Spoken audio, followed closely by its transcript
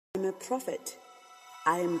a prophet.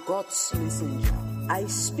 I am God's messenger. I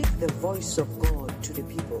speak the voice of God to the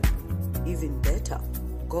people. Even better,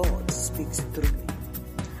 God speaks through me.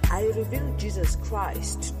 I reveal Jesus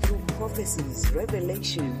Christ through prophecies,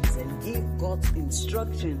 revelations, and give God's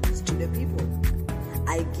instructions to the people.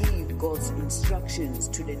 I give God's instructions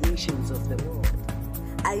to the nations of the world.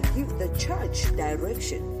 I give the church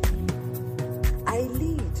direction. I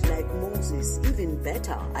lead like Moses, even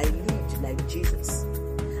better, I lead like Jesus.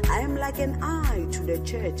 I am like an eye to the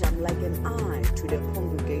church, I'm like an eye to the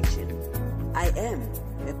congregation. I am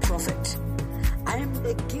a prophet. I am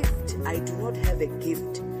the gift, I do not have a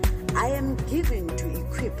gift. I am given to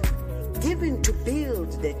equip, given to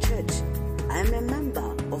build the church. I am a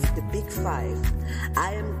member of the Big Five.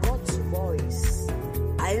 I am God's voice.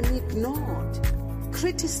 I am ignored,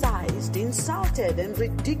 criticized, insulted, and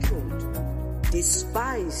ridiculed,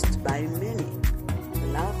 despised by many,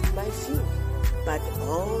 loved by few. But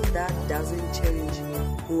all that doesn't change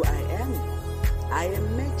who I am. I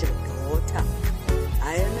am Major Daughter.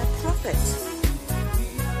 I am a prophet.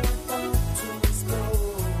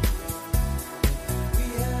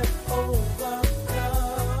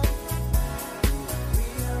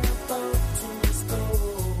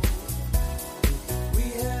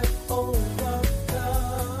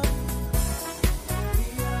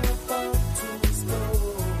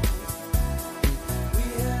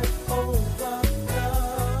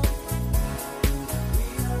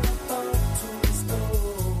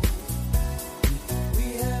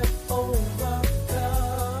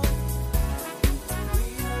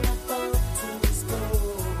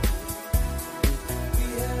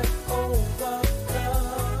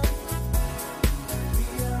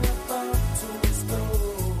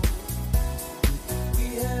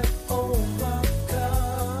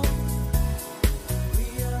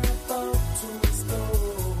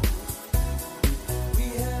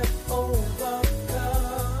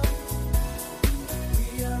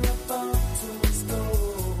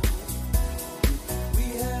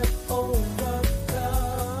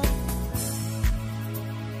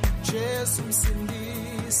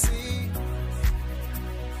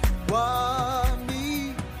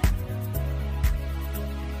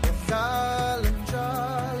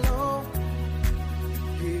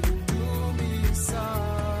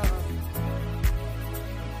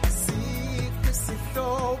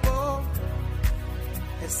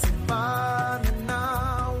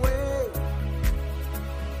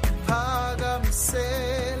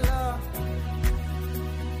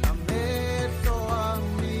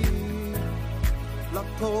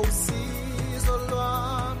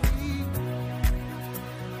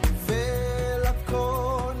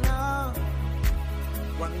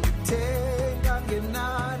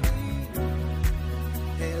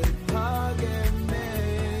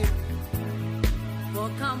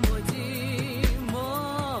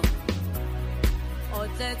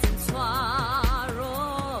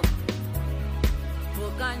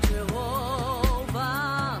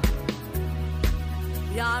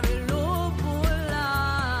 Yari lupula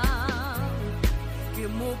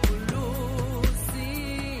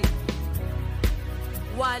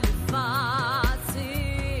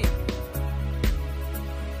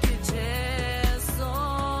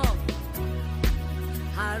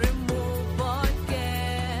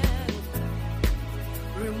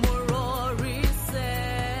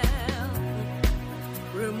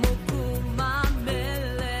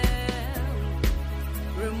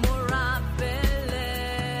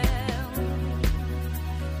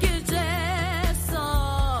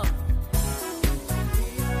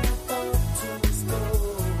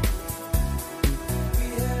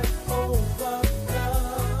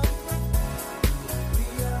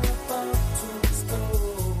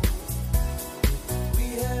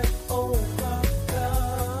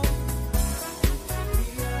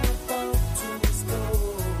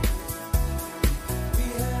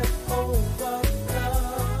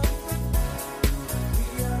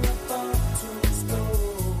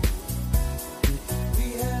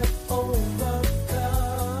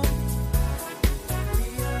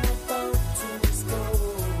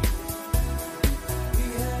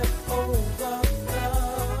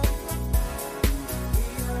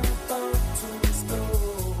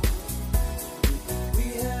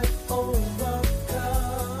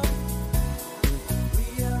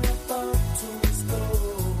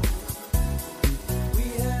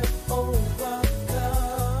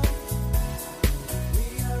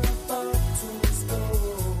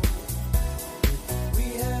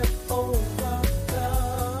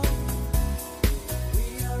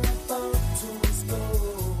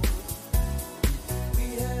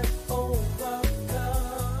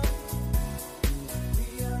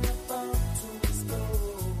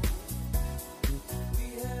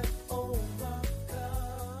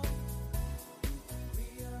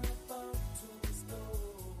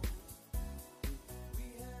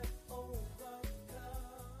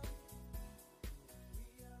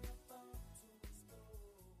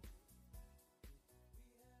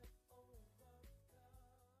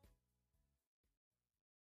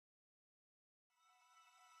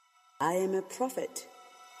I am a prophet.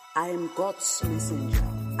 I am God's messenger.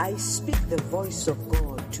 I speak the voice of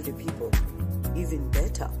God to the people. Even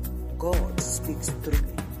better, God speaks through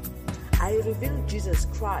me. I reveal Jesus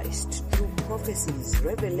Christ through prophecies,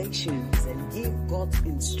 revelations, and give God's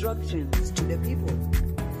instructions to the people.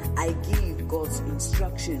 I give God's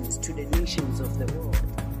instructions to the nations of the world.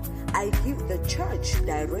 I give the church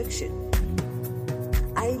direction.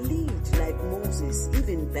 I lead like Moses,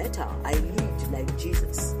 even better, I lead like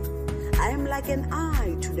Jesus. I am like an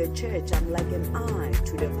eye to the church, I'm like an eye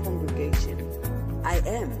to the congregation. I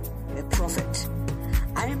am a prophet.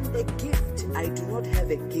 I am the gift, I do not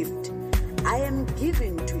have a gift. I am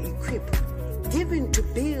given to equip, given to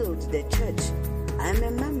build the church. I am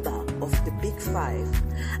a member of the Big Five.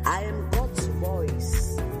 I am God's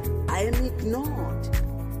voice. I am ignored,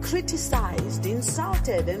 criticized,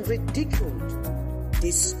 insulted, and ridiculed,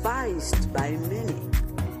 despised by many,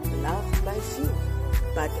 loved by few.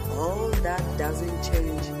 But all that doesn't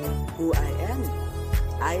change who I am.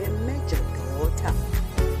 I am Major Daughter.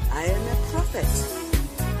 I am a prophet.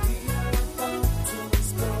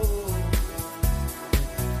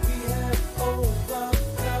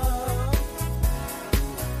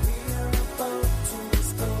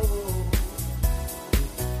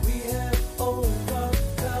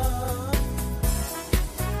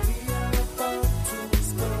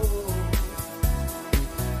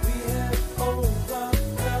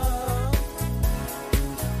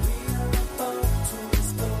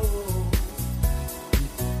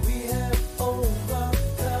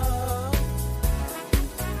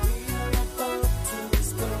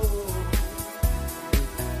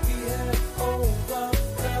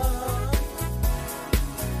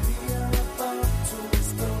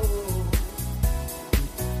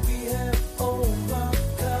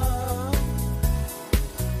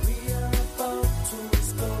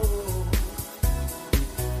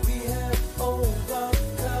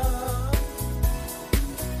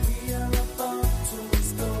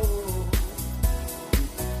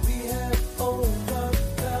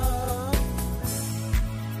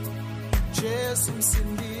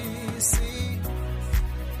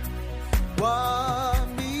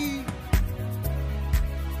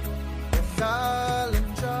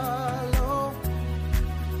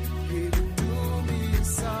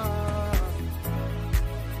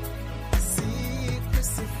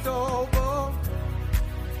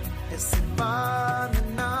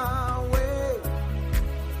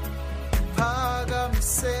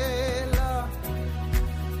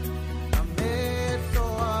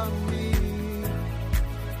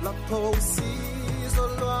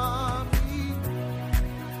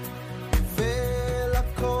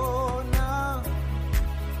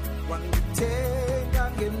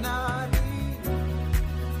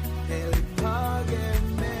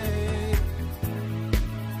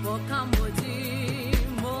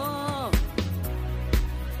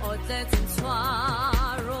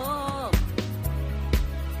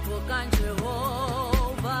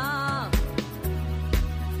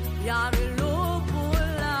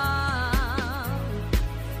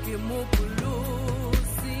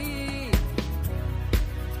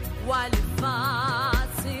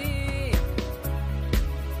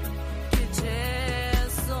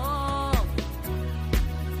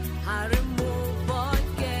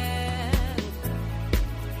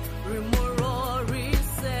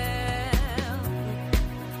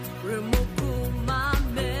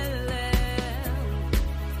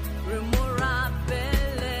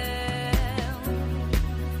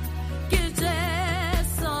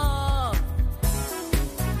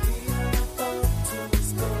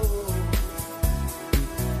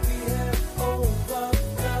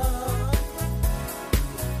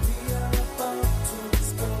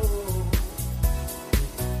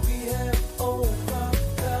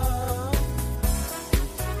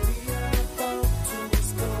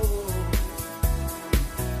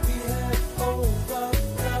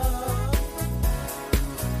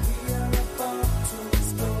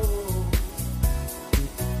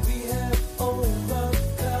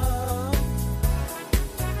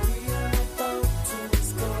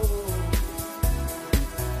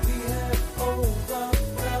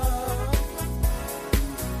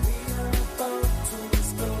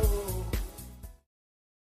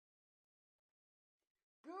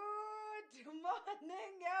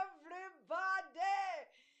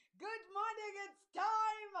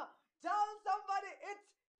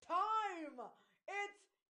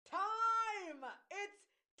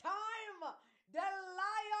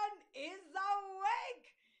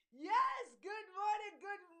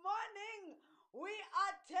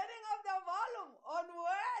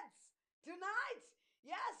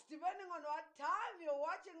 Depending on what time you're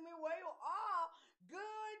watching me, where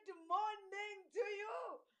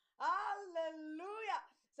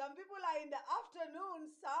Some people are in the afternoon.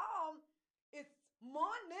 Some it's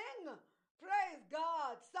morning. Praise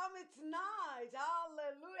God. Some it's night.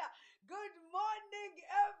 Hallelujah. Good morning,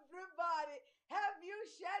 everybody. Have you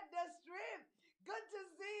shared the stream? Good to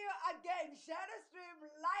see you again. Share the stream,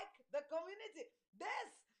 like the community. This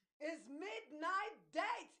is Midnight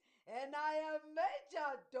Date, and I am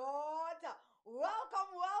Major Daughter. Welcome,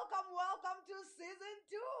 welcome, welcome to season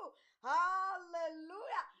 2.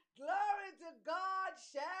 Hallelujah. Glory to God.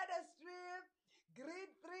 Share the stream.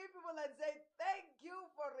 Greet 3 people and say thank you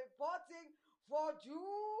for reporting for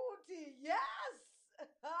duty. Yes.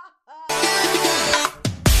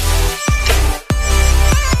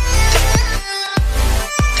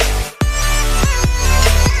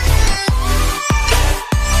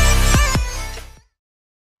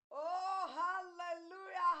 Oh,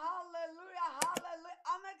 hallelujah, hallelujah, hallelujah.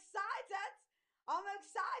 I'm excited. I'm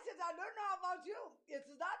excited. I don't know about you.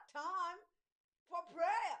 It's that time for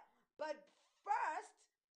prayer. But first,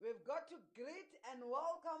 we've got to greet and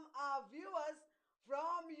welcome our viewers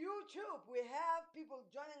from YouTube. We have people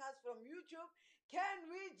joining us from YouTube.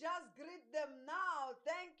 Can we just greet them now?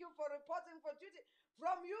 Thank you for reporting for duty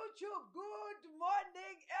from YouTube. Good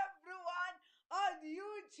morning, everyone on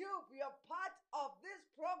YouTube. You're part of this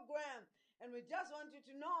program. And we just want you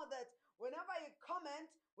to know that whenever you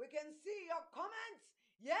comment, we can see your comments.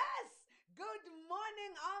 Yes. Good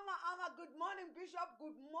morning, Ama. Good morning, Bishop.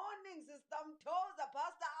 Good morning, Sister Mtoza,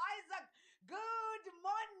 Pastor Isaac. Good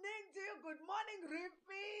morning to you. Good morning,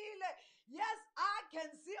 Refill. Yes, I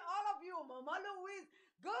can see all of you, Mama Louise.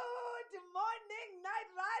 Good morning, Night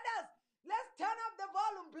Riders. Let's turn up the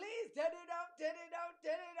volume, please. Turn it up, turn it up,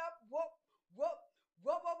 turn it up. Whoop, whoop,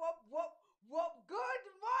 whoop, whoop, whoop, whoop, whoop. Good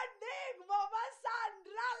morning, Mama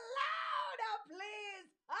Sandra. Louder, please.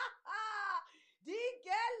 Ha ha. DK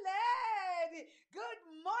Lady. Good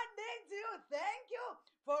morning to you. Thank you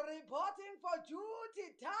for reporting for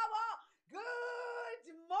duty, Tower. Good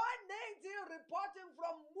morning to you, reporting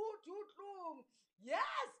from Mututlung.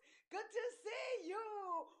 Yes, good to see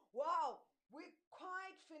you. Wow, we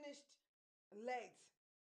quite finished late.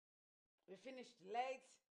 We finished late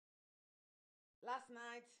last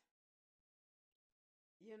night.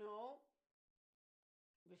 You know,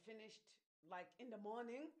 we finished like in the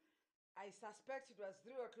morning. I suspect it was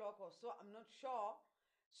 3 o'clock or so. I'm not sure.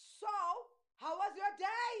 So, how was your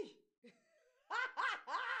day?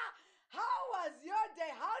 How was your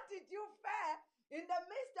day? How did you fare in the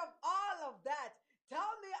midst of all of that?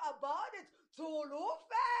 Tell me about it.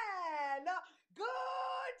 Tulufen.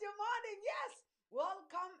 Good morning. Yes.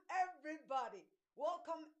 Welcome everybody.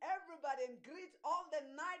 Welcome everybody and greet all the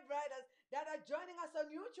Night Riders that are joining us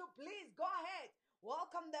on YouTube. Please go ahead.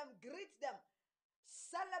 Welcome them. Greet them.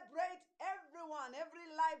 Celebrate everyone, every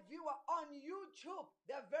live viewer on YouTube.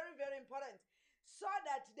 They're very, very important so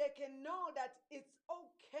that they can know that it's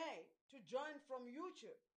okay to join from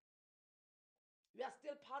YouTube. We are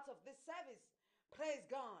still part of this service. Praise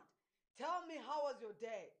God. Tell me, how was your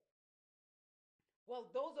day? Well,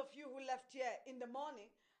 those of you who left here in the morning,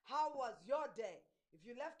 how was your day? If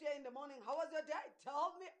you left here in the morning, how was your day?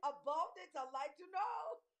 Tell me about it. I'd like to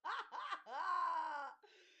know.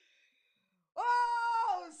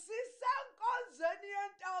 Oh, sisenkonzweni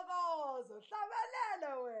yentokozo.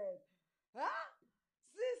 Hlabelele wena. Ha?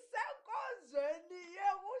 Sisenkonzweni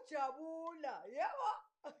yekujabula. Yebo?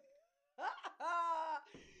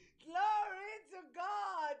 Glory to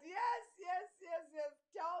God. Yes, yes, yes, yes.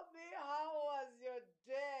 Tell me, how was your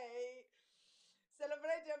day?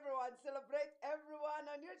 Celebrate everyone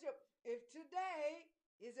on YouTube. If today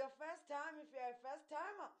is your first time, if you're a first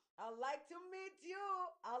timer, I'd like to meet you.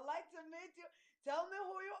 I'd like to meet you. Tell me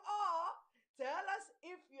who you are. Tell us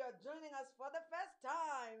if you're joining us for the first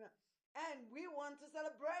time. And we want to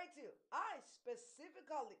celebrate you. I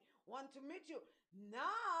specifically want to meet you.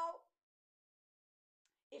 Now,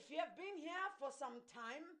 if you have been here for some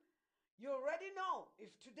time, you already know.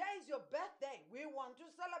 If today is your birthday, we want to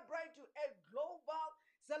celebrate you. A global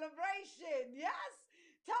celebration. Yes.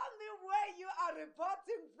 Tell me where you are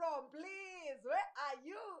reporting from, please. Where are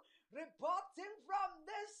you reporting from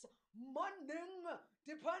this morning?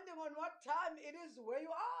 Depending on what time it is where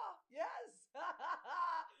you are. Yes.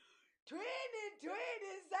 Tweety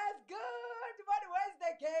says, good, but where's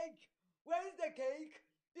the cake? Where's the cake?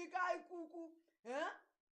 Ikai kuku. Huh?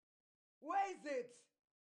 Where is it?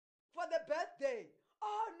 For the birthday.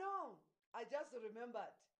 Oh no. I just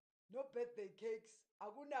remembered. No birthday cakes.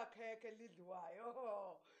 Aguna cake lidwayo.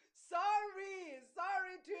 Oh. Sorry,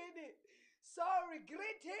 Tweety. Sorry.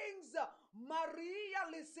 Greetings, Maria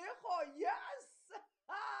Lisejo. Yes.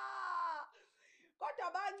 Kodwa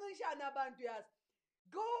bancishana abantu yazi.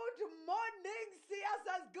 Good morning, Sia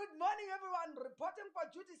says. Good morning, everyone. Reporting for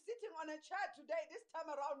duty, sitting on a chair today, this time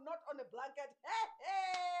around, not on a blanket. Hey,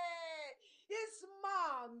 hey, it's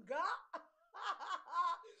Manga.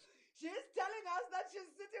 She's telling us that she's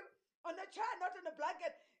sitting on a chair, not on a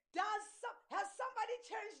blanket. Has somebody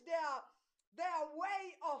changed their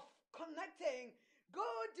way of connecting?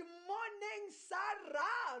 Good morning,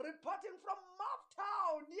 Sarah, reporting from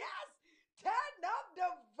Mouthtown. Yes, turn up the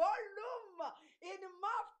volume in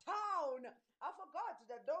Mouthtown. I forgot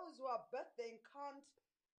that those who are birthday can't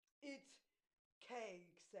eat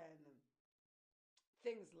cakes and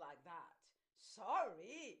things like that.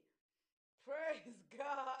 Sorry. Praise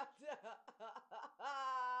God.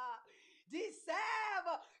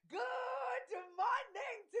 December, good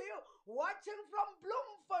morning to you. Watching from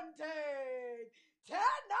Bloemfontein.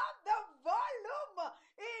 Turn up the volume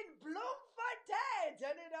in Bloemfontein.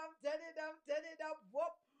 Turn it up, turn it up, turn it up.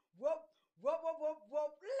 Whoop, whoop, whoop, whoop, whoop,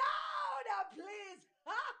 whoop. Louder, please.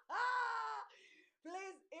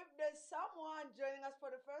 Please, if there's someone joining us for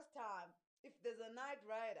the first time, if there's a night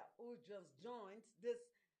rider who just joined this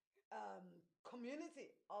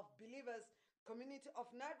community of believers, community of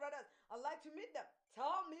night riders, I'd like to meet them.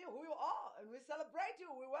 Tell me who you are, and we celebrate you.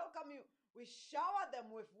 We welcome you. We shower them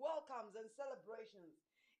with welcomes and celebrations.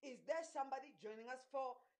 Is there somebody joining us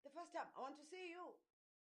for the first time? I want to see you.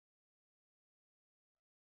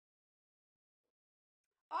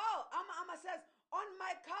 Oh, Amma says, on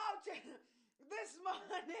my couch this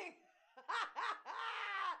morning.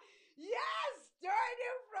 Yes,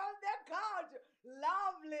 joining from the couch.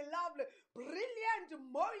 Lovely, lovely. Brilliant,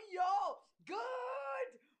 Moyo.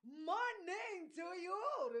 Good morning to you.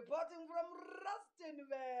 Reporting from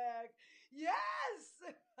Rustenburg. Yes.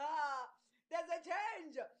 There's a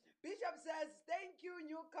change. Bishop says, thank you,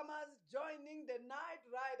 newcomers, joining the night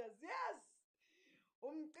riders. Yes.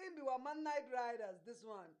 Umcimbi waman night riders, this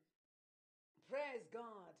one. Praise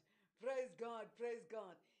God. Praise God. Praise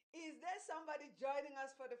God. Is there somebody joining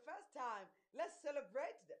us for the first time? Let's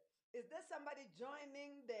celebrate them. Is there somebody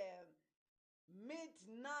joining the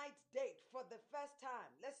midnight date for the first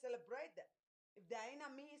time? Let's celebrate them. If they're in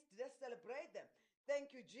our midst, let's celebrate them.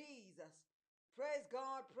 Thank you, Jesus. Praise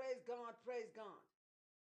God, praise God, praise God.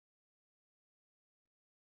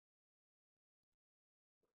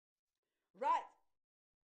 Right.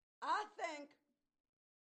 I think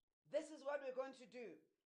this is what we're going to do.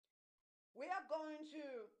 We are going to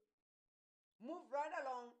move right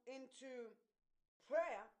along into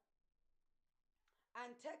prayer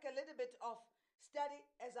and take a little bit of study,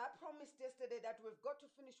 as I promised yesterday that we've got to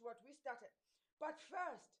finish what we started. But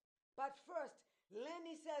first,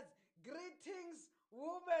 Lenny says, greetings,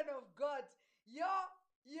 woman of God. Your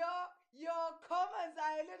comments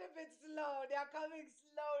are a little bit slow. They are coming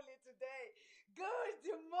slowly today. Good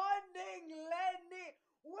morning, Lenny.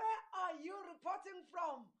 Where are you reporting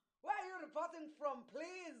from? Where are you reporting from,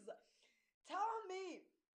 please? Tell me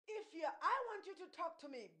I want you to talk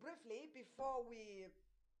to me briefly before we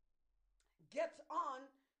get on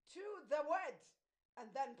to the word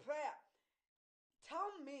and then prayer.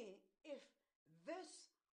 Tell me if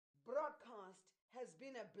this broadcast has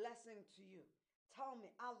been a blessing to you. Tell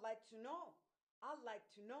me. I'd like to know. I'd like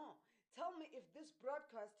to know. Tell me if this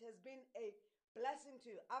broadcast has been a blessing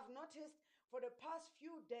to you. I've noticed for the past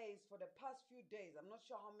few days, I'm not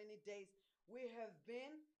sure how many days, we have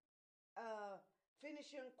been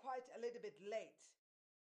finishing quite a little bit late.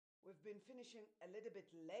 We've been finishing a little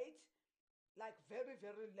bit late, like very,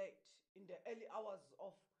 very late in the early hours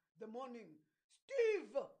of the morning.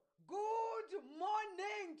 Steve, good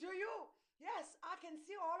morning to you. Yes, I can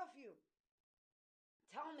see all of you.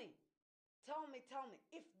 Tell me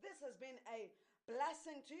if this has been a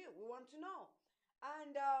blessing to you. We want to know.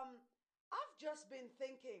 And I've just been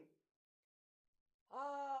thinking,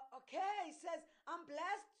 okay, he says, I'm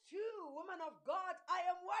blessed too, woman of God. I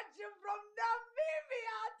am watching from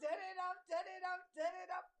Namibia. Turn it up, turn it up, turn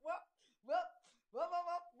it up. Whoop, whoop, whoop, whoop,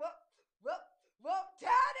 whoop, whoop, whoop, whoop.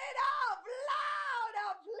 Turn it up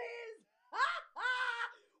louder, please.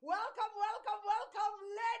 Welcome, welcome, welcome,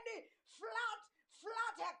 Lenny.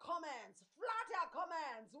 Flatter comments.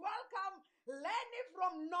 Welcome, Lenny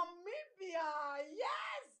from Namibia.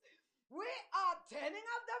 Yes. We are turning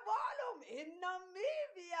up the volume in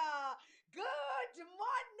Namibia. Good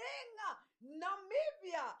morning,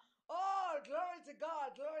 Namibia. Oh, glory to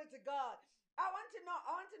God, glory to God. I want you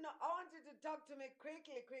to talk to me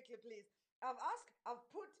quickly, please. I've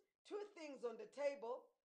put two things on the table.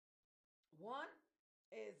 One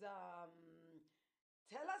is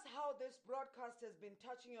tell us how this broadcast has been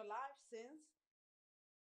touching your life since.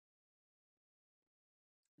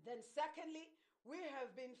 Then secondly, we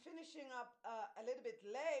have been finishing up a little bit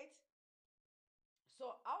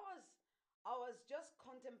So I was just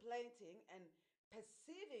contemplating and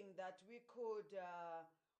perceiving that we could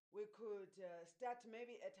start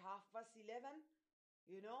maybe at 11:30,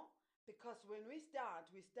 you know, because when we start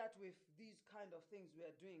with these kind of things we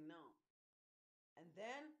are doing now, and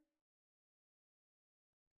then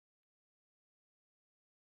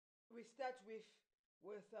we start with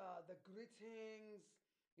the greetings,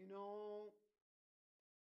 you know,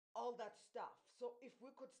 all that stuff. So if we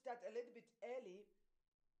could start a little bit early,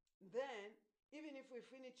 then even if we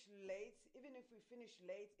finish late,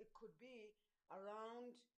 it could be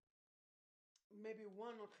around maybe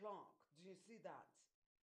 1 o'clock. Do you see that?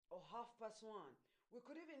 Or 1:30. We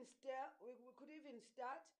could even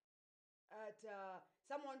start at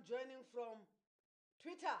someone joining from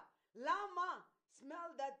Twitter. Lama,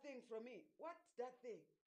 smell that thing from me. What's that thing?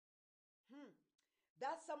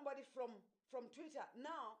 That's somebody from Twitter.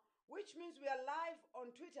 Now, which means we are live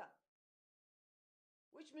on Twitter.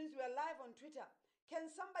 Can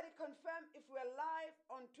somebody confirm if we are live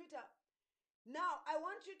on Twitter? Now, I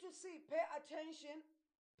want you to see, pay attention,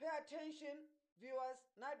 viewers,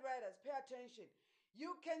 Night Riders, pay attention.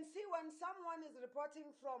 You can see when someone is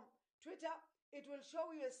reporting from Twitter, it will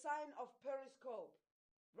show you a sign of Periscope,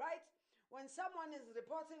 right? When someone is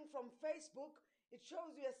reporting from Facebook, it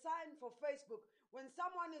shows you a sign for Facebook. When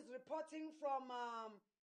someone is reporting from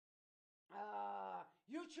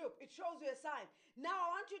YouTube, it shows you a sign. Now I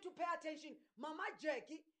want you to pay attention. Mama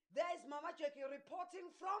Jackie, there is Mama Jackie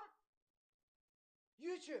reporting from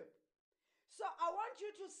YouTube. So I want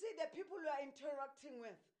you to see the people you are interacting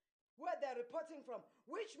with, where they're reporting from,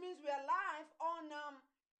 which means we are live on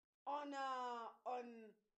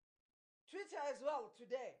Twitter as well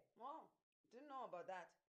today. Wow, didn't know about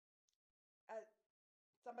that.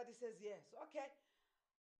 Somebody says yes. Okay.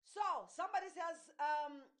 So somebody says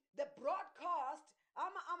the broadcast.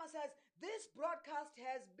 Amma says this broadcast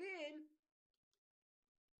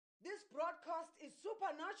is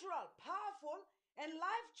supernatural, powerful, and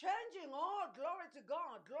life-changing. Oh, glory to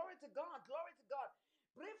God, glory to God, glory to God.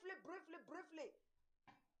 Briefly.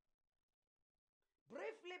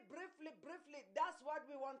 That's what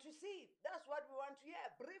we want to see. That's what we want to hear.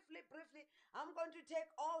 Briefly. I'm going to take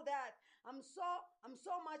all that. I'm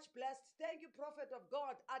so much blessed. Thank you, prophet of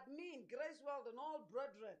God, admin, Grace World, and all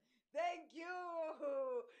brethren. Thank you.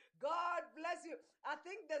 God bless you. I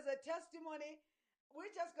think there's a testimony.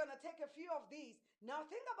 We're just going to take a few of these. Now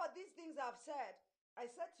think about these things I've said. I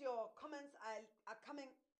said your comments are coming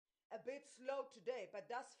a bit slow today, but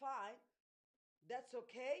that's fine. That's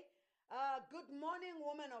okay. Good morning,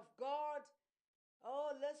 woman of God.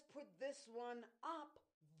 Oh, let's put this one up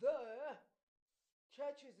there.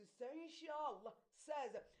 Church is essential,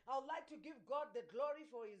 says, I would like to give God the glory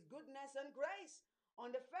for his goodness and grace.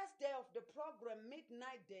 On the first day of the program,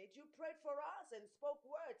 Midnight Date, you prayed for us and spoke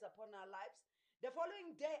words upon our lives. The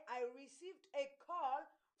following day, I received a call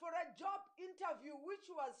for a job interview, which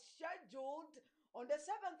was scheduled on the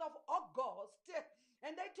 7th of August.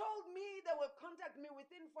 And they told me they will contact me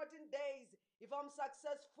within 14 days if I'm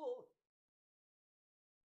successful.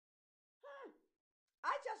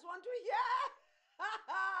 I just want to hear.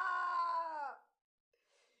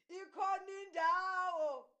 Ikhona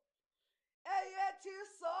indawo eyethi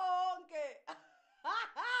sonke.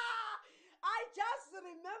 I just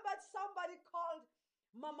remembered somebody called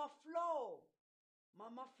Mama Flo.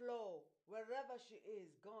 Mama Flo, wherever she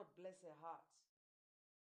is, God bless her heart.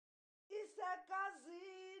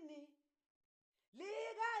 Isegazini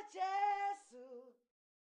lika Jesu.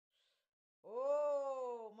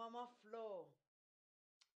 Oh, Mama Flo.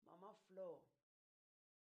 Mama Flo.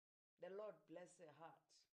 The Lord bless her heart.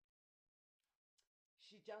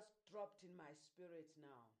 She just dropped in my spirit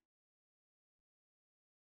now.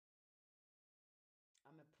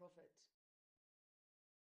 I'm a prophet.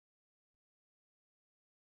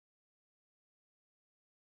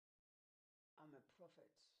 I'm a prophet.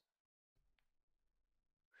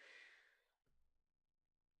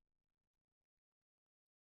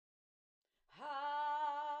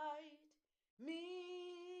 Hide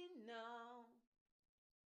me now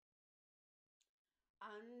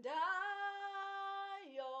under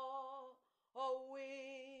your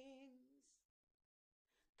wings.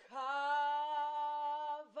 Cover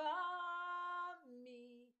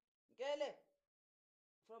me. Gele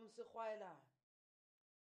from Sekhuayla.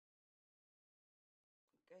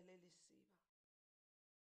 Gele Lisiba.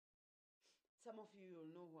 Some of you will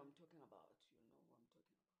know who I'm talking about. You know who I'm talking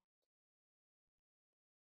about.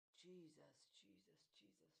 Jesus.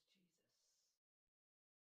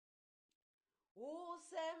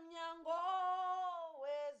 Usemnyango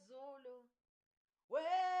wezulu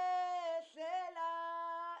wehlela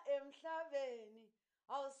emhlabeni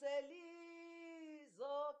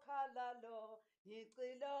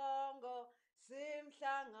ngicilongo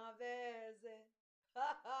simhlangabeze.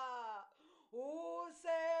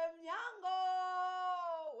 Usemnyango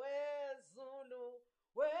wezulu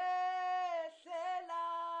wehlela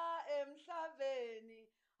emhlabeni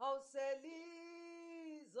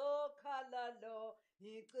awuselizokhala lo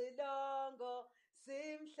ngicilongo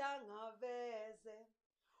simhlangabeze.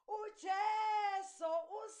 uJesu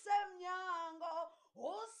usemnyango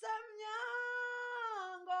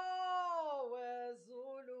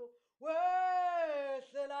wezulu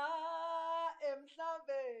wehlela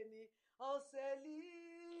emhlabeni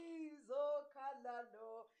awuselizokhala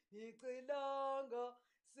lo ngicilongo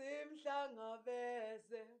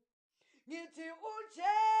simhlangabeze. Ngithi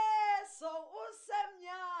uJesu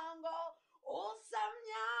usemnyango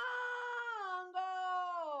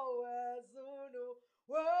wezulu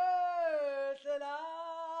wehlela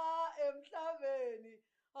emhlabeni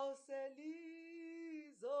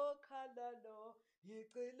awuselizokhala lo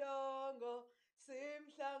ngicilongo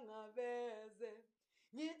simhlangabeze.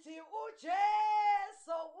 Ngithi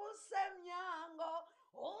uJesu usemnyango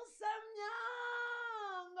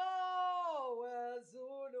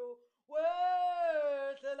wezulu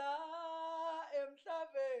wehlela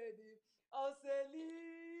emhlabeni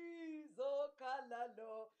awuselizokhala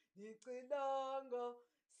lo ngicilongo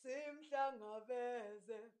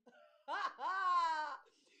simhlangabeze.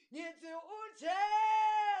 Ngithi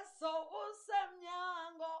uJesu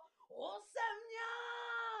usemnyango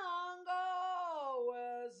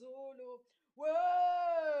wezulu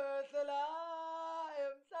wehlela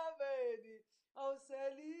emhlabeni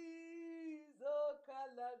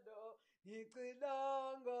awuselizokhala lo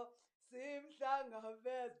ngicilongo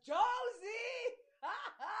simhlangabeze. Josie!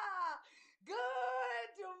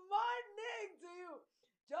 Good morning to you.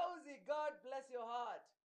 Josie, God bless your heart.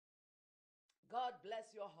 God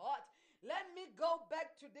bless your heart. Let me go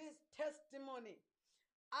back to this testimony.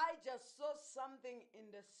 I just saw something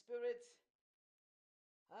in the spirit.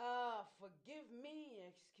 Forgive me,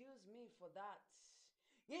 excuse me for that.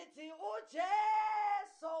 Ngithi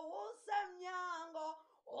uJesu usemnyango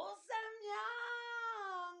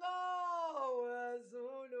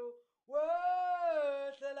wezulu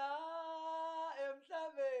wehlela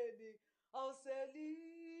emhlabeni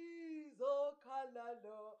awuselizokhala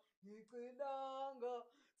lo ngicilongo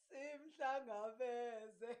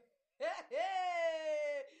simhlangabeze.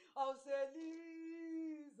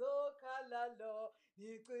 Awuselizokhala lo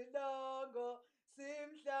ngicilongo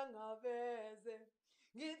simhlangabeze.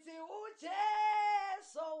 Ngithi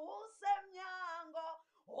uJesu usemnyango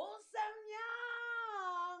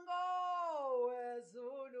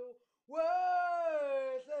wezulu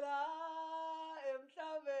wehlela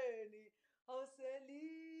emhlabeni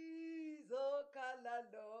awuselizokhala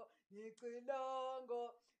lo ngicilongo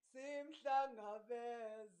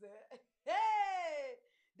simhlangabeze. Hey,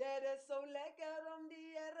 that is so lekker om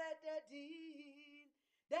die Here te dien.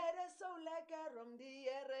 Dat is so lekker om die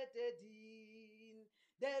Here te dien.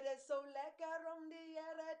 Dat is so lekker om die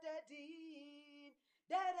Here te dien.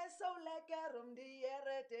 Dat is so lekker om die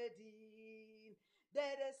Here te dien.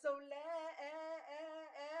 Dat is so lekker.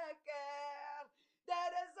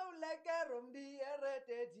 Dat is so lekker om die Here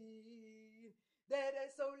te dien. Dat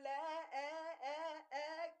is so lekker.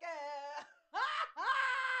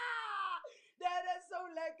 Dat is so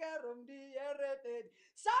lekker om die Here te dien.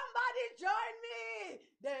 Somebody join me.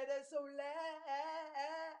 Dat is so lekker.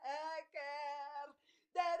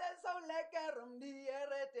 Dat is so lekker om die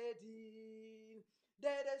Here te dien.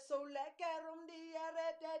 Dat is so lekker om die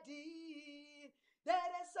Here te dien.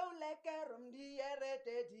 Dat is so lekker om die Here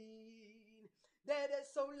te dien. Dat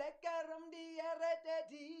is so lekker om die Here te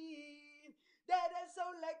dien. Dat is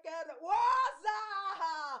so lekker.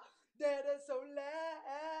 Waza! Dat is so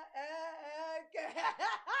lekker.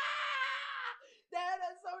 Dat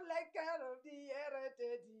is so lekker om die Here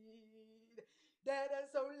te dien. Dat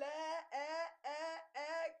is so lekker.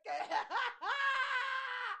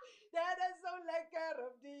 Dat is so lekker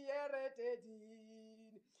om die Here te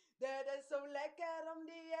dien. Dat is so lekker om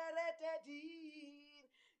die Here te dien.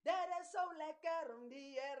 Dat is so lekker om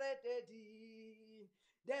die Here te dien.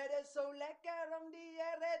 Dat is so lekker om die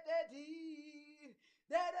Here te dien.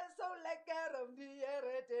 Dat is so lekker om die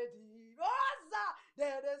Here te dien. Oza!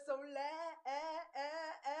 Dat is so lekker.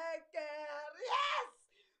 Yes!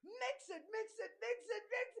 Mix it, mix it, mix it,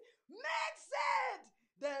 mix it, mix it!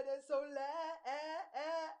 Dat is so lekker.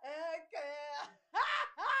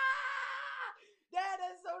 Dat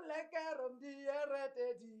is so lekker om die Here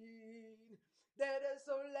te dien. Dat is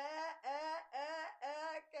so lekker.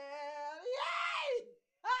 Yay!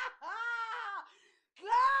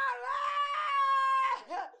 Glory!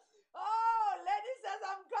 Oh, lady says,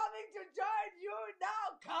 I'm coming to join you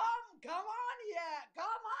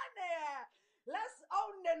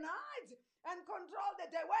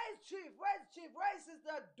day. Where is Chief? Where is Chief? Where is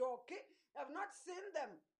Sister Dorky? I've not seen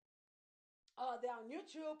them. They're on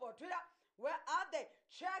YouTube or Twitter. Where are they?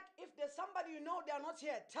 Check if there's somebody you know they're not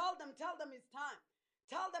here. Tell them it's time.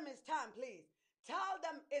 Tell them it's time, please. Tell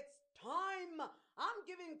them it's time. I'm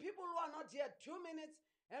giving people who are not here 2 minutes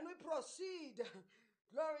and we proceed.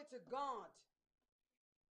 Glory to God.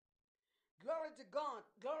 Glory to God.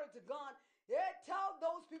 Glory to God. Yeah, tell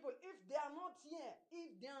those people if they are not here,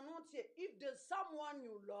 if there's someone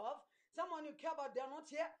you love, someone you care about, they're not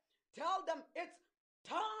here, tell them it's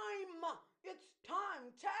time. It's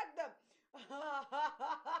time. Tag them.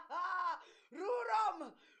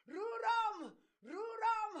 Ruram, Ruram,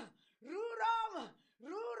 Ruram, Ruram,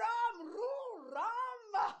 Ruram,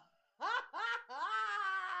 Ruram.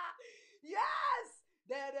 Yes,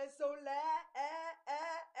 that is so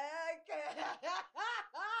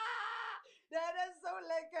that is so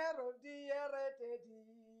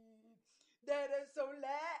that is so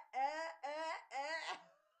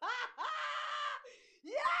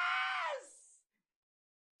yes.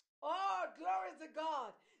 Oh, glory to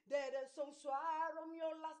God. That is so swarum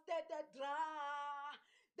your last dra.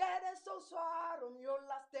 That is so swarum your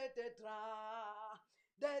last dra.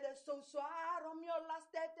 That is so swarum your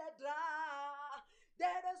last dra.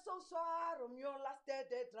 That is so swarum your last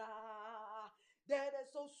dra. That is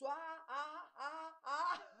so swar.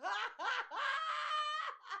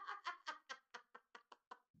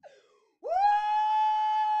 Woo!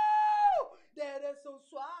 That is so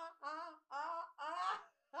swar.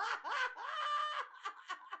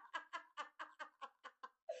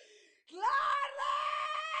 Glory!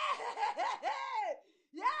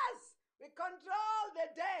 Yes, we control the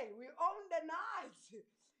day, we own the night.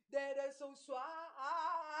 That is so swar.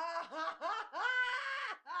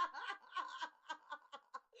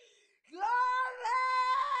 Glory!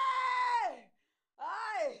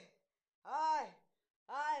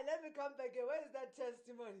 Aye, let me come back here. Where is that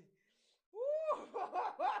testimony?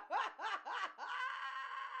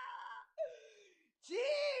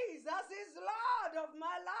 Jesus is Lord of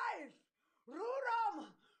my life.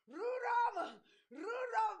 Ruram, Ruram,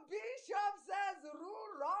 Ruram. Bishop says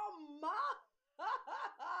Rurama.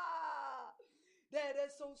 That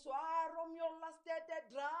is so swarum your last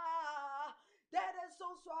dra. That is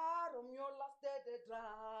so swarum your last dra.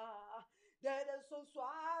 That is so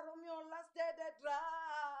swarum your last dra.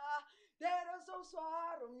 That is so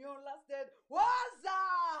swarum your last dead.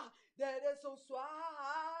 Waza. That is so swar.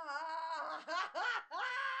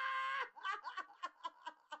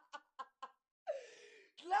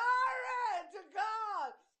 Glory to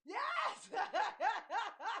God. Yes.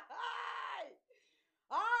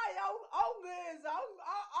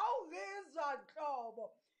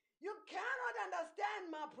 You cannot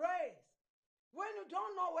understand my praise when you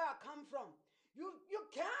don't know where I come from. You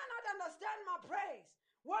cannot understand my praise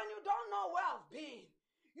when you don't know where I've been.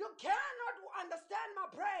 You cannot understand my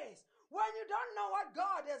praise when you don't know what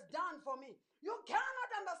God has done for me. You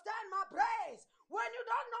cannot understand my praise when you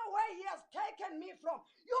don't know where He has taken me from.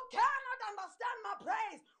 You cannot understand my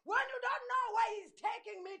praise when you don't know where He's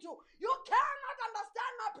taking me to. You cannot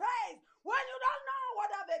understand my praise when you don't know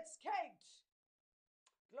what I've escaped.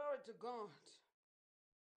 Glory to God.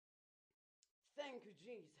 Thank you,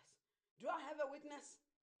 Jesus. Do I have a witness?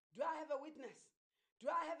 Do I have a witness? Do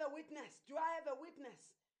I have a witness? Do I have a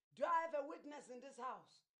witness? Do I have a witness in this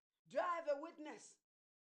house? Do I have a witness?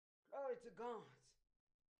 Glory to God.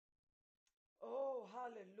 Oh,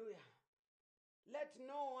 hallelujah. Let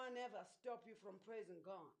no one ever stop you from praising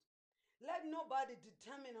God. Let nobody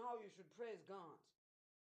determine how you should praise God.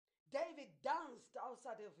 David danced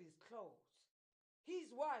outside of his clothes.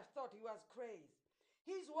 His wife thought he was crazy.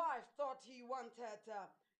 His wife thought he wanted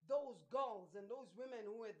those girls and those women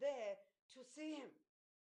who were there to see him.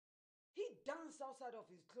 He danced outside of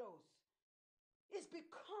his clothes. It's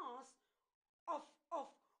because of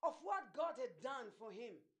what God had done for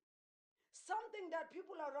him. Something that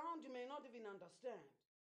people around you may not even understand.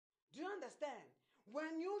 Do you understand?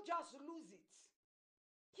 When you just lose it,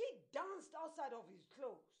 he danced outside of his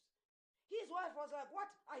clothes. His wife was like, "What?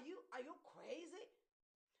 Are you crazy?"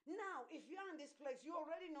 Now, if you're in this place, you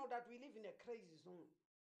already know that we live in a crazy zone.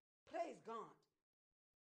 Praise God.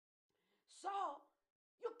 So,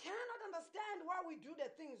 you cannot understand why we do the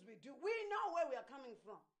things we do. We know where we are coming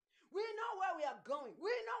from. We know where we are going.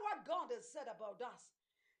 We know what God has said about us.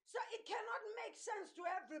 So it cannot make sense to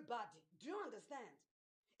everybody. Do you understand?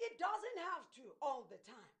 It doesn't have to all the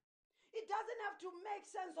time. It doesn't have to make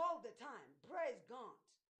sense all the time. Praise God.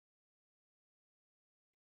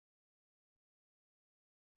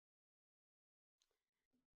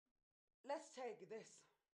 Let's take this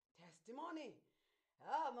testimony.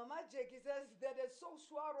 Mama Jackie says that is so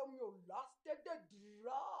swarom you lasted the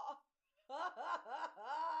draw.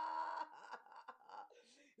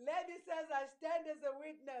 Lady says, I stand as a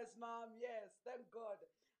witness, Mom. Yes, thank God.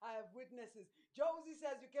 I have witnesses. Josie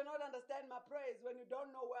says, you cannot understand my praise when you don't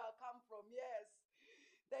know where I come from. Yes.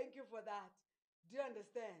 Thank you for that. Do you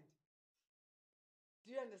understand?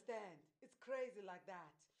 Do you understand? It's crazy like that.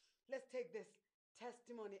 Let's take this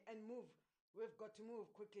testimony and move. We've got to move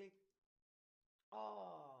quickly.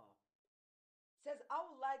 Oh. Says, I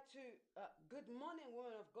would like to, good morning,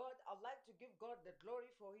 woman of God. I'd like to give God the glory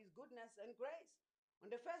for his goodness and grace. On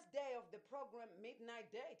the first day of the program, midnight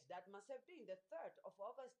date, that must have been the 3rd of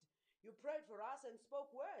August, you prayed for us and spoke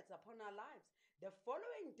words upon our lives. The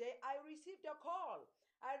following day, I received a call.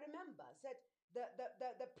 I remember, said,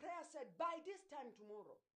 the prayer said, by this time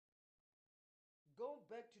tomorrow, go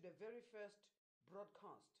back to the very first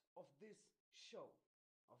broadcast of this show,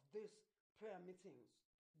 of this prayer meetings.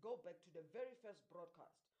 Go back to the very first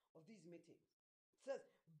broadcast of these meetings. It says,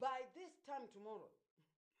 by this time tomorrow,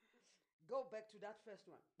 go back to that first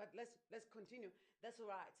one. But let's continue. That's all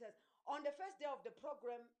right. It says, on the first day of the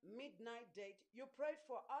program, midnight date, you prayed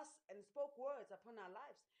for us and spoke words upon our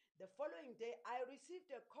lives. The following day, I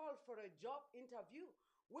received a call for a job interview,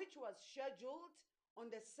 which was scheduled on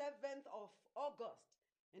the 7th of August.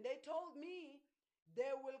 And they told me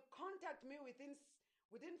they will contact me within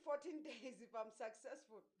 14 days if I'm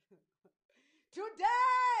successful.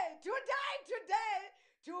 Today,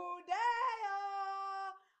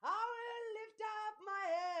 oh, I will lift up my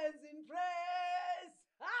hands in praise.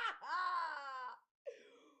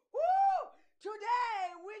 Woo!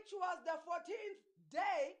 Today, which was the 14th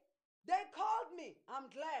day, they called me. I'm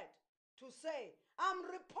glad to say I'm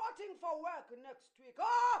reporting for work next week.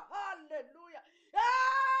 Oh, hallelujah. Ah!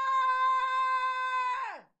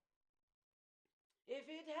 If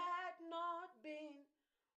it had not been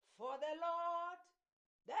for the Lord,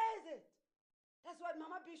 there's it. That's what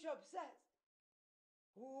Mama Bishop says.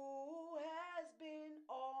 Who has been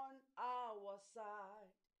on our side?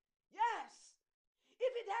 Yes. If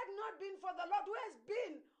it had not been for the Lord who has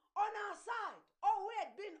been on our side, or who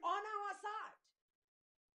had been on our side.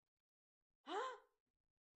 Huh?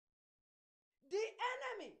 The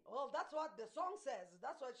enemy, well, that's what the song says.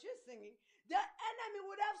 That's what she's singing. The enemy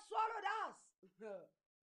would have swallowed us.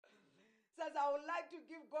 Says, I would like to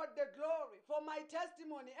give God the glory for my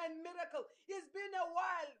testimony and miracle. It's been a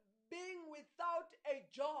while being without a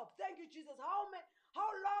job. Thank you, Jesus. How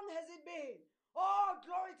long has it been? Oh,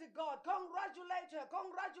 glory to God. Congratulate her.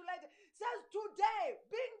 Congratulate her. Says today,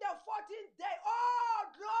 being the 14th day. Oh,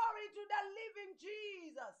 glory to the living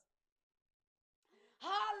Jesus.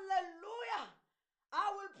 Hallelujah.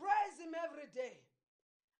 I will praise him every day.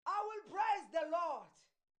 I will praise the Lord.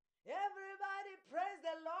 Everybody praise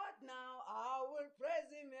the Lord now. I will praise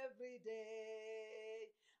him every day.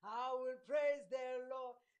 I will praise the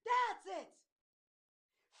Lord. That's it.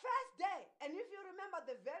 First day. And if you remember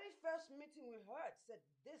the very first meeting we heard said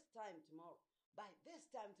this time tomorrow. By this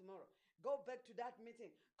time tomorrow. Go back to that meeting.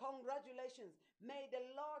 Congratulations. May the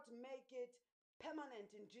Lord make it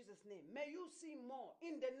permanent in Jesus' name. May you see more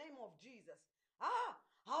in the name of Jesus.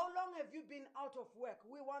 How long have you been out of work?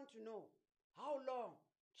 We want to know. How long?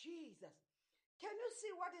 Jesus. Can you see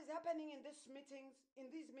what is happening in these meetings?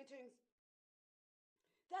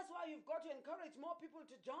 That's why you've got to encourage more people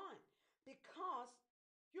to join, because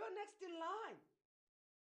you're next in line.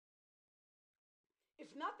 If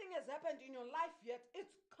nothing has happened in your life yet,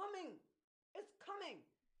 it's coming. It's coming.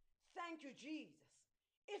 Thank you, Jesus.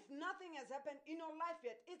 If nothing has happened in your life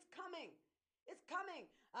yet, it's coming. It's coming.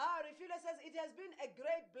 Refila says, it has been a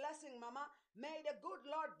great blessing, Mama. May the good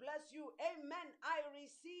Lord bless you. Amen. I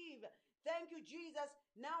receive. Thank you, Jesus.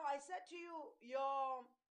 Now I said to you, your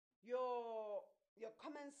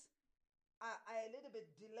comments are a little bit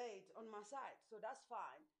delayed on my side, so that's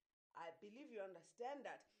fine. I believe you understand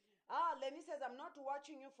that. Lenny says, I'm not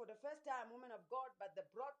watching you for the first time, woman of God, but the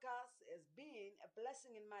broadcast has been a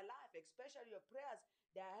blessing in my life, especially your prayers.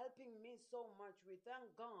 They are helping me so much. We thank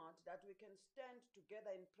God that we can stand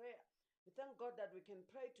together in prayer. We thank God that we can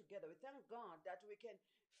pray together. We thank God that we can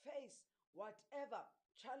face whatever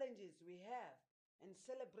challenges we have and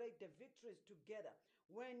celebrate the victories together.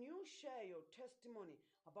 When you share your testimony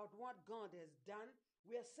about what God has done,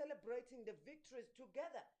 we are celebrating the victories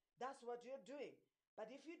together. That's what you're doing.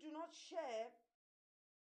 But if you do not share,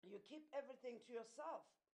 you keep everything to yourself.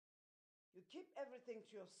 You keep everything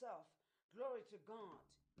to yourself. Glory to God.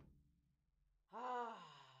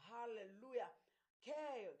 Hallelujah.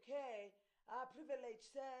 Okay. Privilege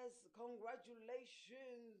says,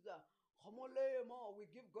 congratulations. We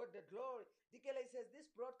give God the glory. Dikele says, this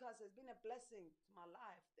broadcast has been a blessing to my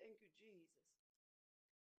life. Thank you, Jesus.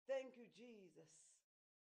 Thank you, Jesus.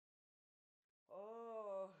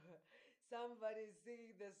 Oh, somebody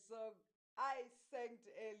sing the song I sang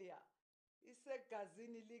earlier.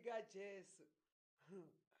 Isegazini lika Jesu.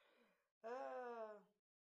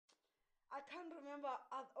 I can't remember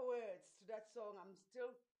other words to that song. I'm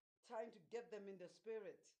still trying to get them in the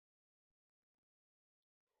spirit.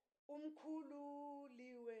 Umkhulu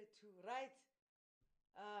liwethu, right?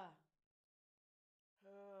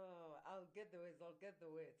 I'll get the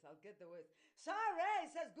words. Sarah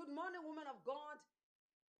says, good morning, woman of God.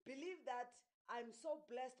 Believe that I'm so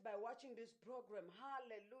blessed by watching this program.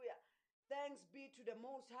 Hallelujah. Thanks be to the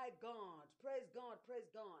Most High God. Praise God. Praise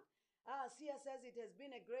God. Sia says, it has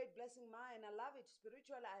been a great blessing, and I love it.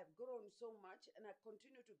 Spiritually, I have grown so much, and I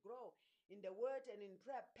continue to grow in the word and in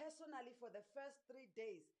prayer. Personally, for the first 3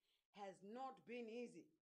 days has not been easy.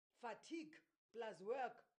 Fatigue plus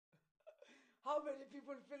work. How many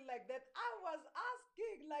people feel like that? I was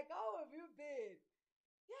asking, like, how have you been?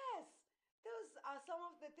 Yes, those are some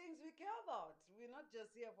of the things we care about. We're not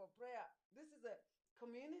just here for prayer. This is a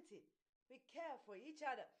community. We care for each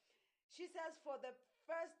other. She says, for the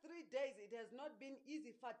first 3 days, it has not been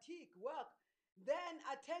easy. Fatigue, work. Then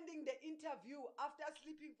attending the interview after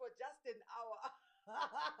sleeping for just an hour.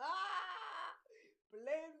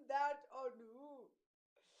 Blame that on who?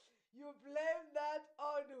 You blame that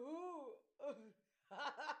on who?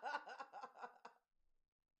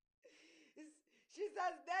 She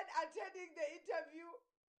says, then attending the interview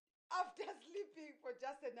after sleeping for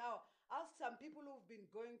just an hour. Ask some people who've been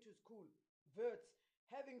going to school, Verts,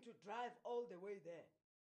 having to drive all the way there.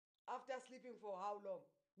 After sleeping for how long?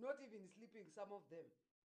 Not even sleeping, some of them.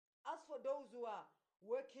 As for those who are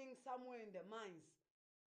working somewhere in the mines,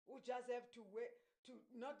 who just have to wait to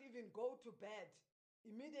not even go to bed.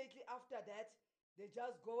 Immediately after that, they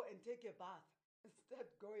just go and take a bath and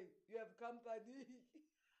start going. You have company.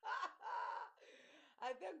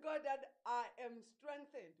 I thank God that I am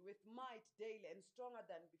strengthened with might daily and stronger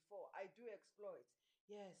than before. I do exploits.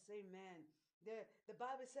 Yes, amen. The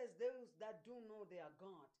Bible says those that do know their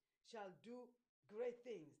God shall do great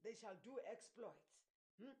things. They shall do exploits.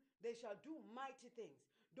 They shall do mighty things.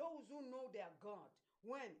 Those who know their God,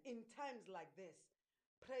 when in times like this,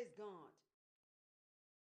 praise God.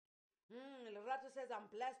 Lerato says,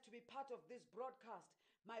 I'm blessed to be part of this broadcast.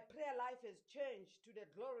 My prayer life has changed to the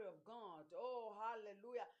glory of God. Oh,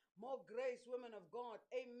 hallelujah. More grace, women of God.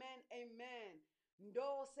 Amen, amen.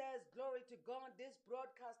 Ndo says, glory to God. This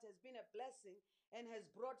broadcast has been a blessing and has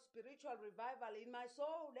brought spiritual revival in my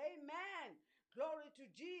soul. Amen. Glory to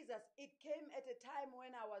Jesus. It came at a time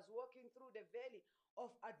when I was walking through the valley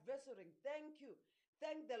of adversary. Thank you.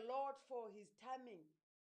 Thank the Lord for his timing.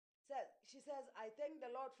 She says, I thank the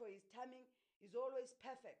Lord for his timing is always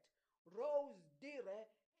perfect. Rose Dire,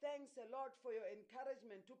 thanks a lot for your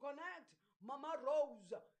encouragement to connect. Mama Rose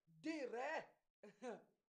Dire.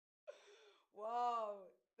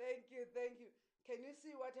 Wow. Thank you. Can you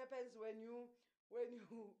see what happens when you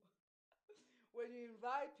when you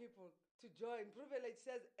invite people to join? Privilege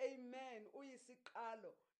says, amen.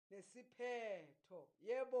 Uyisiqalo nesiphetho.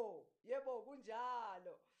 Yebo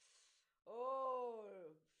kunjalo. Oh,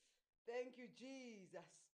 thank you, Jesus.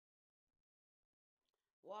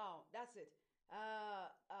 Wow, that's it.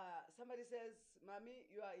 Somebody says, Mommy,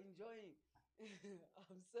 you are enjoying.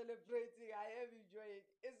 I'm celebrating. I am enjoying.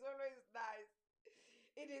 It's always nice.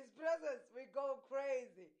 In his presence, we go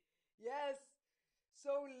crazy. Yes,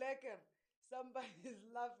 so lekker. Somebody is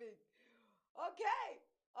laughing. Okay,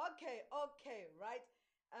 right?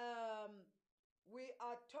 We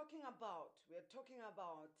are talking about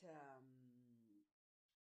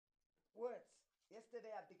words.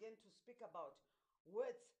 Yesterday I began to speak about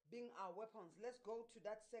words being our weapons. Let's go to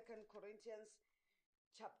that 2 Corinthians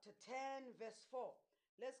chapter 10 verse 4.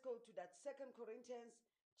 Let's go to that 2 Corinthians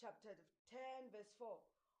chapter 10 verse 4.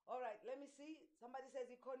 All right, let me see. Somebody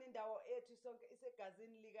says ikhona indawo ethu sonke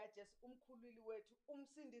isegazini lika Jesu umkhululi wethu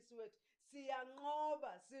umsindisi wethu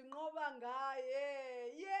sinqoba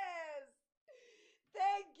ngaye. Yes.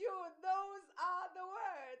 Thank you. Those are the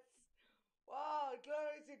words. Wow,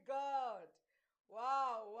 glory to God.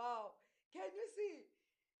 Wow. Can you see?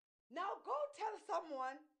 Now go tell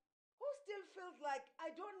someone who still feels like I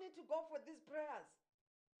don't need to go for these prayers,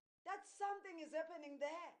 that something is happening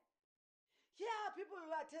there. Yeah, people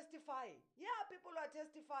who are testifying.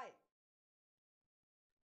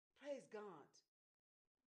 Praise God.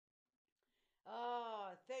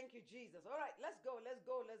 Thank you, Jesus. All right, let's go.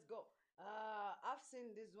 I've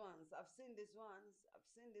seen these ones. Let's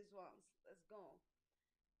go.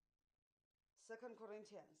 2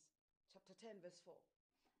 Corinthians chapter 10, verse 4.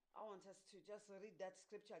 I want us to just read that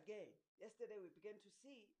scripture again. Yesterday we began to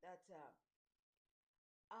see that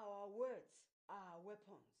our words are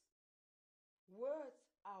weapons. Words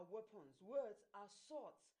are weapons. Words are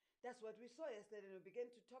swords. That's what we saw yesterday, and we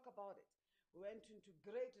began to talk about it. We went into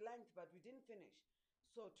great length, but we didn't finish.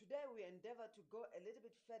 So today we endeavor to go a little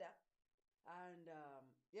bit further. And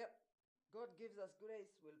God gives us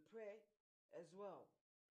grace. We'll pray as well.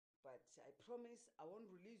 But I promise I won't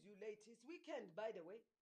release you late. It's weekend, by the way.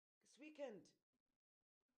 It's weekend.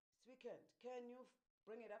 It's weekend. Can you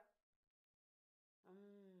bring it up?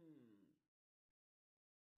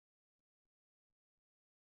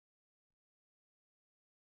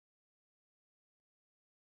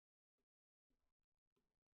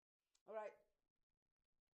 All right.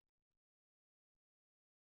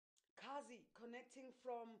 Kazi, connecting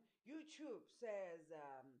from YouTube, says,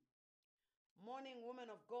 morning, woman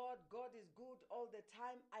of God. God is good all the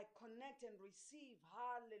time. I connect and receive.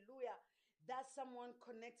 Hallelujah. That's someone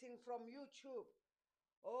connecting from YouTube.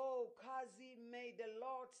 Oh, Kazi, may the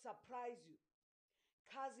Lord surprise you.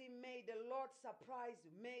 Kazi, may the Lord surprise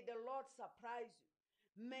you. May the Lord surprise you.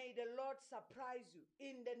 May the Lord surprise you.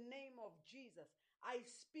 In the name of Jesus, I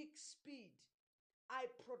speak speed. I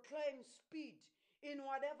proclaim speed. In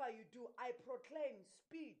whatever you do, I proclaim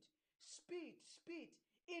speed. Speed, speed.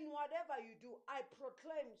 In whatever you do, I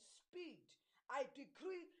proclaim speed. I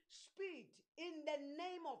decree speed in the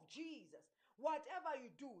name of Jesus. Whatever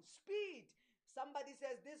you do, speed. Somebody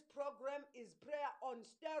says this program is prayer on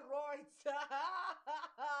steroids.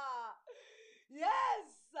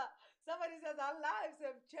 Yes. Somebody says our lives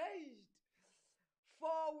have changed.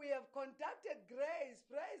 For we have conducted grace.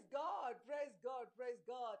 Praise God. Praise God. Praise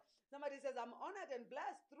God. Somebody says, I'm honored and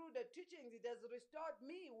blessed through the teachings. It has restored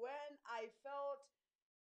me when I felt,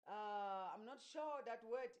 I'm not sure that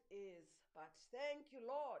word is, but thank you,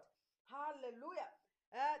 Lord. Hallelujah.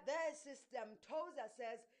 Their system, Toza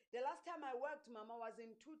says, the last time I worked, Mama, was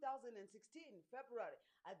in 2016, February.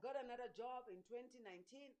 I got another job in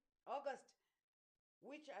 2019, August,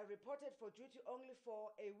 which I reported for duty only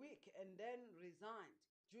for a week and then resigned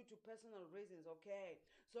due to personal reasons. Okay.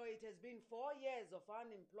 So it has been 4 years of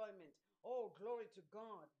unemployment. Oh, glory to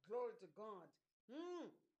God. Glory to God.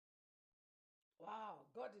 Wow,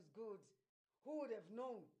 God is good. Who would have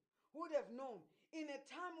known? Who would have known? In a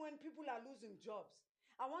time when people are losing jobs,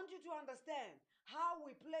 I want you to understand how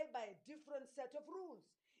we play by a different set of rules.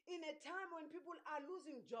 In a time when people are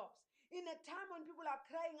losing jobs, in a time when people are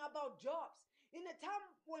crying about jobs, in a time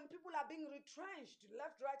when people are being retrenched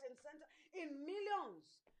left, right, and center in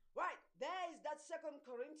millions. Right, there is that 2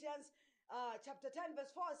 Corinthians chapter 10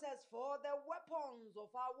 verse 4 says, for the weapons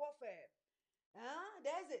of our warfare.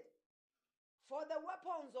 There's it. For the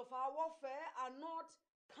weapons of our warfare are not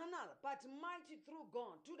carnal, but mighty through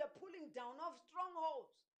God to the pulling down of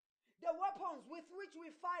strongholds. The weapons with which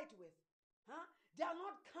we fight with, they are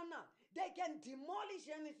not carnal. They can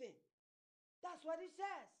demolish anything. That's what it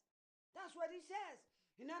says. That's what it says.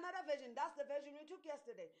 In another version, that's the version we took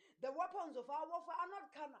yesterday. The weapons of our warfare are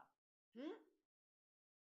not carnal.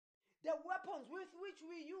 The weapons with which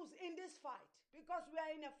we use in this fight, because we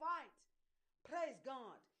are in a fight. Praise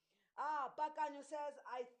God. Bakanyo says,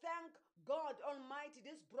 I thank God Almighty.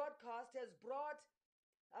 This broadcast has brought,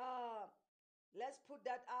 let's put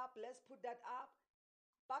that up.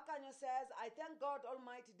 Bakanyo says, I thank God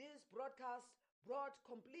Almighty. This broadcast brought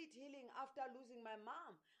complete healing after losing my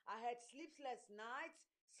mom. I had sleepless nights.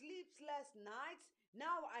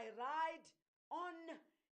 Now I ride on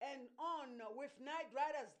and on with night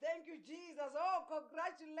riders. Thank you, Jesus. Oh,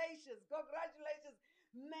 congratulations.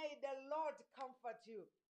 May the Lord comfort you.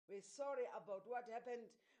 We're sorry about what happened.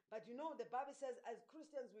 But you know, the Bible says as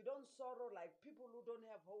Christians, we don't sorrow like people who don't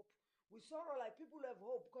have hope. We sorrow like people who have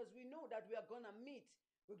hope because we know that we are going to meet.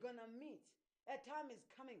 We're going to meet. A time is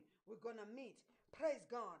coming. We're going to meet. Praise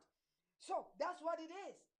God. So that's what it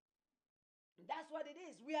is. That's what it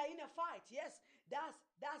is. We are in a fight. Yes,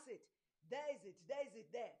 that's it. There is it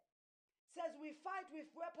there. Says we fight with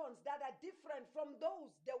weapons that are different from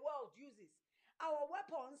those the world uses. Our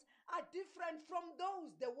weapons are different from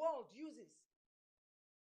those the world uses.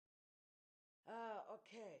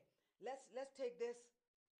 Okay. Let's take this.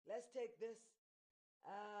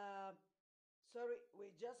 Sorry,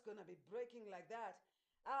 we're just gonna be breaking like that.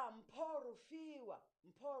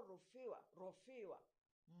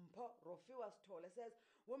 Rofiwa Stole says,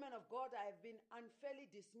 woman of God, I have been unfairly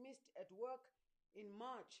dismissed at work in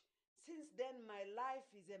March. Since then, my life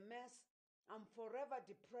is a mess. I'm forever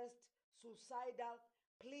depressed, suicidal.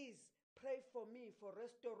 Please pray for me for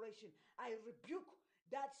restoration. I rebuke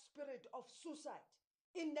that spirit of suicide.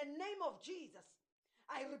 In the name of Jesus,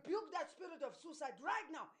 I rebuke that spirit of suicide right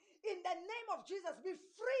now. In the name of Jesus, be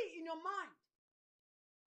free in your mind.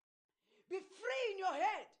 Be free in your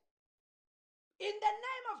head. In the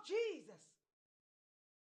name of Jesus.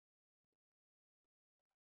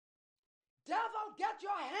 Devil, get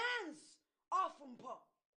your hands off him, Paul.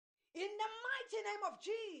 In the mighty name of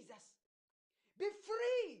Jesus. Be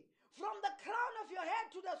free from the crown of your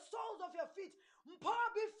head to the soles of your feet. Paul,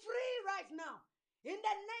 be free right now. In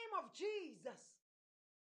the name of Jesus.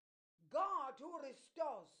 God who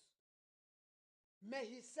restores, may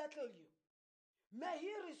he settle you. May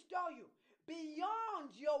he restore you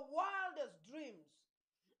beyond your wildest dreams.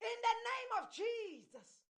 In the name of Jesus.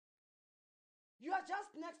 You are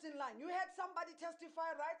just next in line. You had somebody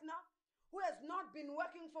testify right now who has not been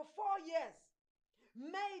working for 4 years.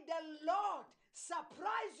 May the Lord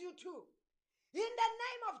surprise you too. In the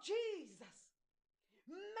name of Jesus.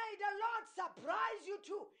 May the Lord surprise you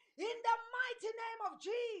too. In the mighty name of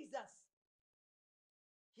Jesus.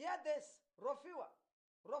 Hear this. Rofiwa.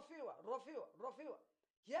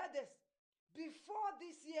 Hear this. Before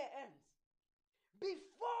this year ends,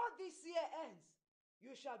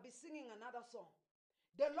 you shall be singing another song.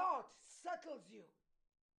 The Lord settles you.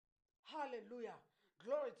 Hallelujah.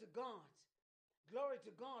 Glory to God. Glory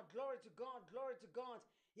to God. Glory to God. Glory to God.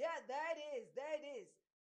 Yeah, there it is. There it is.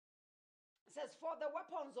 It says, for the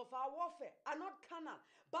weapons of our warfare are not carnal,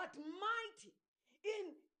 but mighty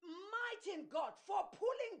in God for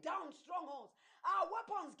pulling down strongholds. Our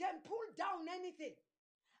weapons can pull down anything.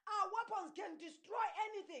 Our weapons can destroy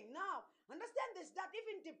anything. Now, understand this, that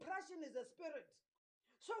even depression is a spirit.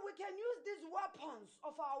 So we can use these weapons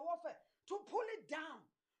of our warfare to pull it down,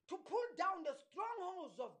 to pull down the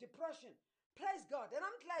strongholds of depression. Praise God. And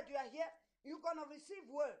I'm glad you are here. You're going to receive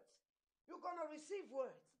words. You're going to receive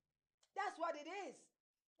words. That's what it is.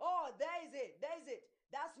 Oh, there is it. There is it.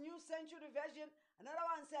 That's New Century Version. Another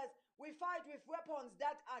one says, we fight with weapons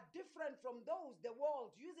that are different from those the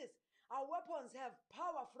world uses. Our weapons have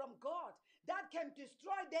power from God that can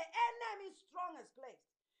destroy the enemy's strongest place.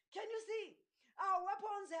 Can you see? Our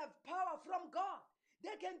weapons have power from God.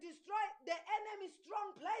 They can destroy the enemy's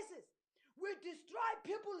strong places. We destroy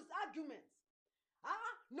people's arguments.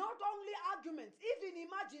 Not only arguments, even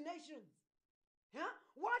imaginations.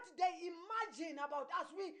 What they imagine about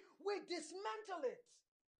us, we dismantle it.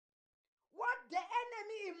 What the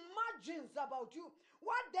enemy imagines about you,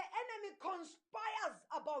 what the enemy conspires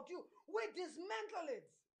about you, we dismantle it.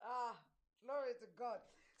 Glory to God.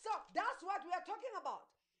 So that's what we are talking about.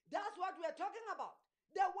 That's what we are talking about.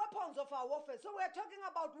 The weapons of our warfare. So we are talking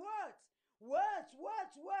about words. Words.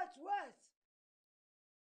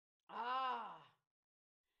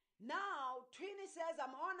 Now, Twinny says,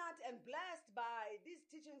 I'm honored and blessed by these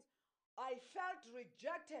teachings. I felt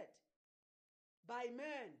rejected by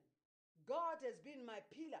men. God has been my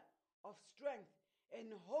pillar of strength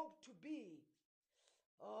and hope to be.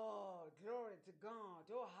 Oh, glory to God.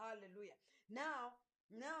 Oh, hallelujah. Now,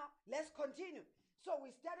 let's continue. So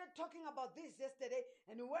we started talking about this yesterday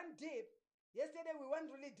and we went deep. Yesterday we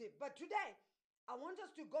went really deep. But today, I want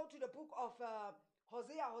us to go to the book of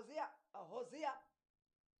Hosea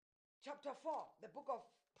chapter 4. The book of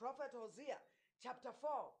Prophet Hosea chapter 4.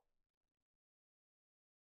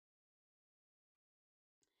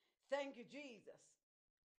 Thank you, Jesus.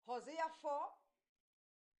 Hosea 4,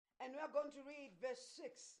 and we are going to read verse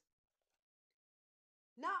 6.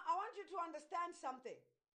 Now, I want you to understand something.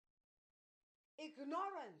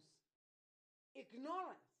 Ignorance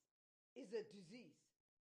is a disease.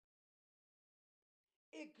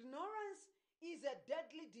 Ignorance is a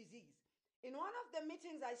deadly disease. In one of the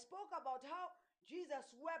meetings, I spoke about how Jesus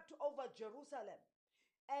wept over Jerusalem.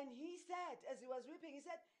 And he said, as he was weeping, he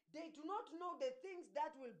said, they do not know the things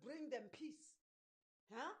that will bring them peace.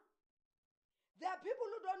 There are people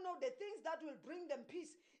who don't know the things that will bring them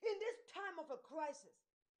peace in this time of a crisis.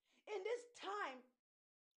 In this time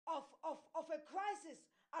of a crisis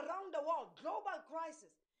around the world, global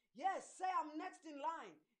crisis. Yes, say I'm next in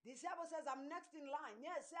line. The disciple says, I'm next in line.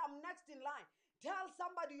 Yes, say I'm next in line. Tell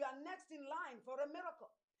somebody you are next in line for a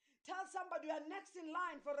miracle. Tell somebody you are next in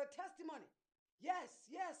line for a testimony.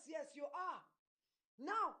 Yes, you are.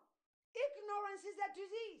 Now, ignorance is a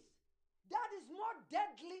disease that is more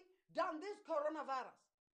deadly than this coronavirus.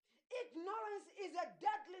 Ignorance is a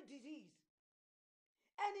deadly disease.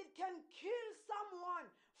 And it can kill someone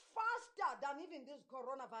faster than even this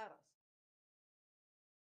coronavirus.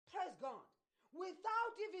 Praise God.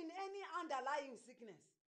 Without even any underlying sickness.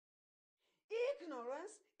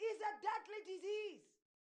 Ignorance is a deadly disease.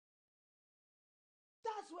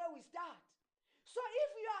 That's where we start. So if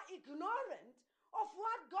you are ignorant of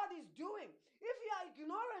what God is doing, if you are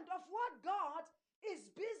ignorant of what God is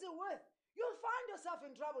busy with, you'll find yourself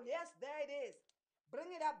in trouble. Yes, there it is.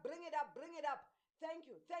 Bring it up, bring it up, bring it up. Thank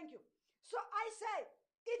you, thank you. So I say,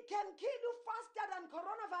 it can kill you faster than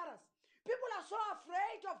coronavirus. People are so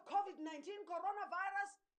afraid of COVID-19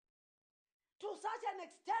 coronavirus to such an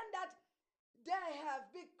extent that they have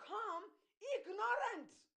become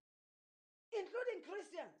ignorant, including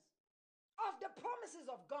Christians, of the promises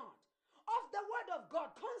of God, of the word of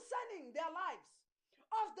God concerning their lives,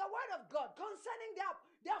 of the word of God concerning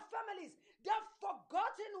their families. They've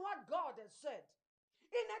forgotten what God has said.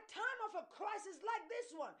 In a time of a crisis like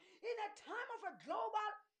this one, in a time of a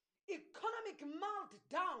global economic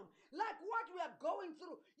meltdown like what we are going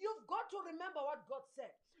through, you've got to remember what God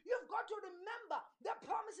said. You've got to remember the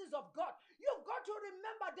promises of God. You've got to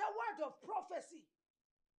remember the word of prophecy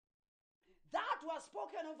that was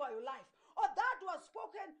spoken over your life, or that was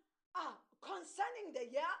spoken concerning the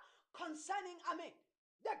year, concerning,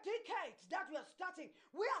 the decade that we are starting.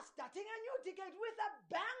 We are starting a new decade with a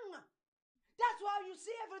bang. That's why you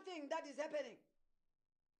see everything that is happening.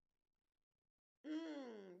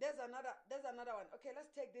 There's another one. Okay,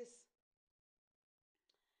 let's take this.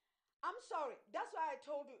 I'm sorry. That's why I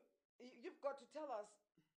told you, you've got to tell us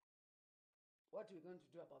what we're going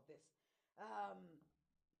to do about this.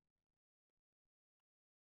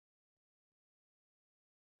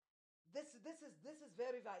 This is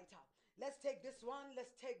very vital. Let's take this one.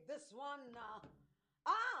 Let's take this one.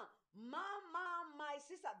 Mama, my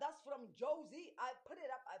sister. That's from Josie. I put it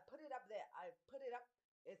up. There. I put it up.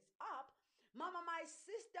 It's up. Mama, my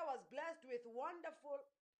sister was blessed with wonderful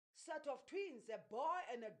set of twins, a boy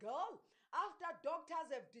and a girl, after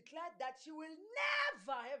doctors have declared that she will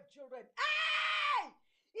never have children. Hey!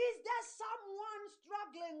 Is there someone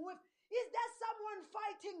struggling with, is there someone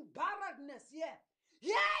fighting barrenness here?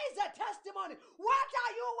 Here is a testimony. What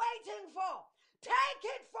are you waiting for? Take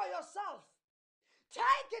it for yourself.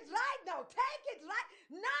 Take it right now. Take it right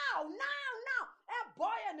now. A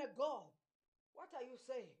boy and a girl. What are you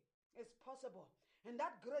saying? It's possible. And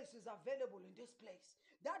that grace is available in this place.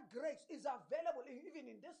 That grace is available even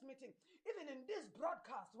in this meeting, even in this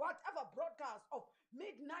broadcast, whatever broadcast of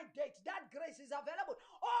midnight date, that grace is available.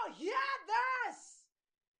 Oh, hear this.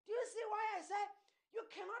 Do you see why I say you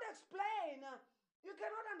cannot explain, you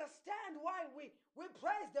cannot understand why we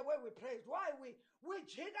praise the way we praise, why we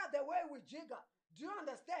jigger the way we jigger. Do you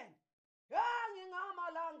understand?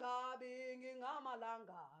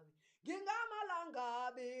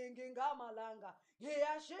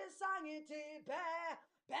 Ngiyashisa ngithi be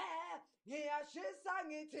ngiyashisa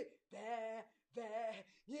ngithi be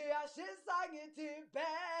ngiyashisa ngithi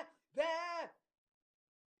be.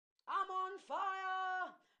 I'm on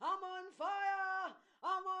fire, I'm on fire,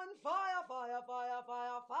 I'm on fire, fire, fire,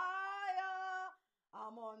 fire, fire.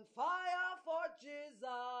 I'm on fire for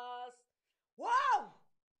Jesus. Wow!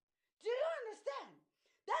 Do you understand?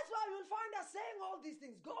 That's why you'll find us saying all these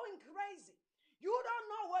things, going crazy. You don't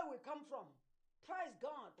know where we come from. Praise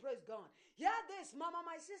God, praise God. Hear this, Mama,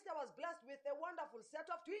 my sister was blessed with a wonderful set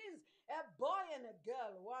of twins, a boy and a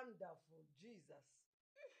girl. Wonderful, Jesus.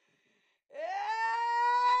 Hey!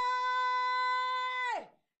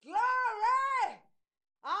 Glory!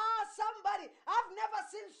 Somebody, I've never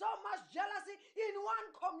seen so much jealousy in one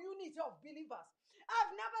community of believers.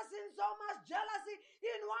 I've never seen so much jealousy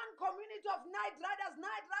in one community of night riders.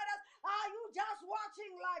 Are you just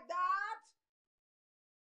watching like that?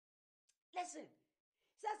 Listen,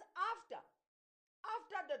 it says after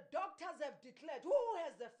the doctors have declared, who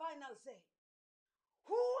has the final say?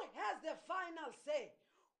 Who has the final say?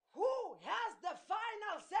 Who has the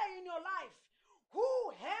final say in your life?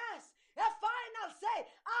 Who has a final say?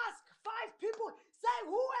 Ask 5 people. Say,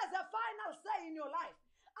 who has a final say in your life?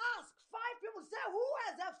 Ask 5 people. Say, who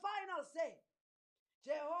has a final say?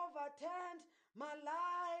 Jehovah turned my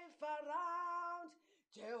life around.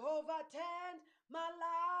 Jehovah turned my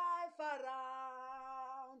life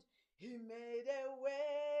around. He made a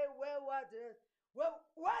way where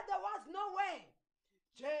there was no way.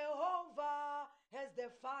 Jehovah has the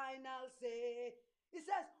final say. He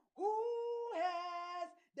says, who has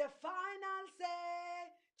the final say?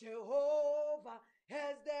 Jehovah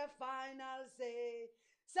has the final say.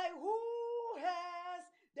 Say, who has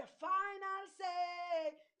the final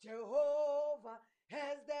say? Jehovah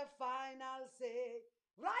has the final say.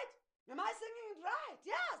 Right? Am I singing it right?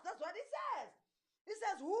 Yes, that's what it says. It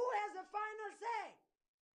says, who has the final say?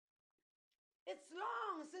 It's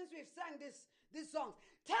long since we've sang these songs.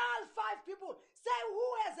 Tell 5 people. Say, who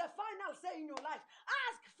has a final say in your life?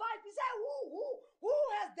 Ask 5 people. Say, who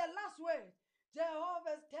has the last word?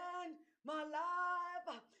 Jehovah's turned my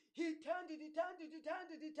life. He turned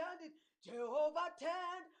it. Jehovah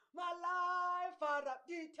turned my life around.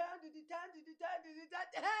 He turned it.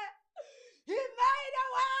 He made a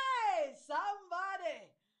way.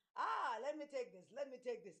 Somebody. Let me take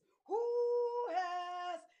this. Who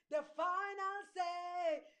has the final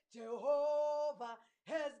say? Jehovah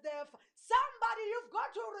has somebody, you've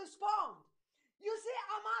got to respond. You see,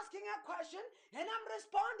 I'm asking a question and I'm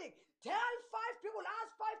responding. Tell 5 people,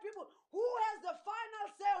 ask 5 people, who has the final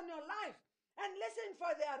say on your life? And listen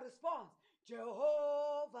for their response.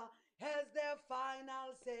 Jehovah has the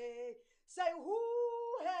final say. Say, who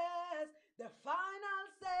has the final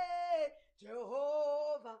say?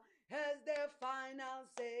 Jehovah has the final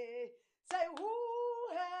say. Say, who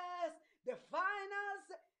has the final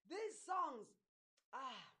say? These songs,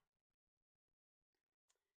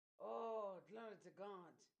 oh, glory to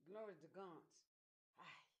God. Glory to God.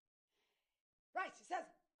 Right, she says,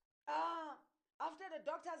 after the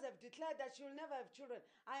doctors have declared that she will never have children,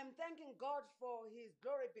 I am thanking God for his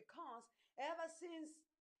glory because ever since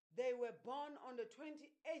they were born on the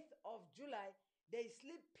 28th of July, they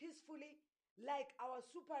sleep peacefully like our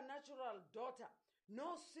supernatural daughter.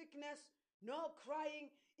 No sickness, no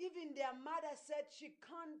crying. Even their mother said she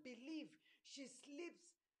can't believe she sleeps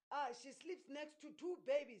next to 2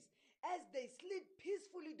 babies as they sleep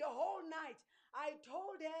peacefully the whole night. I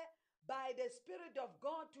told her by the Spirit of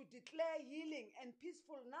God to declare healing and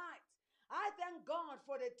peaceful nights. I thank God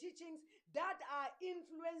for the teachings that are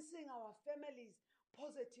influencing our families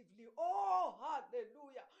positively. Oh,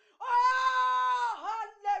 hallelujah. Oh,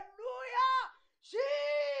 hallelujah.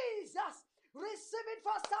 Jesus, receive it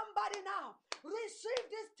for somebody now. Receive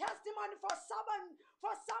this testimony for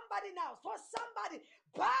somebody now. For somebody,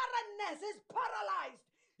 barrenness is paralyzed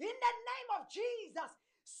in the name of Jesus.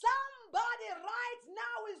 Somebody right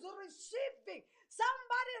now is receiving.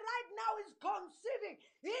 Somebody right now is conceiving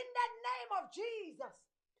in the name of Jesus.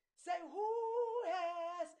 Say, who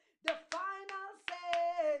has the final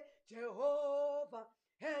say? Jehovah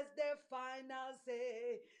has the final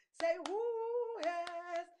say. Say, who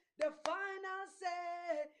has the final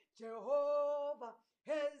say? Jehovah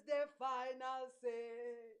has the final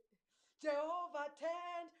say. Jehovah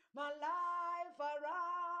turned my life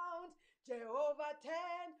around. Jehovah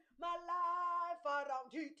turned my life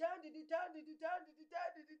around. He turned it. Yes!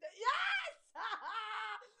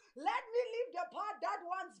 Let me leave the part that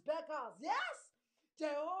wants beggars. Yes?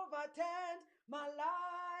 Jehovah turned my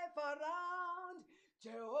life around.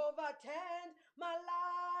 Jehovah turned my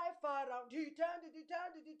life around. He turned it.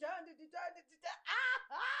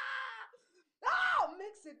 Oh,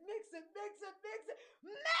 mix it.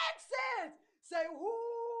 Say, who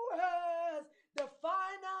has the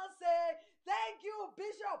final say? Thank you,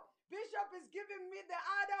 Bishop. Bishop is giving me the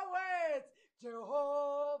other words.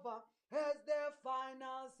 Jehovah has the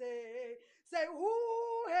final say. Say, who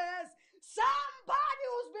has somebody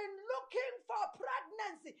who's been looking for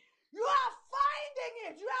pregnancy? You are finding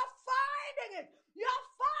it. You are finding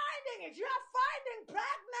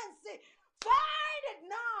pregnancy. Find it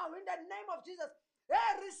now in the name of Jesus.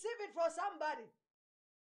 Hey, receive it for somebody.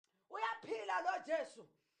 Uyaphila Lord Jesu.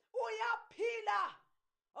 Uyaphila.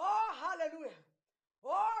 Oh, hallelujah.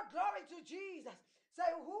 Oh, glory to Jesus. Say,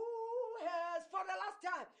 who has, for the last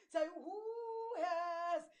time, say, who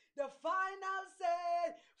has the final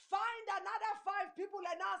say? Find another 5 people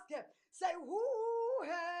and ask them. Say, who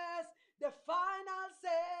has the final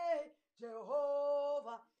say?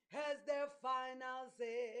 Jehovah has the final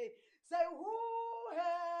say. Say, who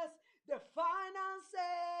has the final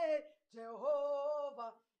say?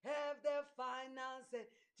 Jehovah have the final say.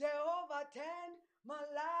 Jehovah turned my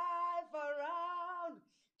life around.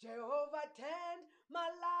 Jehovah turned my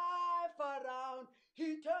life around.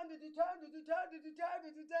 He turned it.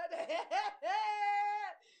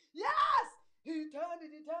 Yes! He turned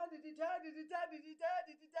it.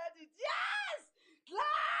 Yes!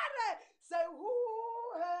 Glory! Say, who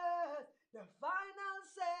has the final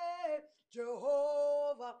say?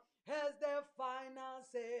 Jehovah has the final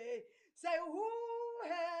say. Say, who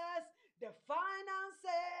has the final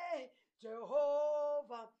say?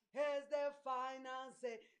 Jehovah has the final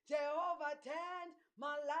say. Jehovah turned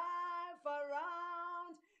my life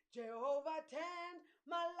around. Jehovah turned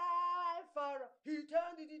my life around. He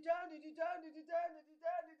turned it.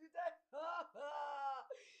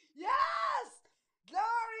 Yes!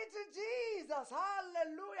 Glory to Jesus.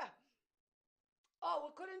 Hallelujah. Oh,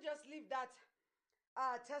 we couldn't just leave that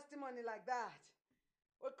testimony like that.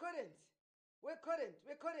 We couldn't.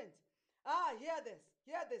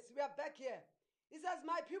 Hear this. We are back here. It says,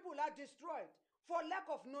 my people are destroyed for lack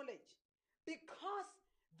of knowledge. Because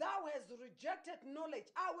thou hast rejected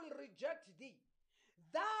knowledge, I will reject thee.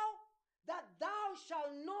 Thou thou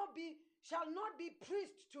shalt not be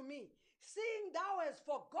priest to me, seeing thou hast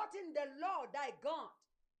forgotten the Lord thy God.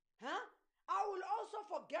 Huh? I will also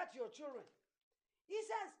forget your children. He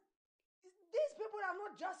says, these people are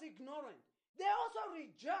not just ignorant, they also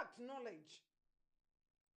reject knowledge.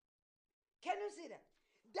 Can you see that?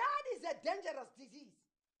 That is a dangerous disease.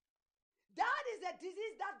 That is a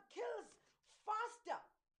disease that kills faster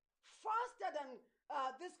than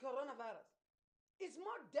this coronavirus. It's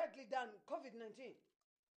more deadly than COVID-19.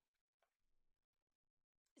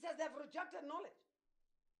 It says they've rejected knowledge.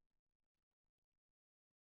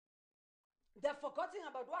 They're forgetting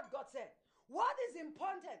about what God said. What is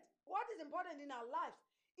important in our lives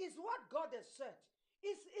is what God has said.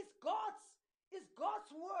 It's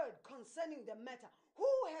God's word concerning the matter. Who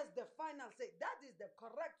has the final say? That is the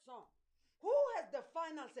correct song. Who has the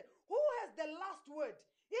final say? Who has the last word?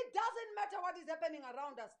 It doesn't matter what is happening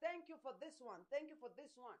around us. Thank you for this one. Thank you for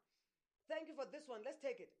this one. Thank you for this one. Let's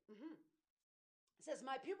take it. It says,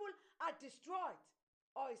 my people are destroyed.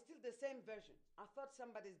 Oh, it's still the same version. I thought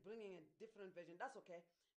somebody's bringing a different version. That's okay.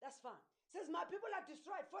 That's fine. It says, my people are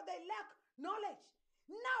destroyed for they lack knowledge.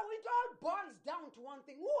 Now it all boils down to one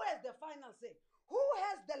thing. Who has the final say? Who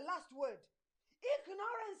has the last word?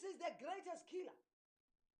 Ignorance is the greatest killer.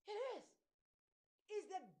 It is. It's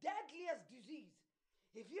the deadliest disease.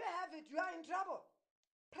 If you have it, you are in trouble.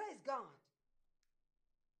 Praise God.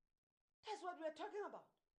 That's what we're talking about.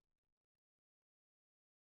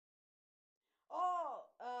 Oh,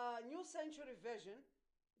 New Century Version.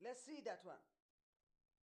 Let's see that one.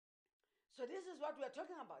 So this is what we're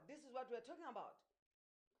talking about. This is what we're talking about.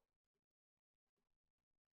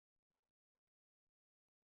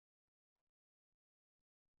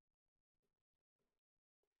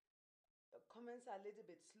 The comments are a little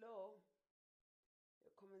bit slow.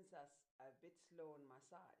 The comments are a bit slow on my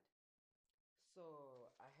side. So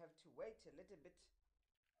I have to wait a little bit.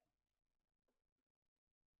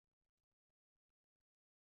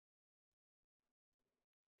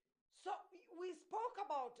 So we spoke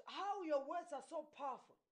about how your words are so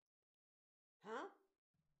powerful. Huh?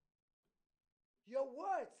 Your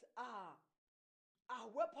words are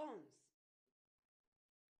weapons.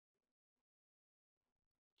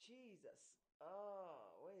 Jesus.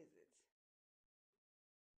 Oh, where is it?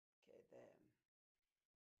 Okay, there.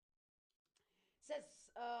 Says,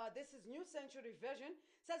 this is New Century Version.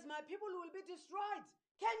 Says, my people will be destroyed.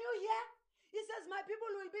 Can you hear? He says, my people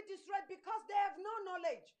will be destroyed because they have no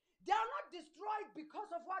knowledge. They are not destroyed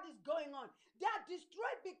because of what is going on. They are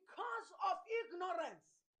destroyed because of ignorance.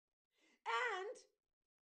 And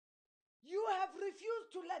you have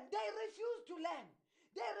refused to learn. They refuse to learn.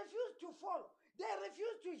 They refuse to follow. They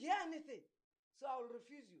refuse to hear anything. So I will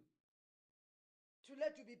refuse you to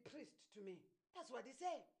let you be priest to me. That's what he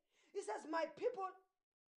said. He says, my people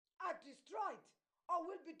are destroyed or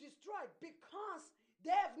will be destroyed because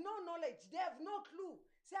they have no knowledge. They have no clue.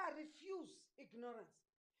 Say, I refuse ignorance.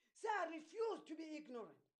 Say, I refuse to be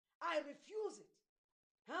ignorant. I refuse it.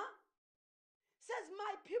 Huh? Says,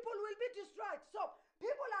 my people will be destroyed. So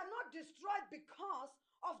people are not destroyed because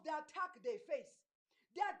of the attack they face.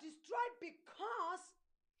 They are destroyed because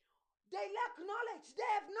they lack knowledge. They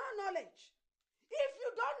have no knowledge. If you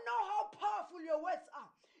don't know how powerful your words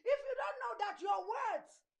are, if you don't know that your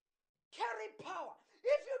words carry power,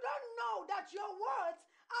 if you don't know that your words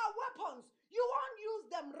are weapons, you won't use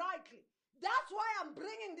them rightly. That's why I'm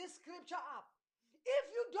bringing this scripture up. If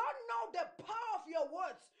you don't know the power of your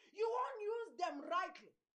words, you won't use them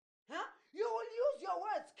rightly. Huh? You will use your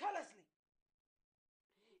words carelessly.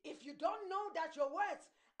 If you don't know that your words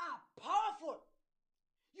are powerful,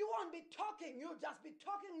 you won't be talking. You'll just be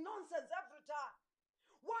talking nonsense every time.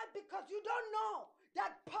 Why? Because you don't know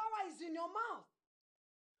that power is in your mouth.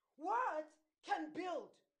 Words can build.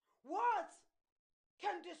 Words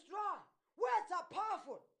can destroy. Words are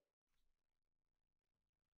powerful.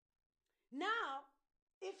 Now,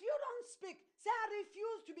 if you don't speak, say, I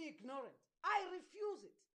refuse to be ignorant. I refuse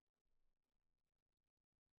it.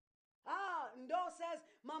 Ndo says,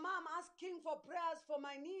 Mama, I'm asking for prayers for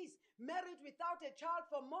my niece, married without a child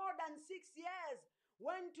for more than 6 years.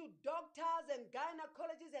 Went to doctors and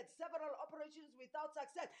gynecologists, had several operations without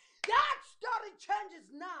success. That story changes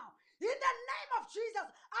now. In the name of Jesus,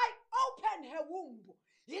 I open her womb.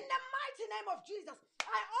 In the mighty name of Jesus,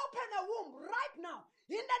 I open her womb right now.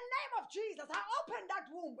 In the name of Jesus, I open that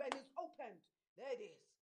womb and it's opened. There it is.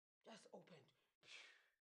 Just opened.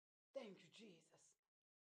 Thank you, Jesus.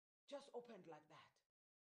 Just opened like that.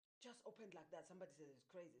 Just opened like that. Somebody says it's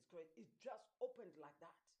crazy. It's crazy. It just opened like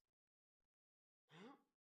that. Huh?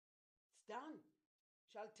 It's done.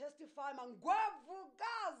 Shall testify Mangwevu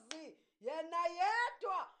Gazi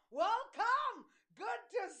Yenayetwa. Welcome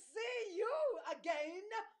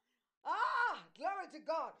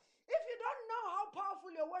God. If you don't know how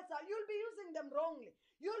powerful your words are, you'll be using them wrongly.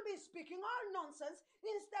 You'll be speaking all nonsense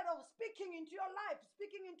instead of speaking into your life,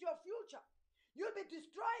 speaking into your future. You'll be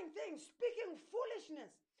destroying things, speaking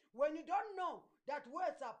foolishness when you don't know that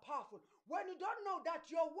words are powerful. When you don't know that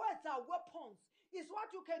your words are weapons, is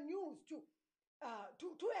what you can use to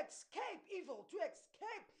escape evil, to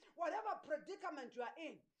escape whatever predicament you are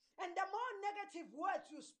in. And the more negative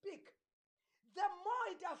words you speak, the more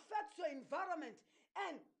it affects your environment.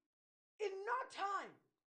 And in no time,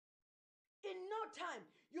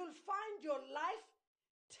 you'll find your life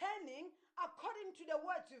turning according to the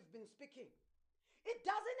words you've been speaking. It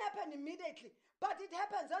doesn't happen immediately, but it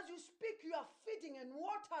happens as you speak, you are feeding and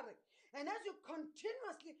watering. And as you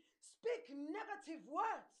continuously speak negative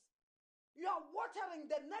words, you are watering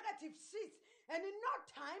the negative seeds. And in no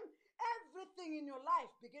time, everything in your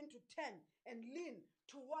life begin to turn and lean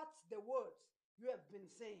towards the words you have been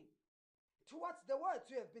saying, towards the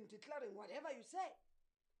words you have been declaring, whatever you say.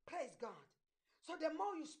 Praise God. So the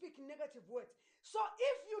more you speak negative words. So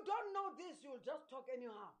if you don't know this, you'll just talk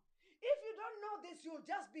anyhow. If you don't know this, you'll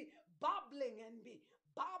just be babbling and be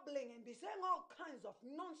saying all kinds of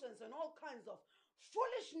nonsense and all kinds of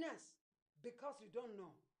foolishness because you don't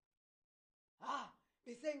know.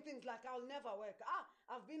 Be saying things like, I'll never work.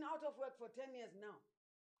 I've been out of work for 10 years now.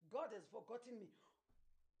 God has forgotten me.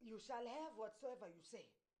 You shall have whatsoever you say.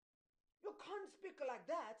 You can't speak like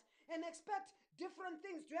that and expect different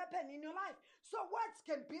things to happen in your life. So words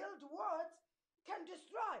can build, words can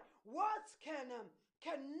destroy, words can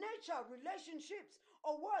nurture relationships,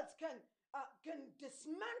 or words can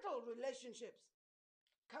dismantle relationships,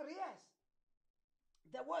 careers.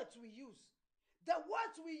 The words we use. The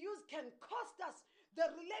words we use can cost us the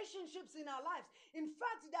relationships in our lives. In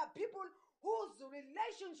fact, there are people whose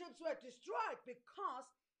relationships were destroyed because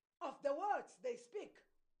of the words they speak.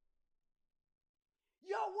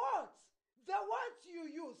 Your words, the words you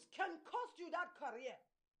use can cost you that career.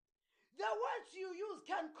 The words you use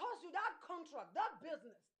can cost you that contract, that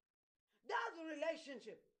business, that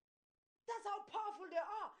relationship. That's how powerful they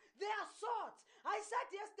are. They are swords. I said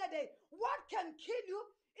yesterday, what can kill you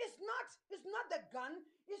is not the gun,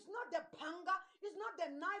 it's not the panga, it's not the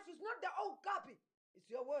knife, it's not the okapi. It's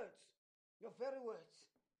your words, your very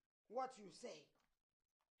words. What you say.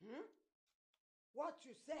 What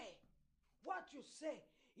you say. What you say.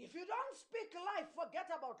 If you don't speak life, forget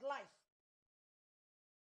about life.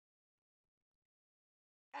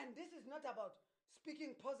 And this is not about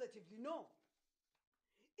speaking positively, no.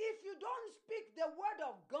 If you don't speak the word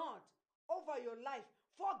of God over your life,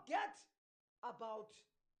 forget about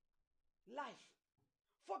life.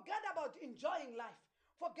 Forget about enjoying life.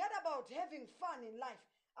 Forget about having fun in life.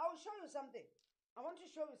 I will show you something. I want to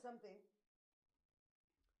show you something.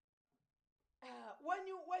 When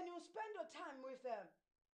you spend your time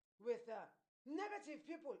with negative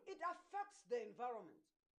people, it affects the environment.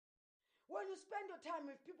 When you spend your time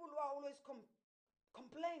with people who are always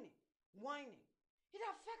complaining, whining, it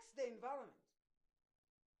affects the environment.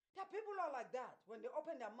 There are people who are like that. When they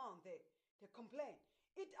open their mouth, they complain.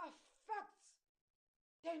 It affects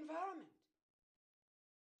the environment.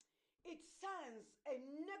 It sends a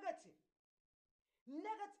negative.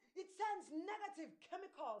 It sends negative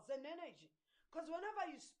chemicals and energy. Because whenever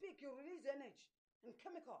you speak, you release energy and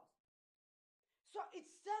chemicals. So it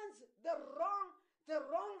sends the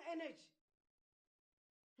wrong energy.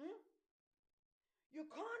 You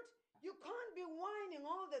can't be whining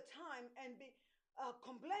all the time and be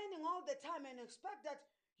complaining all the time and expect that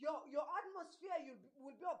your atmosphere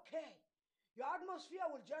will be okay. Your atmosphere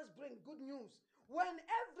will just bring good news. When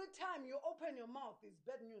every time you open your mouth is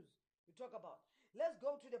bad news you talk about. Let's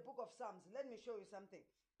go to the book of Psalms. Let me show you something.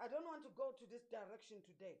 I don't want to go to this direction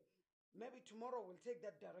today. Maybe tomorrow we'll take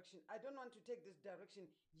that direction. I don't want to take this direction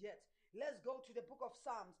yet. Let's go to the book of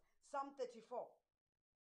Psalms, Psalm 34.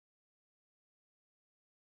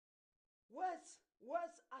 Words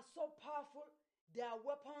are so powerful. They are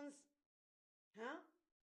weapons.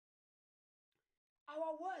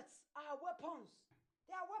 Our words are weapons.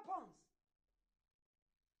 They are weapons.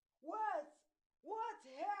 Words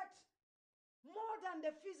hurt more than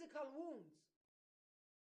the physical wounds.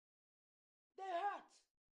 They hurt.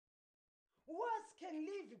 Words can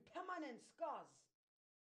leave permanent scars.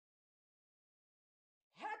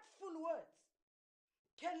 Hurtful words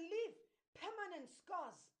can leave permanent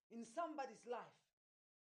scars in somebody's life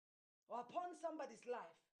or upon somebody's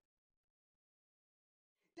life.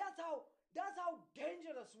 That's how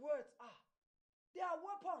dangerous words are. They are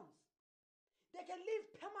weapons. They can leave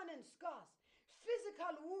permanent scars.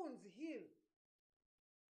 Physical wounds heal.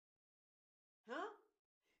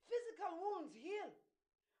 Physical wounds heal.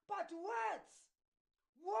 But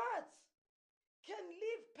Words can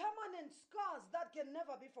leave permanent scars that can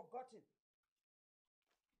never be forgotten.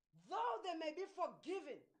 Though they may be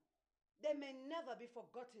forgiven, they may never be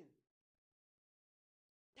forgotten.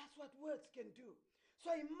 That's what words can do.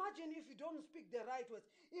 So imagine if you don't speak the right words.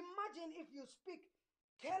 Imagine if you speak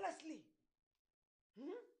carelessly.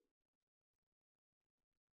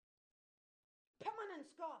 Permanent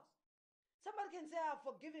scars. Somebody can say, I've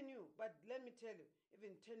forgiven you, but let me tell you,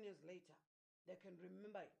 even 10 years later, they can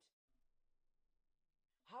remember it.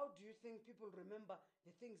 How do you think people remember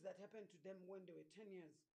the things that happened to them when they were 10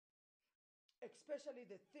 years? Especially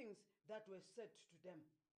the things that were said to them.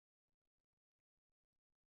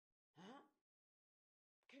 Huh?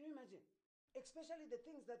 Can you imagine? Especially the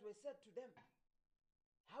things that were said to them.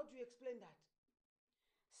 How do you explain that?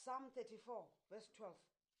 Psalm 34, verse 12.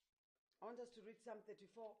 I want us to read Psalm 34,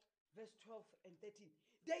 verse 12 and 13.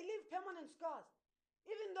 They leave permanent scars.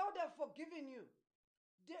 Even though they've forgiven you,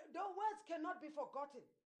 their words cannot be forgotten.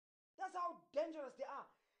 That's how dangerous they are.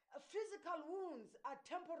 Physical wounds are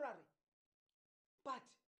temporary. But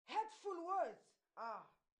hurtful words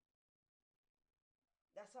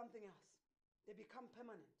they're something else. They become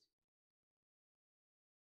permanent.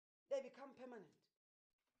 They become permanent.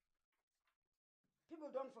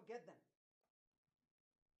 People don't forget them.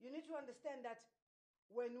 You need to understand that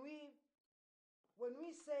when we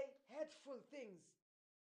say hurtful things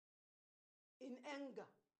in anger,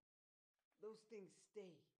 those things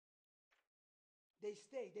stay. They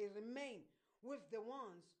stay. They remain with the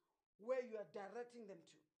ones where you are directing them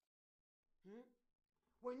to.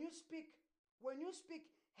 When you speak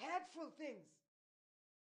hurtful things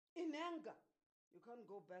in anger, you can't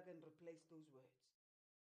go back and replace those words.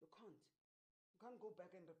 You can't. You can't go back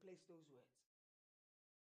and replace those words.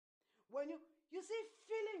 When you see,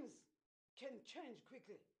 feelings can change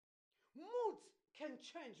quickly. Moods can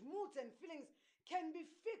change. Moods and feelings can be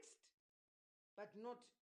fixed, but not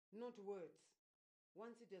words.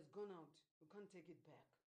 Once it has gone out, you can't take it back.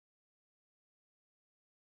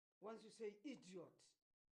 Once you say idiot,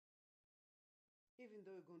 even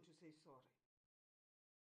though you're going to say sorry,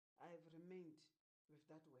 I have remained with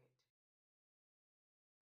that word.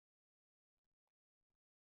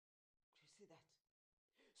 Do you see that?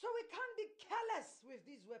 So we can't be careless with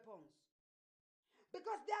these weapons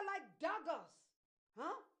because they're like daggers.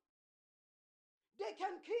 They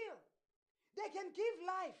can kill. They can give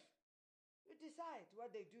life. You decide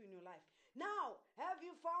what they do in your life. Now, have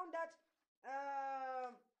you found that?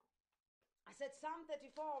 I said Psalm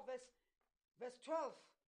 34, verse 12.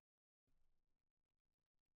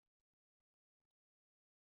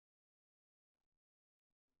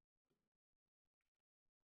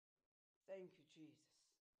 Thank you, Jesus.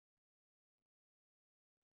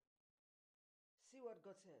 See what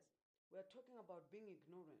God says. We're talking about being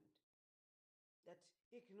ignorant. That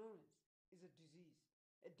ignorance is a disease,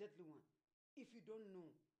 a deadly one. If you don't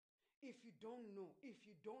know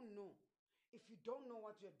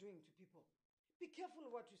what you're doing to people, be careful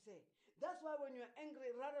what you say. That's why when you're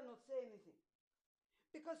angry, rather not say anything.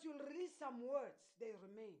 Because you'll release some words, they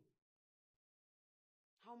remain.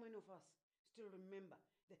 How many of us still remember?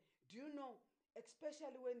 Do you know,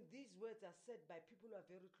 especially when these words are said by people who are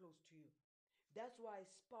very close to you? That's why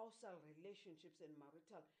spousal relationships and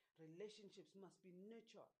marital relationships must be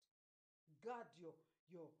nurtured. Guard your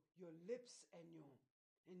lips and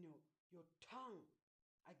your tongue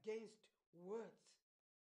against words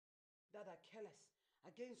that are careless,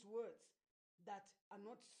 against words that are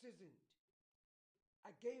not seasoned,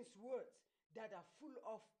 against words that are full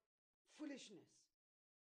of foolishness.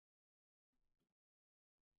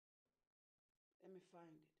 Let me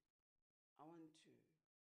find it. I want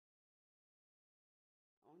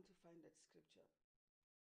to find that scripture.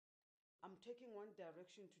 I'm taking one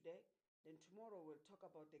direction today, then tomorrow we'll talk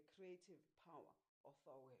about the creative power of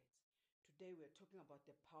our words. Today we're talking about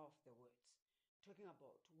the power of the words. Talking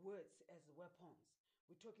about words as weapons.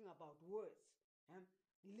 We're talking about words,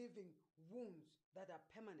 living wounds that are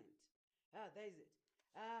permanent. There's it.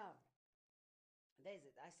 There's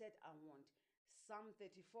it. I said I want Psalm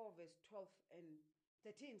 34 verse 12 and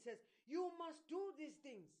 13 says, you must do these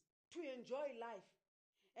things to enjoy life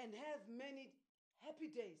and have many happy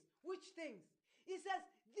days. Which things? He says,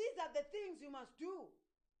 these are the things you must do.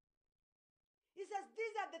 He says,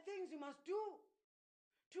 these are the things you must do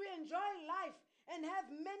to enjoy life and have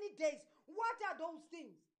many days. What are those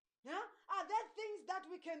things? Are there things that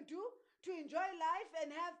we can do to enjoy life and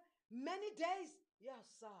have many days? Yes,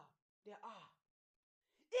 sir, there are.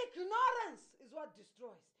 Ignorance is what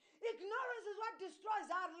destroys. Ignorance is what destroys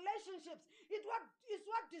our relationships. It's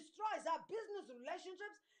what destroys our business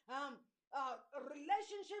relationships.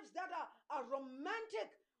 relationships that are romantic,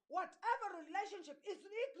 whatever relationship, it's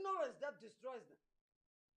ignorance that destroys them.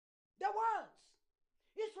 The words.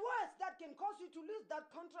 It's words that can cause you to lose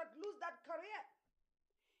that contract, lose that career.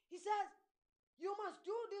 He says, you must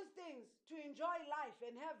do these things to enjoy life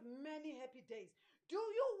and have many happy days. Do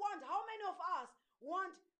you want, how many of us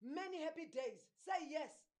want many happy days? Say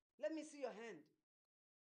yes. Let me see your hand.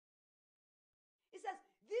 He says,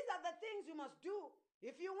 these are the things you must do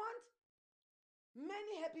if you want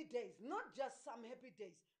many happy days, not just some happy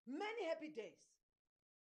days, many happy days.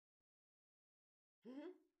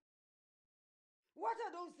 What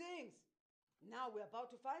are those things? Now we're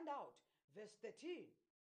about to find out. Verse 13.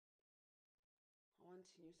 I want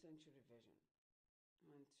New Century Version.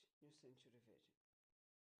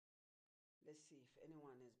 Let's see if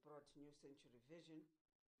anyone has brought New Century Version.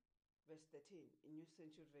 Verse 13 in New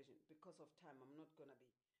Century Version. Because of time, I'm not going to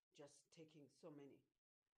be just taking so many.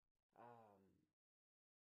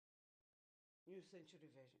 New Century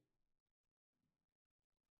Version.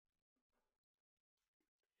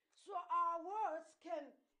 So our words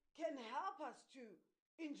can help us to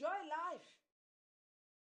enjoy life.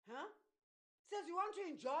 Huh? It says you want to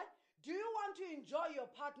enjoy. Do you want to enjoy your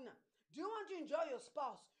partner? Do you want to enjoy your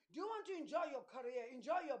spouse? Do you want to enjoy your career?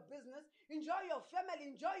 Enjoy your business? Enjoy your family?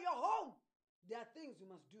 Enjoy your home? There are things you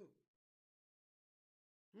must do.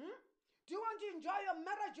 Do you want to enjoy your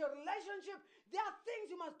marriage, your relationship? There are things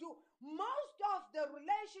you must do. Most of the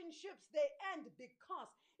relationships, they end because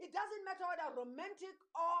it doesn't matter whether romantic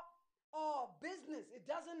or business. It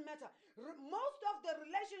doesn't matter. Most of the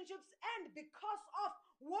relationships end because of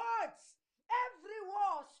words. Every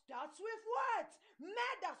war starts with words.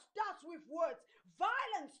 Murder starts with words.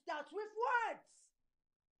 Violence starts with words.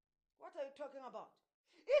 What are you talking about?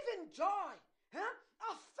 Even joy,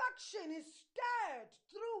 affection is stirred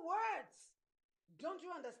through words. Don't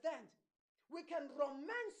you understand? We can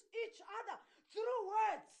romance each other through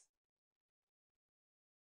words.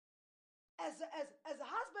 As a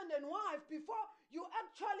husband and wife, before you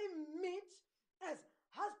actually meet,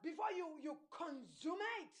 before you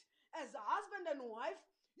consummate as a husband and wife,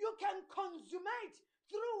 you can consummate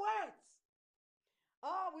through words.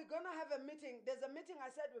 Oh, we're going to have a meeting. There's a meeting I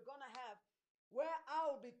said we're going to have where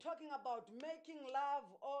I'll be talking about making love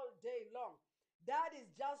all day long. That is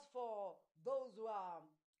just for those who are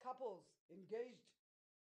couples engaged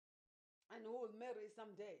and who will marry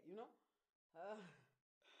someday, you know.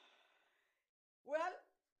 Well,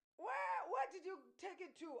 where did you take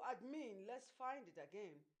it to, admin? Let's find it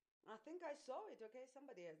again. I think I saw it, okay?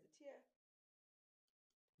 Somebody has it here.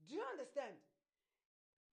 Do you understand?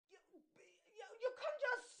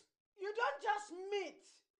 You don't just meet.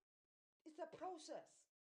 It's a process.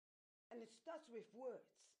 And it starts with words.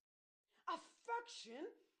 Affection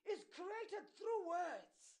is created through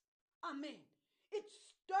words. Amen. It's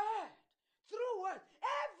stirred through words.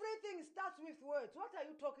 Everything starts with words. What are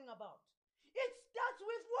you talking about? It starts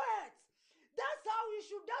with words. That's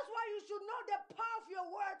why you should know the power of your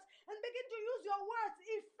words and begin to use your words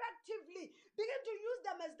effectively. Begin to use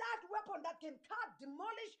them as that weapon that can cut,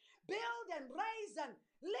 demolish, build, and raise and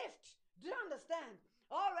lift. Do you understand?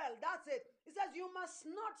 Oh, well, that's it. It says you must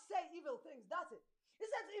not say evil things. That's it.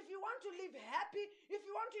 It says if you want to live happy, if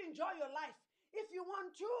you want to enjoy your life, if you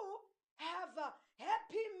want to have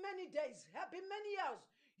happy many days, happy many years,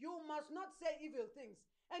 you must not say evil things.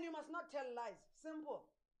 And you must not tell lies. Simple.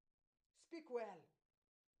 Speak well.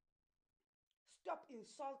 Stop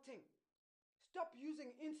insulting. Stop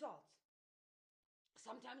using insults.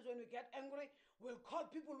 Sometimes when we get angry, we'll call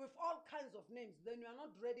people with all kinds of names. Then you are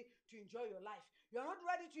not ready to enjoy your life. You are not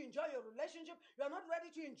ready to enjoy your relationship. You are not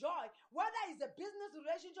ready to enjoy, whether it's a business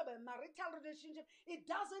relationship, a marital relationship, it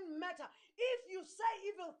doesn't matter. If you say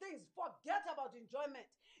evil things, forget about enjoyment.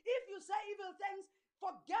 If you say evil things,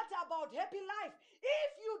 forget about happy life.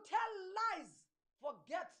 If you tell lies,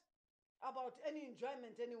 forget about any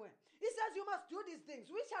enjoyment anywhere. He says you must do these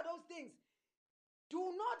things. Which are those things? Do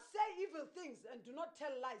not say evil things and do not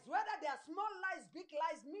tell lies. Whether they are small lies, big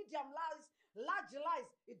lies, medium lies, large lies,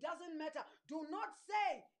 it doesn't matter. Do not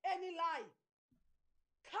say any lie.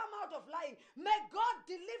 Come out of lying. May God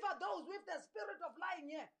deliver those with the spirit of lying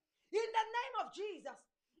here. In the name of Jesus.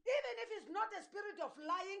 Even if it's not a spirit of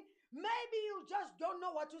lying, maybe you just don't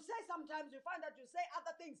know what to say. Sometimes you find that you say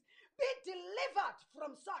other things. Be delivered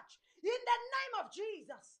from such. In the name of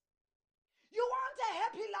Jesus. You want a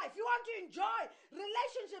happy life. You want to enjoy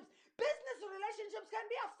relationships. Business relationships can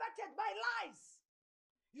be affected by lies.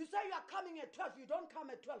 You say you are coming at 12. You don't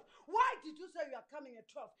come at 12. Why did you say you are coming at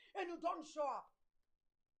 12 and you don't show up?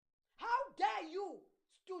 How dare you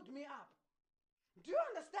stood me up? Do you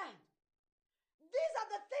understand? These are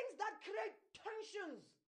the things that create tensions.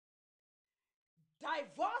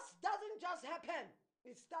 Divorce doesn't just happen.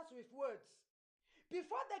 It starts with words.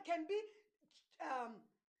 Before there can be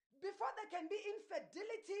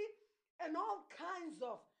infidelity and all kinds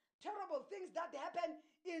of terrible things that happen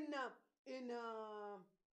in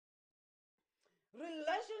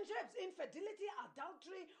relationships, infidelity,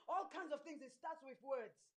 adultery, all kinds of things, it starts with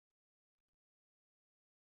words.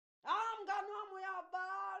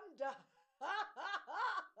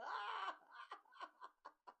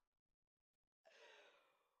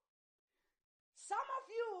 Some of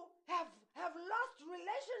you have lost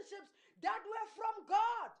relationships that were from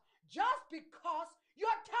God just because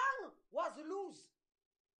your tongue was loose.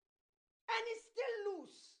 And it's still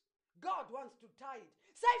loose. God wants to tie it.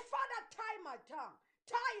 Say, Father, tie my tongue.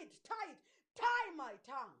 Tie it, tie it. Tie my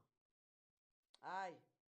tongue. Aye.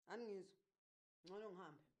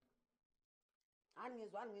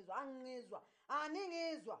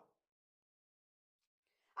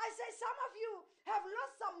 I say some of you have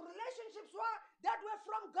lost some relationships that were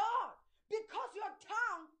from God because your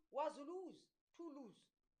tongue was loose, too loose.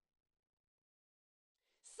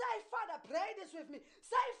 Say, Father, pray this with me.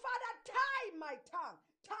 Say, Father, tie my tongue.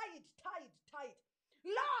 Tie it, tie it, tie it.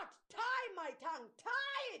 Lord, tie my tongue.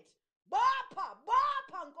 Tie it. Bopha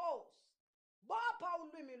Nkosi. Bopha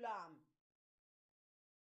ulwimi lami.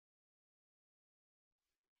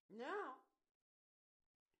 Now,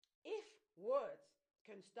 if words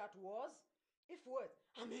can start wars,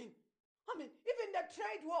 I mean, even the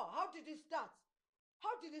trade war, how did it start?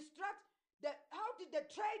 How did the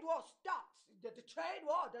trade war start? The trade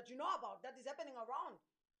war that you know about, that is happening around.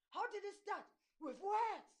 How did it start? With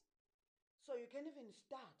words. So you can even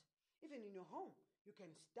start, even in your home, you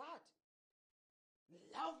can start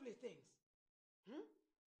lovely things.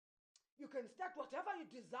 You can start whatever you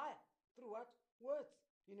desire through what? Words.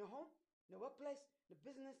 In your home, in the workplace, the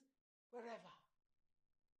business, wherever.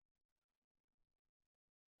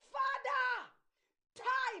 Father,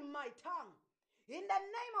 tie my tongue. In the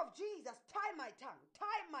name of Jesus, tie my tongue.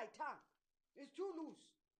 Tie my tongue. It's too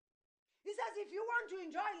loose. He says if you want to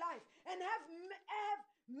enjoy life and have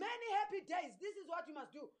many happy days, this is what you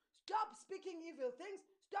must do. Stop speaking evil things.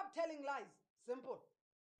 Stop telling lies. Simple.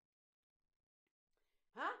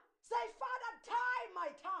 Say, Father, tie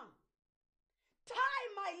my tongue. Tie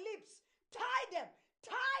my lips. Tie them.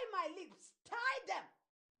 Tie my lips. Tie them.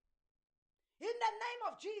 In the name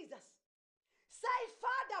of Jesus. Say,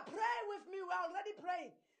 Father, pray with me. We're already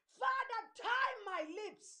praying. Father, tie my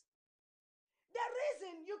lips. The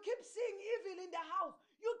reason you keep seeing evil in the house,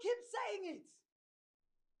 you keep saying it.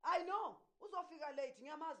 I know. Uzofika late.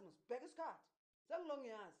 Ngiyamazi nosibheka isikhathi.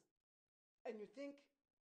 Sengilongiyazi. And you think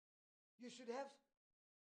you should have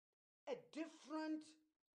a different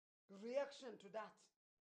reaction to that.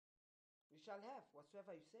 You shall have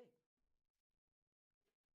whatsoever you say.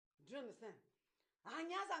 Do you understand?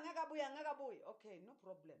 Okay, no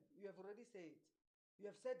problem. You have already said it. You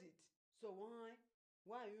have said it. So why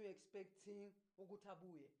are you expecting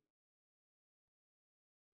ukutabuye?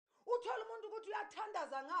 Uthola umuntu ukuthi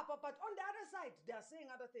uyathandaza ngapha, but on the other side they are saying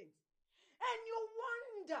other things. And you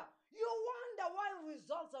wonder why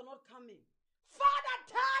results are not coming. Father,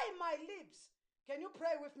 tie my lips. Can you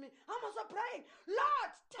pray with me? I'm also praying.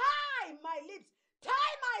 Lord, tie my lips.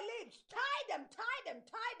 Tie my lips. Tie them, tie them,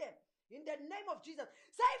 tie them. In the name of Jesus.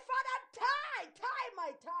 Say, Father, tie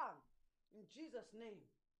my tongue. In Jesus' name.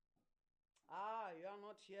 You are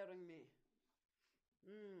not hearing me.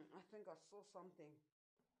 I think I saw something.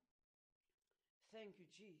 Thank you,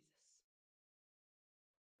 Jesus.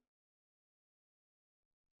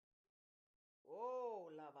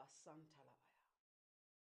 Oh, Lava Santa Lavaya.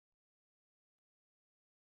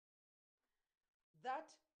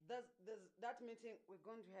 That meeting, we're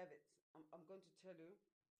going to have it. I'm going to tell you,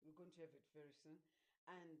 we're going to have it very soon.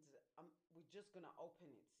 And we're just going to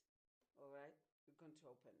open it. All right? We're going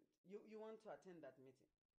to open it. You want to attend that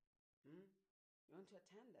meeting? You want to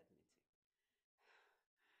attend that meeting?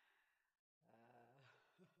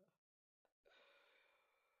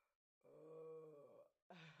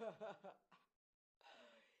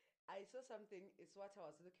 I saw something. It's what I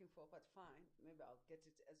was looking for, but fine. Maybe I'll get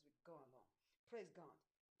it as we go along. Praise God.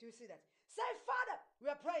 Do you see that? Say, Father, we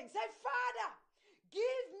are praying. Say, Father,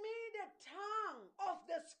 give me the tongue of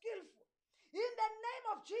the skillful. In the name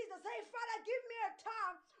of Jesus, say, Father, give me a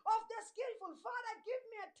tongue of the skillful. Father, give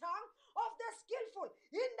me a tongue of the skillful.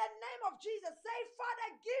 In the name of Jesus, say, Father,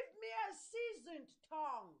 give me a seasoned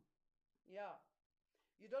tongue. Yeah.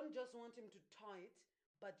 You don't just want him to tie it,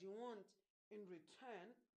 but you want, in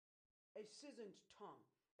return, a seasoned tongue.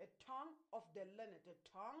 A tongue of the learned, a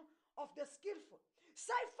tongue of the skillful.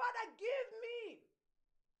 Say, Father, give me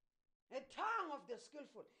tongue of the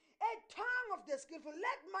skillful. A tongue of the skillful.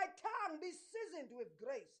 Let my tongue be seasoned with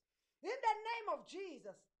grace. In the name of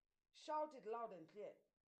Jesus. Shout it loud and clear.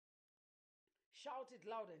 Shout it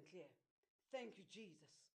loud and clear. Thank you,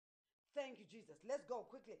 Jesus. Thank you, Jesus. Let's go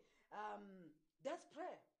quickly. That's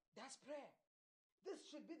prayer. That's prayer. This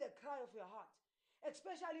should be the cry of your heart.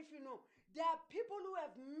 Especially if you know there are people who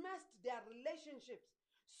have messed their relationships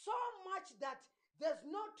so much that there's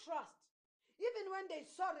no trust. Even when they're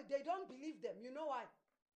sorry, they don't believe them. You know why?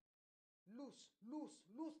 Loose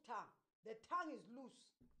tongue. The tongue is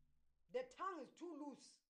loose. The tongue is too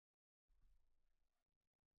loose.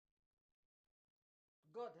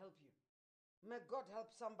 God help you. May God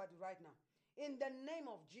help somebody right now. In the name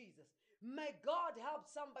of Jesus. May God help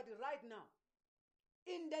somebody right now.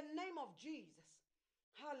 In the name of Jesus.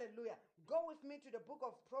 Hallelujah. Go with me to the book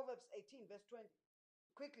of Proverbs 18 verse 20.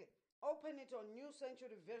 Quickly. Open it on New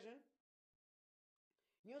Century Version.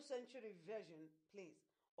 New Century Version, please.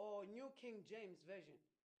 Or New King James Version.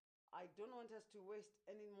 I don't want us to waste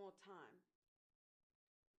any more time.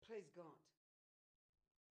 Praise God.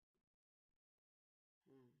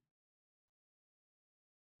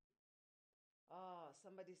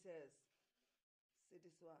 Somebody says, see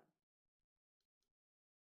this one.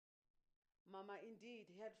 Mama, indeed,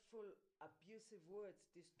 hurtful, abusive words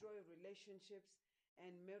destroy relationships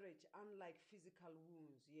and marriage, unlike physical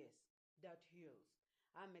wounds. Yes, that heals.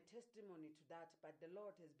 I'm a testimony to that, but the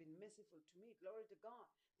Lord has been merciful to me. Glory to God.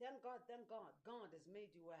 Thank God, thank God. God has made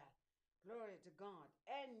you well. Glory to God.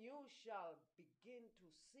 And you shall begin to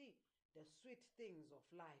see the sweet things of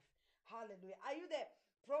life. Hallelujah. Are you there?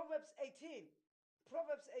 Proverbs 18.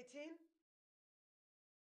 Proverbs 18.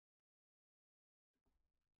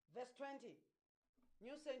 Verse 20.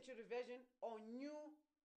 New Century Version or New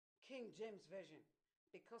King James Version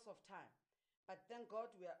because of time. But thank God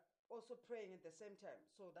we are also praying at the same time.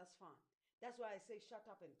 So that's fine. That's why I say shut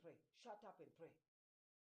up and pray. Shut up and pray.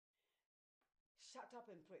 Shut up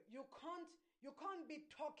and pray. You can't be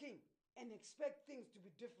talking and expect things to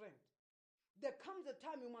be different. There comes a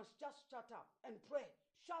time you must just shut up and pray.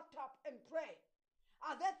 Shut up and pray.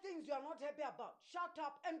 Are there things you are not happy about? Shut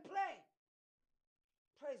up and pray.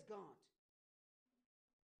 Praise God.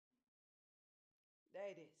 There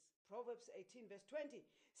it is. Proverbs 18 verse 20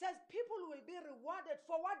 says people will be rewarded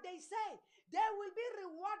for what they say. They will be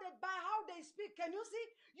rewarded by how they speak. Can you see?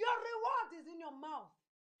 Your reward is in your mouth.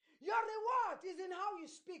 Your reward is in how you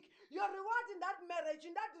speak. Your reward in that marriage,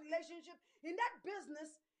 in that relationship, in that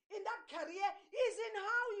business, in that career is in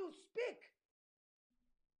how you speak.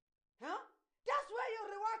 Huh? That's where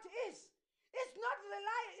your reward is. It's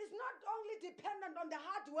not only dependent on the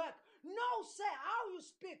hard work. No, sir, how you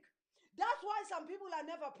speak. That's why some people are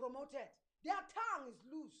never promoted. Their tongue is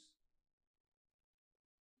loose.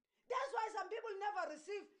 That's why some people never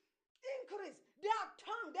receive increase. Their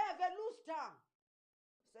tongue, they have a loose tongue.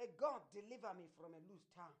 Say, God, deliver me from a loose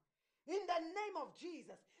tongue. In the name of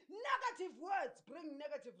Jesus. Negative words bring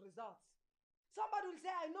negative results. Somebody will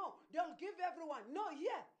say, I know. They'll give everyone. No,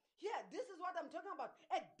 here, this is what I'm talking about.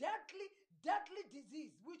 A deadly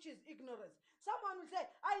disease, which is ignorance. Someone will say,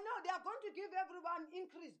 I know they are going to give everyone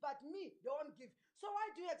increase, but me, they won't give. So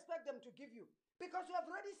why do you expect them to give you? Because you have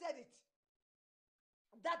already said it.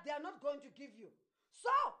 That they are not going to give you.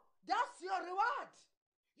 So, that's your reward.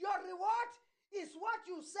 Your reward is what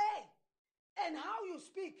you say and how you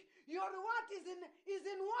speak. Your reward is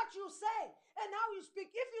in what you say and how you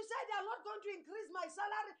speak. If you say they are not going to increase my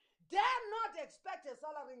salary, dare not expect a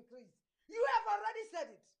salary increase. You have already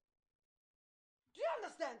said it. Do you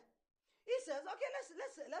understand? He says, okay, let's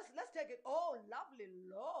take it. Oh, lovely.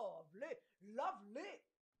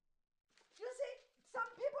 You see, some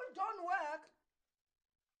people don't work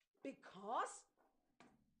because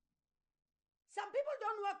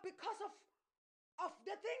of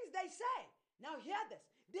the things they say. Now hear this.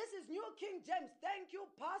 This is New King James. Thank you,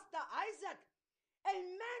 Pastor Isaac. A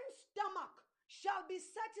man's stomach shall be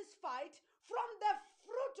satisfied from the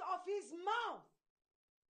fruit of his mouth.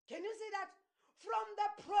 Can you see that? From the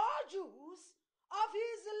produce of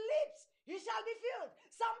his lips, he shall be filled.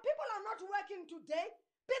 Some people are not working today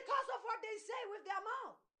because of what they say with their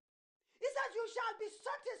mouth. He says you shall be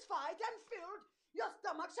satisfied and filled. Your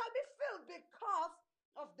stomach shall be filled because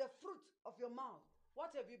of the fruit of your mouth.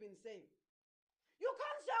 What have you been saying? You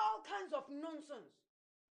can't say all kinds of nonsense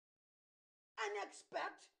and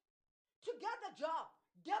expect to get a job,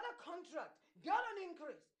 get a contract, get an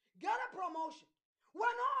increase, get a promotion, when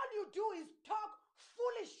all you do is talk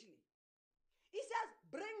foolishly. He says,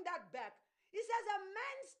 bring that back. He says, a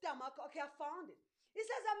man's stomach, okay, I found it. He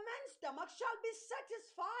says, a man's stomach shall be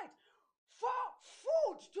satisfied for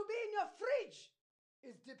food to be in your fridge.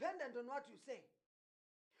 is dependent on what you say.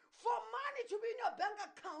 For money to be in your bank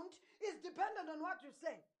account is dependent on what you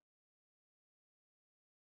say.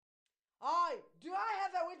 Do I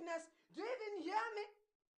have a witness? Do you even hear me?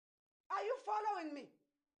 Are you following me?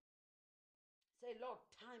 Say, Lord,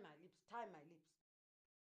 tie my lips, tie my lips.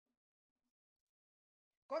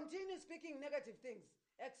 Continue speaking negative things.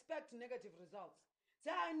 Expect negative results.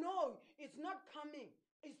 Say, I know it's not coming.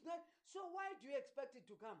 It's not. So why do you expect it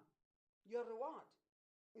to come? Your reward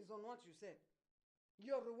is on what you said.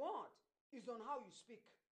 Your reward is on how you speak.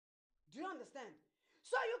 Do you understand?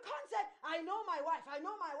 So you can't say, I know my wife, I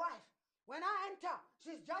know my wife. When I enter,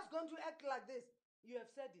 she's just going to act like this. You have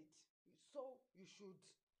said it. So you should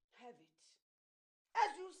have it.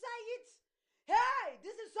 As you say it, hey,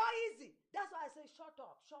 this is so easy. That's why I say, shut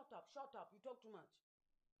up, shut up, shut up. You talk too much.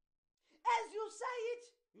 As you say it,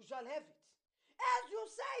 you shall have it. As you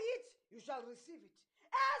say it, you shall receive it.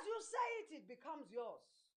 As you say it, it becomes yours.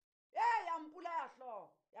 Hey,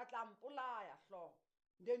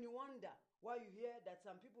 then you wonder why you hear that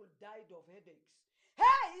some people died of headaches.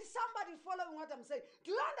 Hey, is somebody following what I'm saying?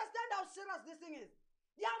 Do you understand how serious this thing is?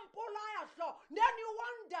 Then you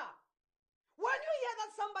wonder. When you hear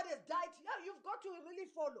that somebody has died, you've got to really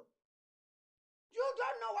follow. You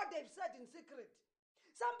don't know what they've said in secret.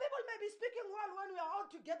 Some people may be speaking well when we are all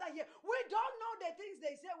together here. We don't know the things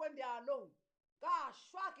they say when they are alone.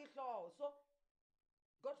 So,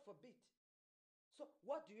 God forbid. So,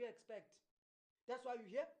 what do you expect? That's why you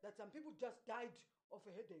hear that some people just died of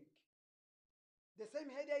a headache. The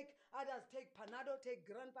same headache, others take Panado, take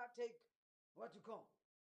Grandpa, take what you call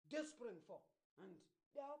Disprin for. And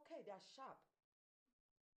they're okay, they're sharp.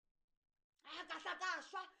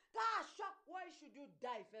 Why should you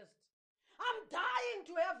die first? I'm dying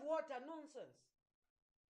to have water. Nonsense.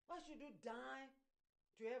 Why should you die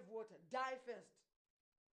to have water? Die first.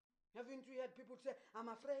 Haven't you heard people say,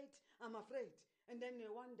 I'm afraid, I'm afraid. And then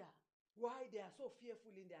they wonder why they are so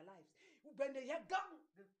fearful in their lives. When they hear gun,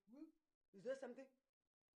 is there something?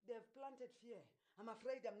 They've planted fear. I'm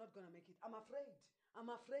afraid I'm not going to make it. I'm afraid.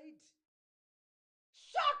 I'm afraid.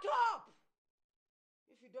 Shut up!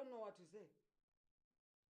 If you don't know what to say.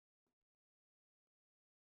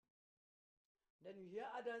 Then you hear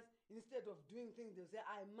others, instead of doing things, they'll say,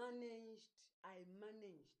 I managed.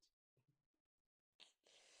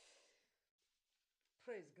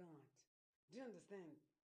 Praise God. Do you understand?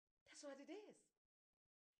 That's what it is.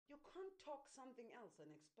 You can't talk something else and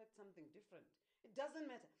expect something different. It doesn't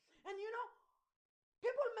matter. And you know,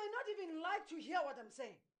 people may not even like to hear what I'm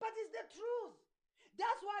saying, but it's the truth.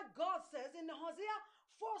 That's why God says in Hosea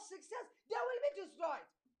 4:6 says, they will be destroyed.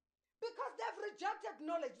 Because they've rejected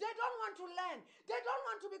knowledge. They don't want to learn. They don't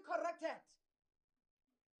want to be corrected.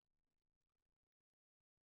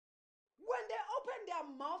 When they open their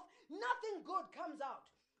mouth, nothing good comes out.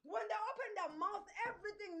 When they open their mouth,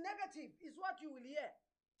 everything negative is what you will hear.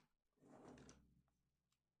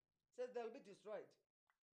 Says they'll be destroyed.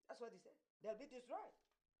 That's what he said. They'll be destroyed.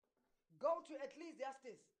 Go to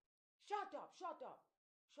Ecclesiastes. Shut up, shut up,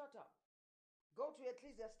 shut up. Go to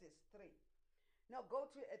Ecclesiastes 3. Now go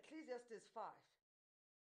to Ecclesiastes 5.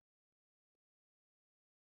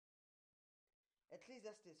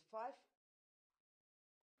 Ecclesiastes 5.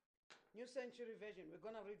 New Century Version. We're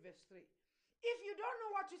going to read verse 3. If you don't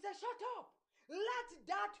know what to say, shut up. Let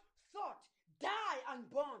that thought die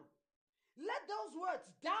unborn. Let those words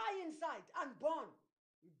die inside unborn.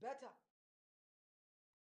 You better.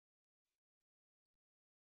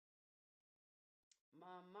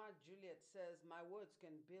 Mama Juliet says, my words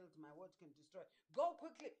can build, my words can destroy. Go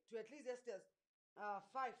quickly to Ecclesiastes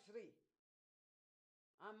 5:3.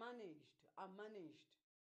 I'm managed.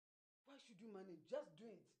 Why should you manage? Just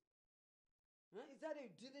do it. Huh? Is that you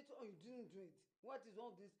did it or you didn't do it? What is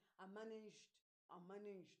all this? I'm managed.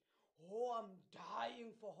 Oh, I'm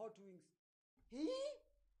dying for hot wings.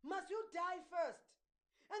 Must you die first?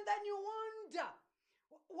 And then you wonder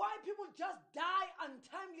why people just die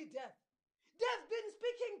untimely death. They've been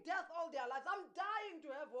speaking death all their lives. I'm dying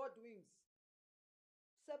to have hot wings.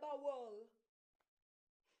 Sebawol.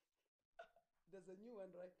 There's a new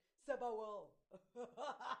one, right? Sebawol.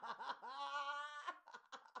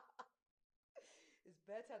 It's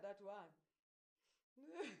better, that one.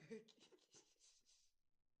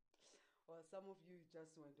 Or some of you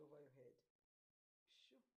just went over your head.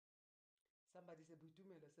 Shoo. Somebody said,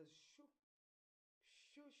 Butumela says, shoo.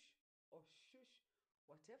 Shush or shush.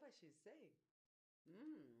 Whatever she's saying.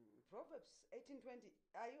 Proverbs 18:20.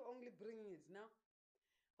 Are you only bringing it now?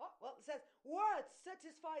 Oh, well, it says, words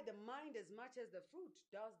satisfy the mind as much as the fruit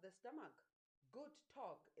does the stomach. Good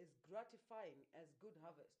talk is gratifying as good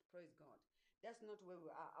harvest. Praise God. That's not where we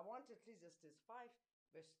are. I want Ecclesiastes 5,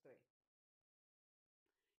 verse 3.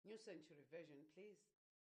 New Century Version, please.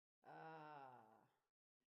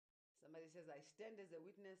 Somebody says, I stand as a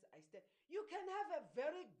witness. I stand. You can have a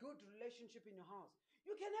very good relationship in your house.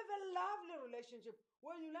 You can have a lovely relationship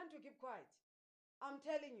when you learn to keep quiet. I'm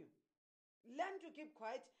telling you. Learn to keep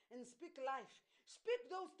quiet and speak life. Speak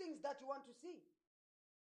those things that you want to see.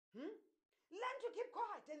 Learn to keep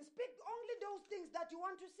quiet and speak only those things that you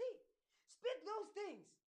want to see. Speak those things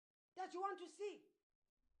that you want to see.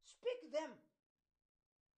 Speak them.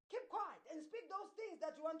 Keep quiet and speak those things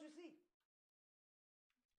that you want to see.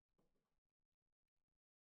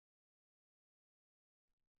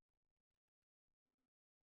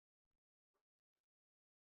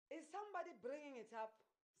 Is somebody bringing it up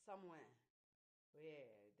somewhere?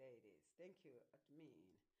 Where? There it is. Thank you, admin.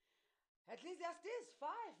 Ecclesiastes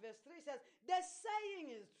 5, verse 3 says, the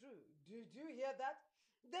saying is true. Did you hear that?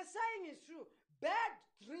 The saying is true. Bad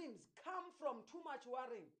dreams come from too much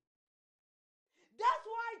worrying. That's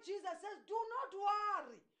why Jesus says, do not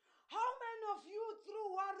worry. How many of you through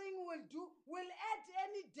worrying will add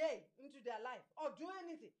any day into their life or do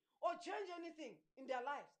anything or change anything in their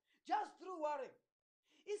lives just through worrying?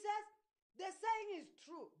 He says, the saying is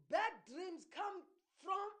true. Bad dreams come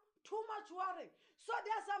from too much worrying. So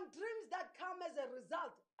there are some dreams that come as a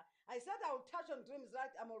result. I said I will touch on dreams,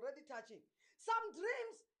 right? I'm already touching. Some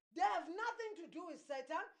dreams, they have nothing to do with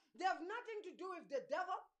Satan. They have nothing to do with the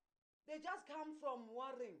devil. They just come from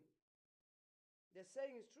worrying. The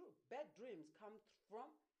saying is true. Bad dreams come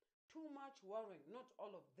from too much worrying. Not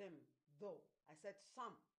all of them, though. I said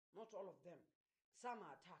some, not all of them. Some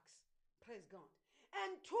are attacks. Praise God.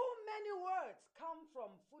 And too many words come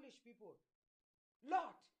from foolish people.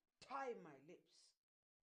 Lord, tie my lips.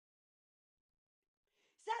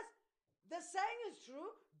 Says, the saying is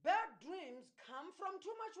true. Bad dreams come from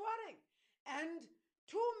too much worrying. And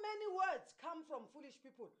too many words come from foolish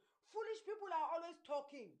people. Foolish people are always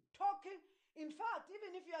talking. In fact,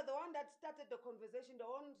 even if you are the one that started the conversation, they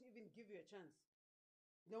won't even give you a chance.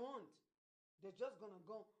 They won't. They're just going to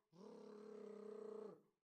go.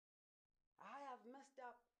 I have messed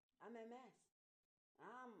up. I'm a mess.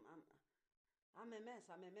 I'm a mess.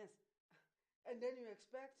 I'm a mess. And then you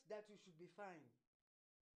expect that you should be fine.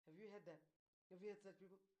 Have you heard that? Have you heard such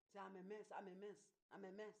people say, I'm a mess. I'm a mess. I'm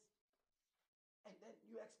a mess. And then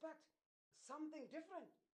you expect something different.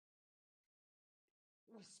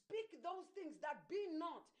 We speak those things that be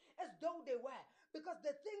not as though they were, because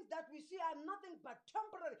the things that we see are nothing but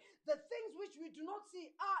temporary. The things which we do not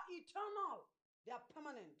see are eternal. They are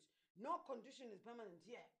permanent. No condition is permanent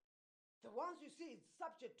here. The ones you see is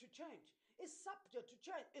subject to change. It's subject to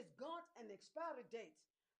change. It's got an expiry date.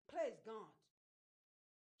 Praise God.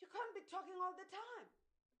 You can't be talking all the time.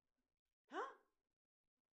 Huh?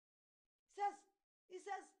 He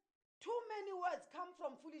says, too many words come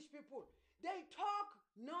from foolish people. They talk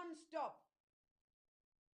non-stop.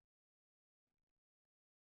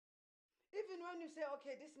 Even when you say,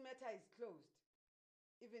 okay, this matter is closed,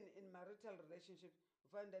 even in marital relationships, you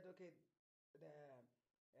find that, okay,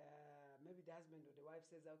 maybe the husband or the wife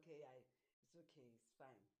says, okay, it's okay, it's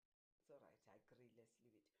fine. It's all right, I agree, let's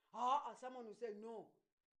leave it. Someone will say, no,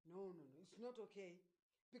 it's not okay.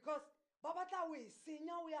 Because, babata we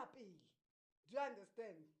senior we are pay. Do you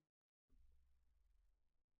understand?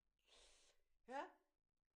 Yeah?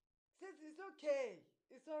 Says it's okay.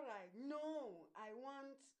 It's all right. No, I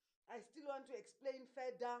still want to explain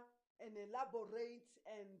further and elaborate,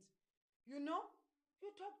 and you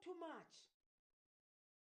talk too much.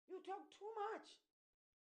 You talk too much.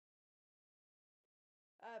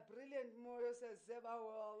 Brilliant Moyo says, Zeba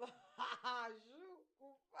well.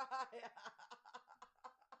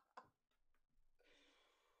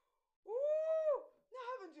 Woo! Now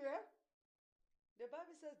haven't you heard? The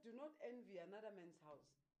Bible says, do not envy another man's house.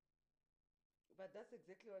 But that's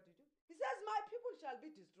exactly what you do. He says, my people shall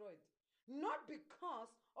be destroyed. Not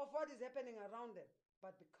because of what is happening around them,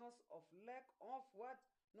 but because of lack of what?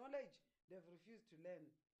 Knowledge. They've refused to learn.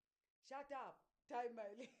 Shut up. Time my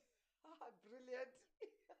lips. Brilliant.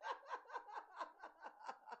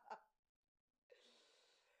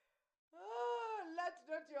 Let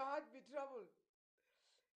not your heart be troubled.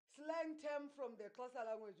 Slang term from the Xhosa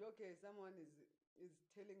language. Okay, someone is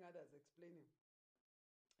telling others, explaining.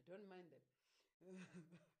 I don't mind them.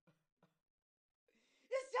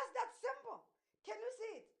 It's just that simple. Can you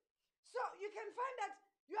see it? So you can find that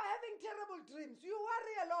you are having terrible dreams. You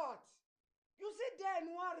worry a lot. You sit there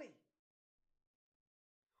and worry.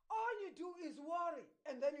 All you do is worry,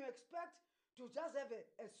 and then you expect to just have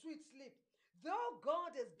a sweet sleep. Though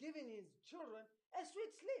God has given his children a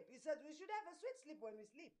sweet sleep. He says we should have a sweet sleep when we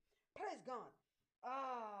sleep. Praise God.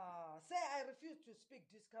 Say, I refuse to speak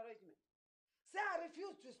discouragement. Say, I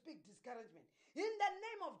refuse to speak discouragement. In the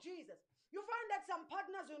name of Jesus. You find that some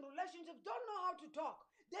partners in relationships don't know how to talk.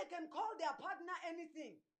 They can call their partner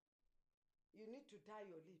anything. You need to tie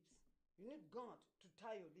your lips. You need God to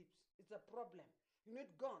tie your lips. It's a problem. You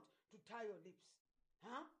need God to tie your lips.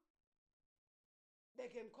 Huh? They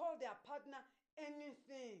can call their partner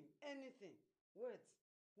anything. Words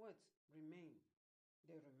remain.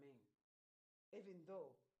 They remain. Even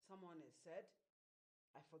though someone has said,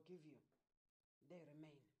 I forgive you, they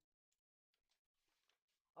remain.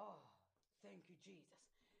 Oh, thank you, Jesus.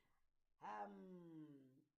 I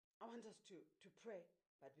want us to pray,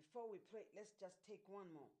 but before we pray, let's just take one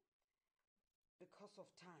more because of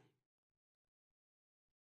time.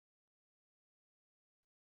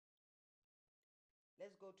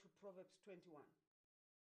 Let's go to Proverbs 21.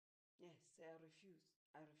 Yes, I refuse.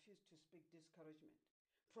 I refuse to speak discouragement.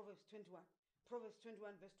 Proverbs 21. Proverbs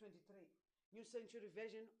 21 verse 23. New Century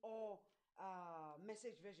Version or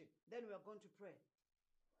Message Version. Then we are going to pray.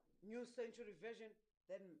 New Century Version,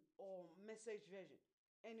 then or Message Version.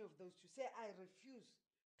 Any of those two. Say, I refuse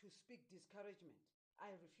to speak discouragement.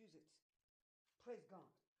 I refuse it. Praise God.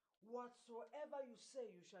 Whatsoever you say,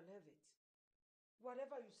 you shall have it.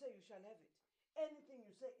 Whatever you say, you shall have it. Anything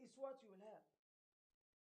you say is what you will have.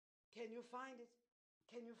 Can you find it?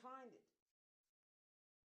 Can you find it?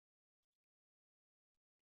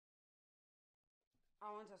 I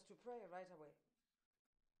want us to pray right away.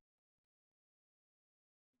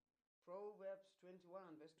 Proverbs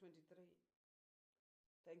 21 verse 23.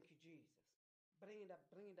 Thank you, Jesus. Bring it up,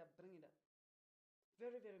 bring it up, bring it up.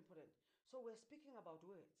 Very, very important. So we're speaking about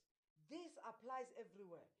words. This applies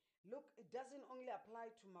everywhere. Look, it doesn't only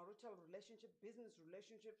apply to marital relationship, business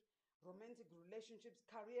relationships, romantic relationships,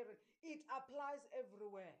 career. It applies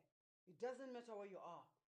everywhere. It doesn't matter where you are.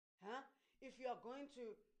 Huh? If you are going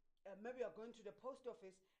to, maybe you're going to the post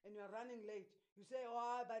office and you're running late, you say,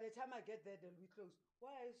 oh, by the time I get there, they'll be closed.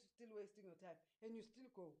 Why are you still wasting your time? And you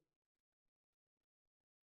still go.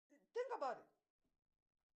 Think about it.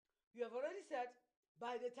 You have already said,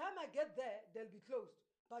 by the time I get there, they'll be closed.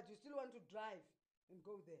 But you still want to drive and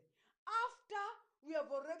go there. After we have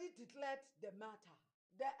already declared the matter,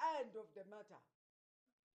 the end of the matter.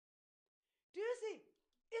 Do you see?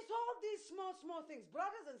 It's all these small things.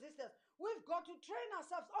 Brothers and sisters, we've got to train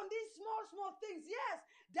ourselves on these small things. Yes,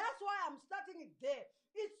 that's why I'm starting it there.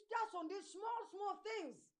 It starts on these small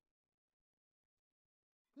things.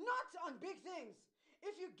 Not on big things.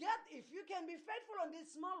 If you can be faithful on these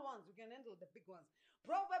small ones, you can handle the big ones.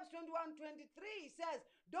 Proverbs 21:23 says,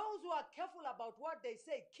 those who are careful about what they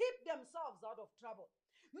say keep themselves out of trouble.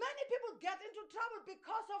 Many people get into trouble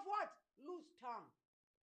because of what? Loose tongue.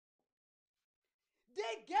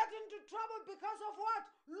 They get into trouble because of what?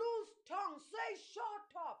 Loose tongue. Say shut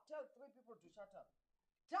up. Tell 3 people to shut up.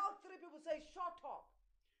 Tell 3 people, say shut up.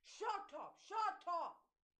 Shut up. Shut up.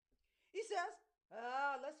 He says,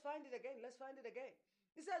 let's find it again. Let's find it again.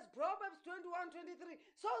 He says, Proverbs 21:23.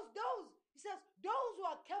 So he says, those who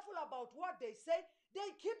are careful about what they say, they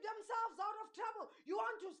keep themselves out of trouble. You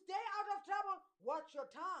want to stay out of trouble? Watch your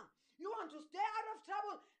tongue. You want to stay out of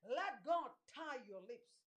trouble? Let God tie your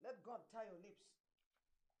lips. Let God tie your lips.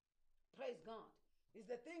 Praise God.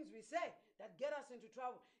 It's the things we say that get us into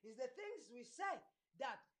trouble. It's the things we say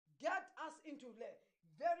that get us into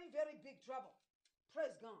very, very big trouble.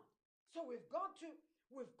 Praise God. So we've got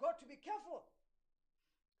to be careful.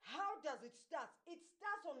 How does it start? It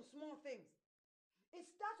starts on small things. It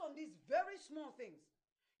starts on these very small things.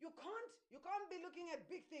 You can't be looking at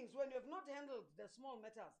big things when you have not handled the small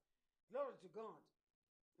matters. Glory to God.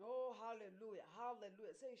 Oh, hallelujah,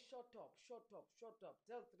 hallelujah. Say shut up, shut up, shut up.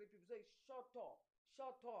 Tell 3 people, say shut up,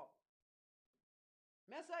 shut up.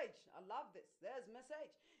 Message. I love this. There's message.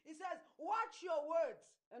 It says, watch your words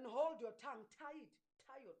and hold your tongue. Tie it.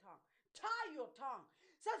 Tie your tongue. Tie your tongue.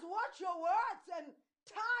 It says, watch your words and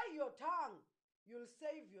tie your tongue. You'll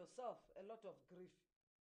save yourself a lot of grief.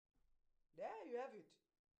 There you have it.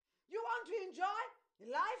 You want to enjoy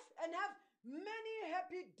life and have many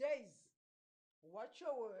happy days. Watch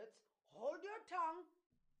your words. Hold your tongue.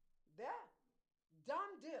 There.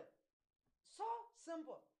 Done deal. So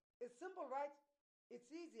simple. It's simple, right? It's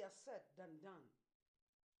easier said than done.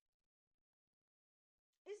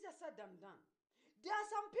 Easier said than done. There are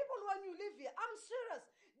some people when you live here, I'm serious.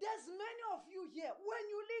 There's many of you here. When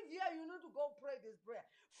you live here, you need to go pray this prayer.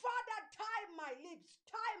 Father, tie my lips.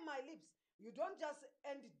 Tie my lips. You don't just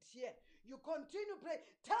end it here. You continue pray.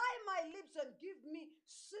 Tie my lips and give me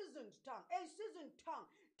seasoned tongue. A seasoned tongue.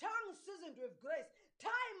 Tongue seasoned with grace.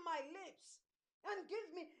 Tie my lips. And give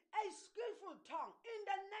me a skillful tongue in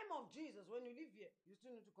the name of Jesus. When you leave here, you still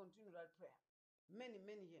need to continue that prayer. Many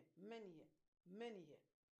here.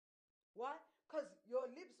 Why? Because your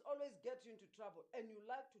lips always get you into trouble and you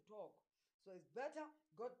like to talk. So it's better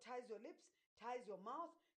God ties your lips, ties your mouth,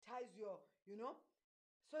 ties your,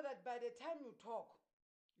 so that by the time you talk,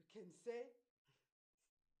 you can say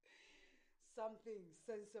something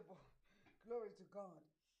sensible. Glory to God.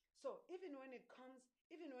 So even when it comes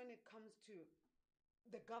to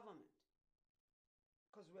the government,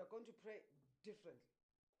 because we are going to pray differently.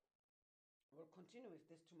 We'll continue with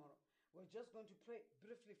this tomorrow. We're just going to pray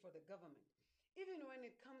briefly for the government. Even when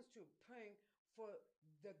it comes to praying for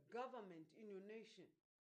the government in your nation,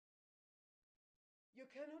 you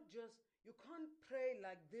can't pray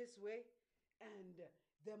like this way and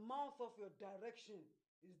the mouth of your direction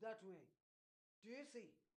is that way. Do you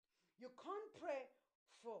see? You can't pray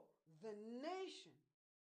for the nation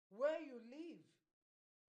where you live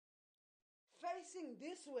facing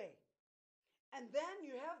this way, and then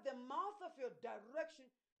you have the mouth of your direction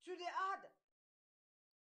to the other.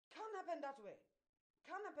 Can't happen that way.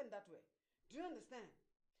 Do you understand?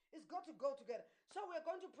 It's got to go together. So we're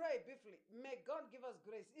going to pray briefly. May God give us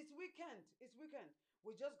grace. It's weekend.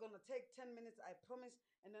 We're just going to take 10 minutes, I promise,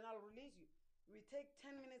 and then I'll release you. We take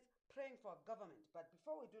 10 minutes praying for our government. But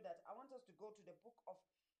before we do that, I want us to go to the book of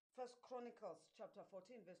 1 Chronicles chapter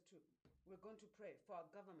 14, verse 2. We're going to pray for our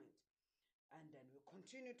government. And then we'll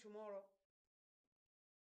continue tomorrow.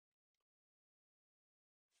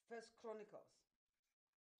 1 Chronicles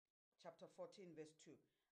chapter 14, verse 2.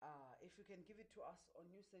 If you can give it to us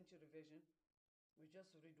on New Century Version, we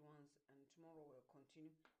just read once and tomorrow we'll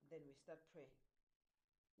continue. Then we start praying.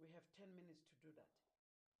 We have 10 minutes to do that.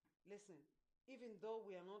 Listen, even though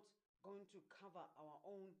we are not going to cover our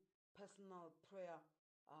own personal prayer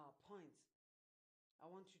points,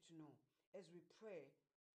 I want you to know, as we pray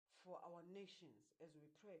for our nations, as we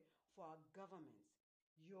pray for our governments,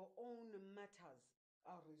 your own matters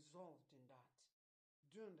are resolved in that.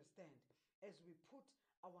 Do you understand? As we put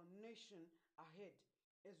our nation ahead,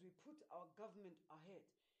 as we put our government ahead,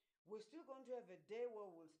 we're still going to have a day where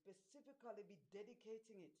we'll specifically be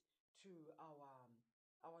dedicating it to our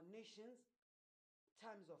nations,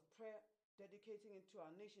 times of prayer, dedicating it to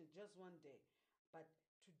our nation just one day. But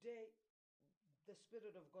today, the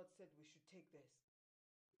Spirit of God said we should take this.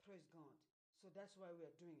 Praise God. So that's why we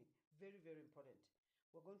are doing it. Very, very important.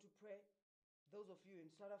 We're going to pray. Those of you in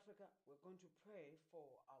South Africa, we're going to pray for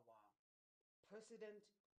our president,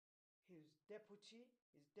 his deputy,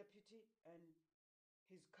 and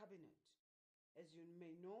his cabinet. As you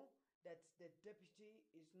may know, that the deputy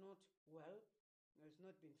is not well, or has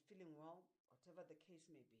not been feeling well, whatever the case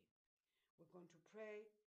may be. We're going to pray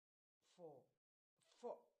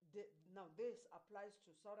now this applies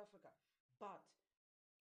to South Africa, but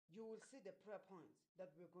you will see the prayer points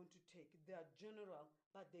that we're going to take. They are general,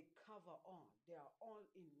 but they cover all. They are all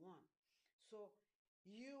in one. So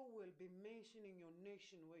you will be mentioning your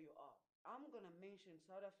nation where you are. I'm going to mention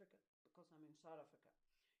South Africa because I'm in South Africa.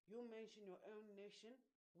 You mention your own nation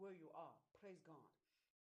where you are. Praise God.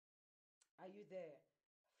 Are you there?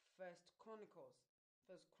 First Chronicles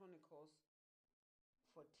 14,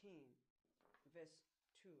 verse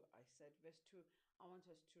 2. I said verse 2. I want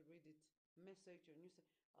us to read it. Message or New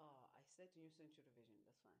Century. I said New Century Version.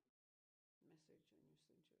 That's fine. Message or New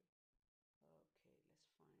Century. Okay, let's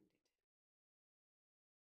find it.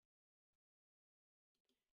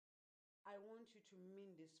 I want you to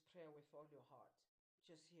mean this prayer with all your heart.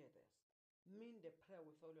 Just hear this. Mean the prayer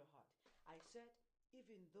with all your heart. I said,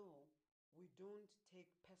 even though we don't take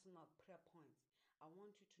personal prayer points, I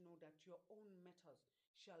want you to know that your own matters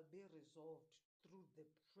shall be resolved through the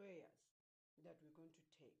prayers that we're going to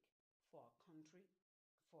take for our country,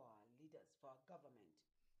 for our leaders, for our government.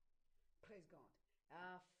 Praise God.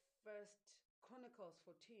 First Chronicles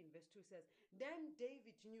 14, verse 2 says, Then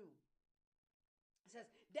David knew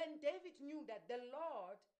that the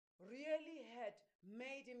Lord really had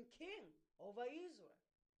made him king over Israel,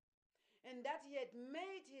 and that he had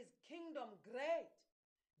made his kingdom great.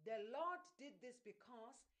 The Lord did this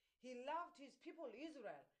because he loved his people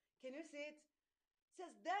Israel. Can you see it? It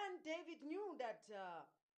says, then David knew that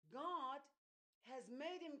God has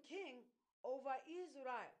made him king over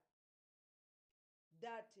Israel,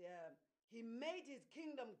 that he made his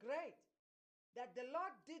kingdom great, that the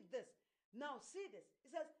Lord did this. Now see this.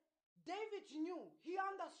 It says, David knew, he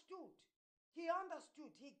understood.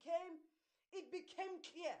 It became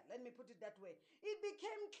clear, let me put it that way. It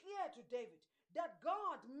became clear to David that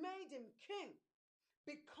God made him king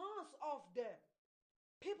because of the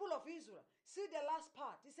people of Israel. See the last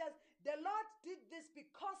part. It says, The Lord did this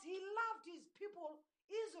because he loved his people,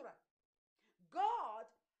 Israel. God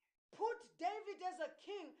put David as a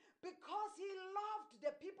king because he loved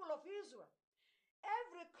the people of Israel.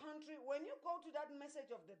 Every country, when you go to that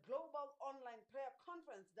message of the Global Online Prayer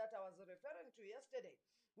Conference that I was referring to yesterday,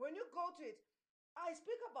 when you go to it, I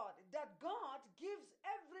speak about it, that God gives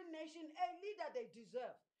every nation a leader they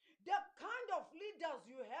deserve. The kind of leaders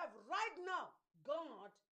you have right now,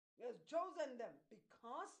 God has chosen them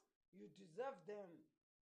because you deserve them.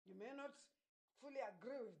 You may not fully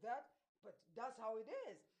agree with that, but that's how it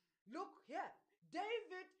is. Look here,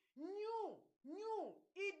 David knew,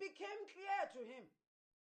 it became clear to him.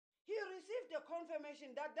 He received a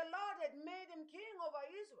confirmation that the Lord had made him king over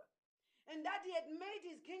Israel and that he had made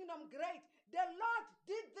his kingdom great. The Lord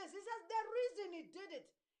did this. He says the reason he did it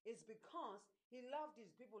is because he loved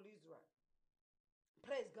his people Israel.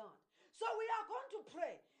 Praise God. So we are going to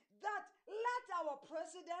pray that let our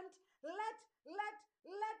president, let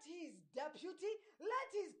his deputy, let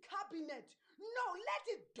his cabinet, let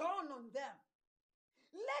it dawn on them.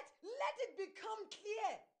 Let it become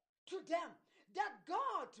clear to them that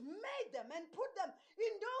God made them and put them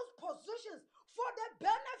in those positions for the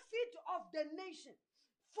benefit of the nation,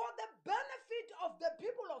 for the benefit of the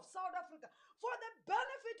people of South Africa, for the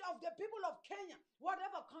benefit of the people of Kenya,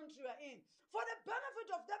 whatever country you're in, for the benefit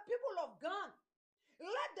of the people of Ghana.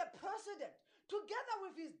 Let the president, together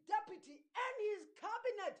with his deputy and his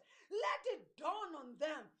cabinet, let it dawn on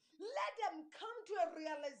them. Let them come to a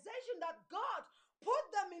realization that God put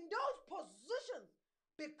them in those positions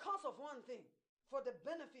because of one thing, for the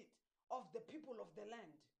benefit of the people of the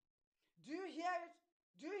land. Do you hear it?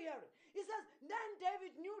 Do you hear it? He says, then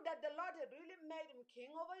David knew that the Lord had really made him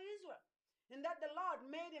king over Israel, and that the Lord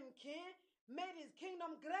made him king, made his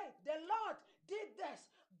kingdom great. The Lord did this.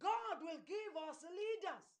 God will give us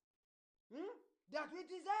leaders that we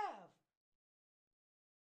deserve.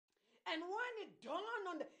 And when it dawned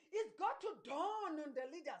on it's got to dawn on the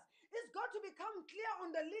leaders. It's got to become clear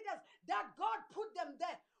on the leaders that God put them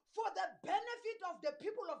there for the benefit of the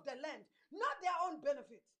people of the land, not their own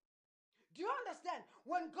benefit. Do you understand?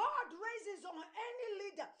 When God raises on any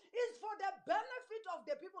leader, it's for the benefit of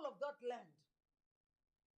the people of that land.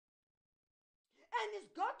 And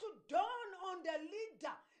it's got to dawn on the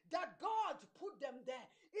leader that God put them there.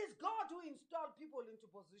 It's God who installed people into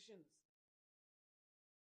positions.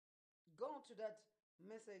 Go to that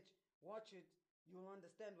message, watch it, you'll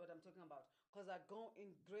understand what I'm talking about, because I go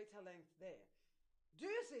in greater length there. Do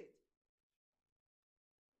you see it?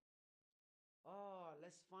 Oh,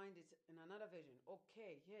 let's find it in another version.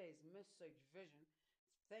 Okay, here is message version.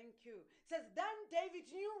 Thank you. It says, then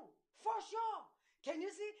David knew for sure. Can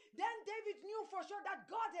you see? Then David knew for sure that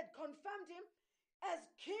God had confirmed him as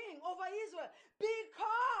king over Israel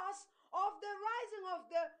because of the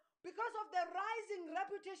rising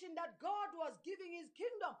reputation that God was giving his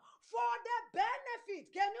kingdom for the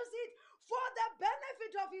benefit. Can you see it? For the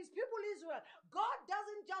benefit of his people Israel. God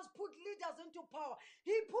doesn't just put leaders into power.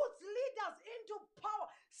 He puts leaders into power.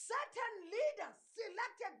 Certain leaders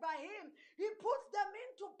selected by him, he puts them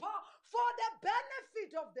into power for the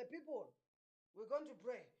benefit of the people. We're going to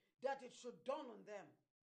pray that it should dawn on them.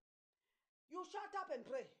 You shut up and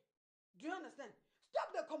pray. Do you understand?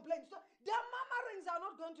 Stop the complaints. The murmurings are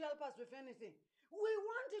not going to help us with anything. We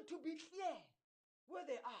want it to be clear where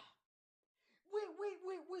they are.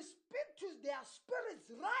 We speak to their spirits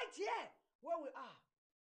right here where we are.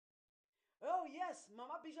 Oh yes,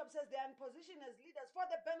 Mama Bishop says they are in position as leaders for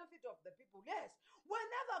the benefit of the people. Yes,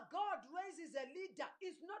 whenever God raises a leader,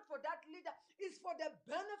 it's not for that leader, it's for the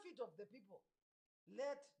benefit of the people.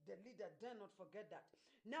 Let the leader dare not forget that.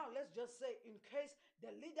 Now let's just say, in case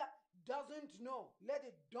the leader doesn't know, let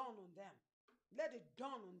it dawn on them. Let it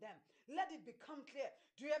dawn on them. Let it become clear.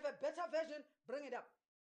 Do you have a better version? Bring it up.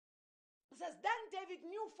 It says, then David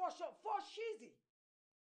knew for sure, for Shizi.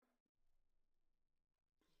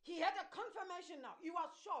 He had a confirmation now. He was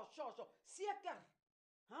sure. Seker.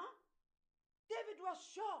 Huh? David was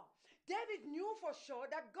sure. David knew for sure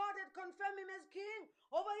that God had confirmed him as king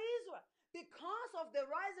over Israel because of the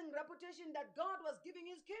rising reputation that God was giving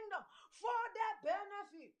his kingdom for their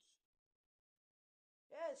benefit.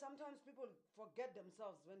 Yeah, sometimes people forget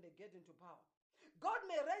themselves when they get into power. God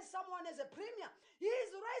may raise someone as a premier. He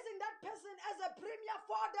is raising that person as a premier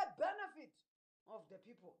for the benefit of the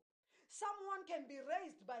people. Someone can be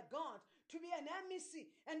raised by God to be an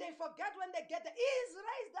MEC, and they forget when they get there. He's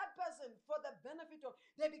raised that person for the benefit of.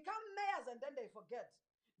 They become mayors and then they forget.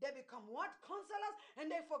 They become what? Councillors,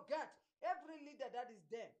 and they forget. Every leader that is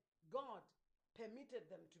there, God permitted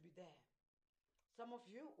them to be there. Some of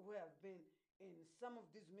you who have been in some of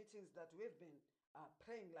these meetings that we've been,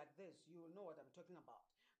 praying like this, you will know what I'm talking about.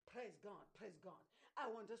 Praise God, praise God. I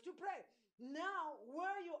want us to pray. Now,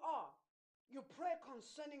 where you are, you pray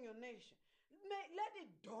concerning your nation. Let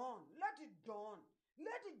it dawn, let it dawn,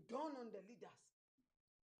 let it dawn on the leaders.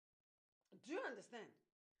 Do you understand?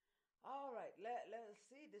 All right, let's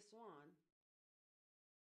see this one.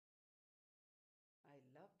 I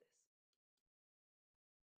love this.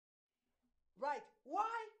 Right.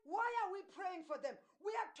 Why are we praying for them?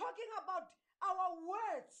 We are talking about our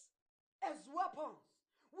words as weapons.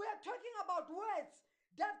 We are talking about words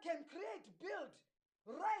that can create, build,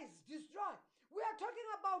 raise, destroy. We are talking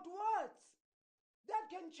about words that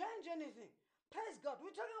can change anything. Praise God.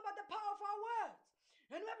 We're talking about the power of our words.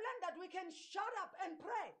 And we've learned that we can shut up and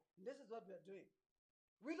pray. This is what we're doing.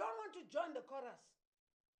 We don't want to join the chorus.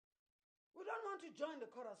 We don't want to join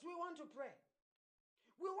the chorus. We want to pray.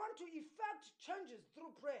 We want to effect changes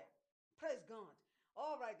through prayer. Praise God.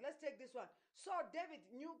 All right, let's take this one. So David,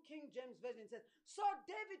 New King James Version says, so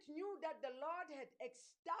David knew that the Lord had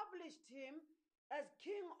established him as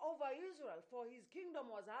king over Israel, for his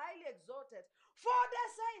kingdom was highly exalted for their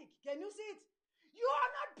sake. Can you see it? You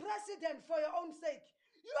are not president for your own sake.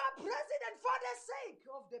 You are president for the sake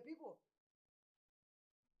of the people.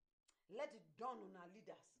 Let it dawn on our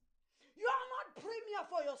leaders. You are not premier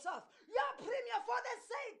for yourself. You are premier for the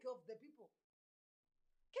sake of the people.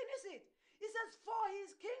 Can you see it? He says, for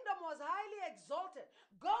his kingdom was highly exalted.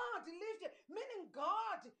 God lifted, meaning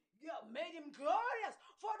God made him glorious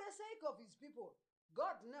for the sake of his people.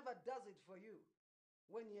 God never does it for you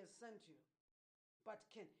when he has sent you. But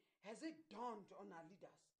has it dawned on our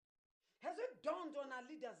leaders? Has it dawned on our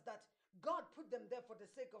leaders that God put them there for the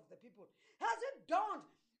sake of the people? Has it dawned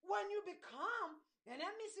when you become an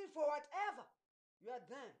emissary for whatever, you are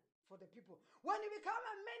there for the people? When you become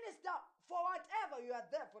a minister for whatever, you are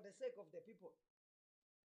there for the sake of the people.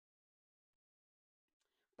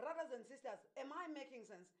 Brothers and sisters, am I making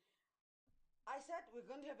sense? I said we're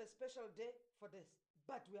going to have a special day for this,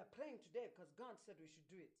 but we are praying today because God said we should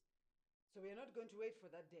do it. So we are not going to wait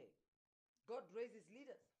for that day. God raises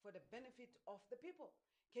leaders for the benefit of the people.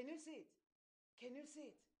 Can you see it? Can you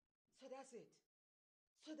see it? So that's it.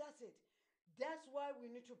 So that's it. That's why we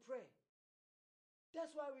need to pray.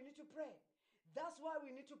 That's why we need to pray. That's why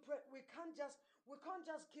we need to pray. We can't just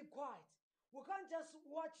keep quiet. We can't just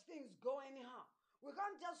watch things go anyhow. We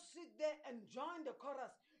can't just sit there and join the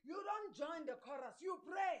chorus. You don't join the chorus. You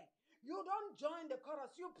pray. You don't join the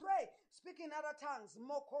chorus. You pray. Speak in other tongues.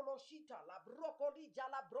 Mokoloshita la brokolija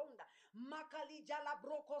la bronda. Makalija la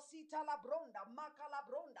brokosita la bronda. Makala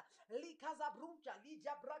bronda. Likaza brunja.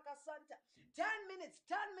 Lija braka santa. 10 minutes.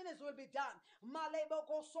 10 minutes will be done.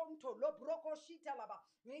 Maleboko sonto. Lo brokoshita la ba.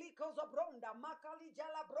 Likozo bronda. Makalija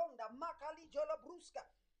la bronda. Makalijo la bruska.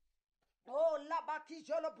 Oh, la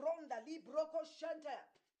bakijo la bronda. Li broko shanta.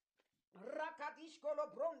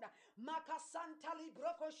 Rakadishkolo bronda, makasanta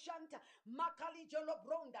libroko shanta, makali jolo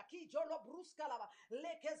bronda, ki jolo bruskalava,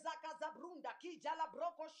 lekezaka zabrunda, ki jala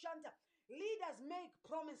broko shanta. Leaders make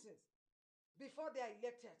promises before they are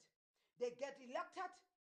elected. They get elected,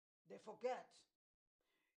 they forget.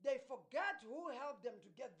 They forget who helped them to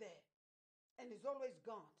get there. And it's always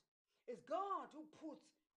God. It's God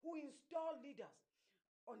who installed leaders.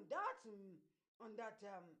 On that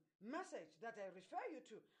message that I refer you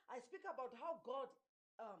to, I speak about how God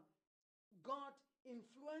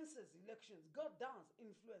influences elections. God does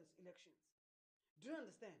influence elections. Do you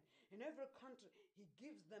understand? In every country, he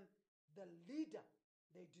gives them the leader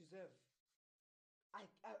they deserve.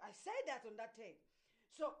 I say that on that tape.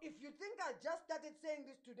 So if you think I just started saying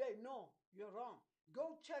this today, no, you're wrong.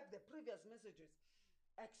 Go check the previous messages,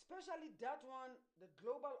 especially that one, the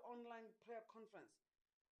Global Online Prayer Conference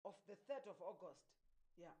of the 3rd of August.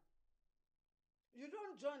 Yeah. You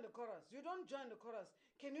don't join the chorus. You don't join the chorus.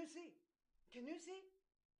 Can you see? Can you see?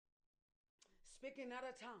 Speak in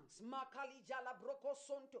other tongues. Makali jala broko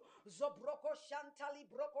sonto. Zobroko shantali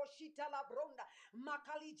broko shita la bronda.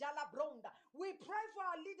 Makali jala bronda. We pray for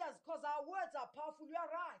our leaders because our words are powerful. You are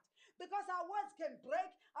right. Because our words can break,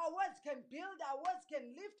 our words can build, our words can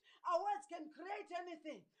lift, our words can create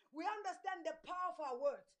anything. We understand the power of our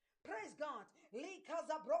words. Praise God. Li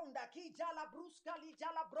casa bronda ki jala bruska li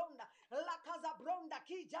jala bronda. La casa bronda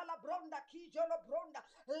ki jala bronda ki jolo bronda.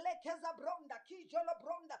 Le casa bronda ki jolo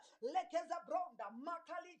bronda. Le casa bronda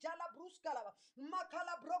makali jala bruska la.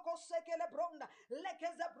 Makala broko sekele bronda. Le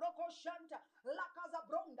casa broko shanta. La casa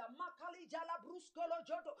bronda makali jala bruskolo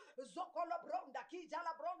jodo. Zokolo bronda ki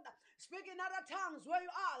jala bronda. Speak in other tongues where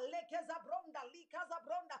you are. Le casa bronda li casa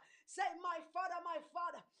bronda. Say, my Father,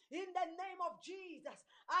 in the name of Jesus,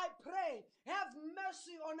 I pray, have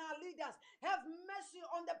mercy on our leaders, have mercy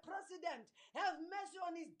on the president, have mercy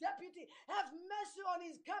on his deputy, have mercy on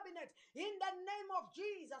his cabinet. In the name of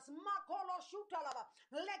Jesus, Makolo Shutalaba,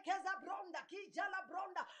 Lekeza Bronda, Kijala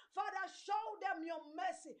Bronda. Father, show them your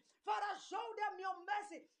mercy. Father, show them your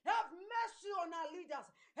mercy. Have mercy on our leaders.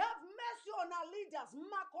 Have mercy on our leaders.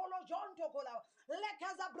 Makolo Jontokola.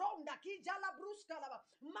 Lekeza Bronda, Kijala Bruskalaba.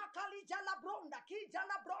 Makali Jala Bronda,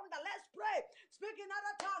 Kijala Bronda. Let's pray. Speak in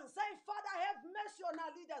other tongues. Say, Father, have mercy on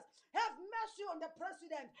our leaders. Have mercy on the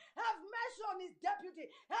president. Have mercy on his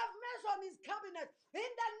deputy. Have mercy on his cabinet. In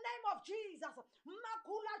the name of Jesus.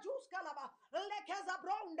 Makula Juskalaba. Lekeza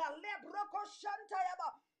Bronda. Lebroko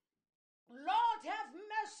Shantayaba. Lord, have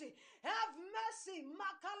mercy. Have mercy.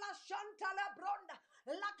 Makala Shantala Bronda.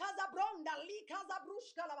 Lakaza Bronda. Likaza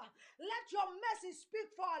Brushkalaba. Let your mercy speak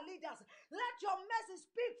for our leaders. Let your mercy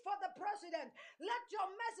speak for the president. Let your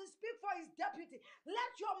mercy speak for his deputy.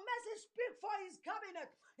 Let your mercy speak for his cabinet.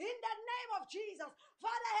 In the name of Jesus.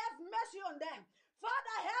 Father, have mercy on them.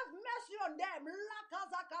 Father, have mercy on them.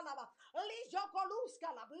 Lakaza Kalaba.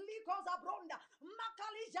 Lijokoluskala. Likoza Bronda.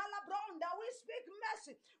 Makali Jala Bronda. We speak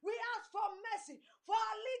mercy. We ask for mercy for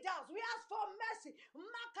our leaders. We ask for mercy.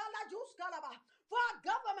 Makala Juskalaba. For our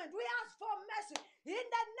government, we ask for mercy. In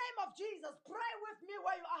the name of Jesus, pray with me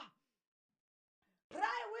where you are.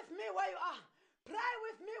 Pray with me where you are. Pray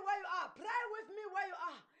with me where you are. Pray with me where you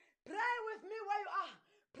are. Pray with me where you are.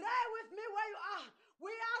 Pray with me where you are.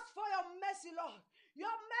 We ask for your mercy, Lord.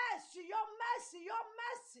 Your mercy, your mercy, your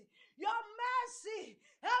mercy, your mercy.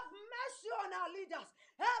 Have mercy on our leaders.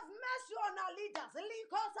 Have mercy on our leaders.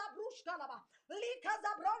 Likoza brushkalaba.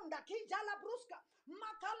 Likaza bronda. Kijala bruska.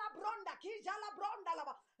 Makala bronda. Kijala bronda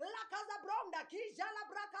laba. Lakaza bronda. Kijala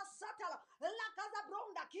braka satala. Lakaza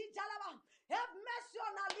bronda. Kijala. Have mercy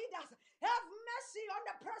on our leaders. Have mercy on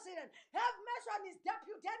the president. Have mercy on his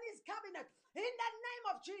deputy and his cabinet. In the name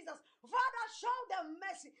of Jesus. Father, show them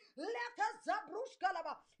mercy. Lakaza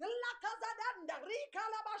brushkalaba. Lakaza danda.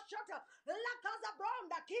 Rikalaba shata. Lakaza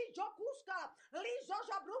bronda. Kijokuska.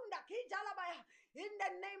 Lizoja brunda. Kijalabaya. In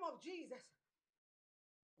the name of Jesus.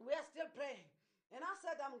 We are still praying. And I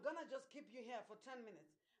said, I'm going to just keep you here for 10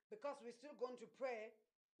 minutes because we're still going to pray.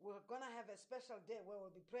 We're going to have a special day where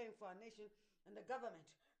we'll be praying for our nation and the government.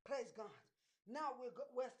 Praise God. Now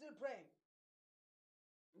we're still praying.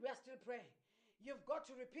 We are still praying. You've got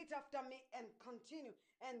to repeat after me and continue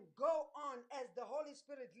and go on as the Holy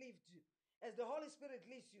Spirit leads you. As the Holy Spirit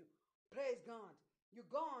leads you. Praise God. You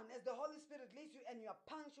go on as the Holy Spirit leads you and you are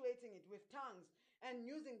punctuating it with tongues and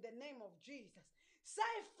using the name of Jesus.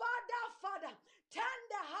 Say, Father, Father, turn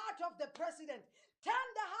the heart of the president, turn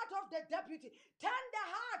the heart of the deputy, turn the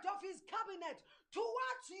heart of his cabinet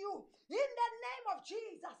towards you in the name of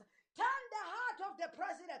Jesus. Turn the heart of the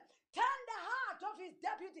president, turn the heart of his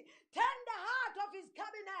deputy, turn the heart of his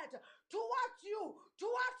cabinet towards you,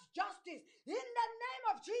 towards justice in the name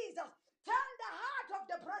of Jesus. Turn the heart of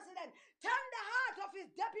the president, turn the heart of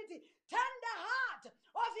his deputy, turn the heart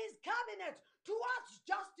of his cabinet towards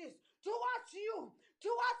justice, towards you,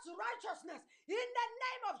 towards righteousness. In the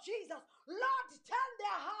name of Jesus, Lord, turn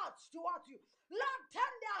their hearts towards you. Lord,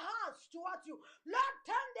 turn their hearts towards you. Lord,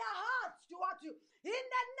 turn their hearts towards you. In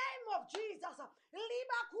the name of Jesus.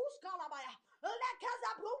 Liba kuskalabaya.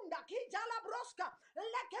 Lekeza brunda kijala broska.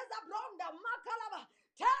 Lekeza brunda makalaba.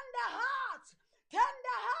 Turn the hearts. Turn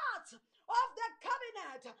the hearts of the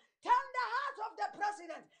cabinet. Turn the heart of the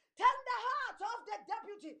president. Turn the heart of the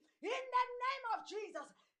deputy. In the name of Jesus.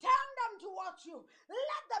 Turn them towards you.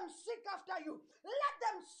 Let them seek after you. Let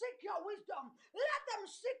them seek your wisdom. Let them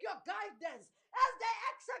seek your guidance as they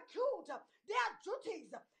execute their duties.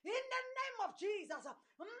 In the name of Jesus.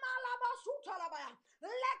 Malabasutalabaya.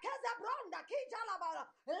 Lekezabronda kijalabara.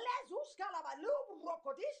 Lezuskalaba.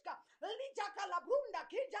 Lubrokodishka. Lijakalabrunda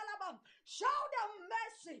kijalaba. Show them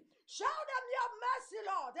mercy. Show them your mercy,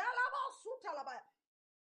 Lord. Elabasutalabaya.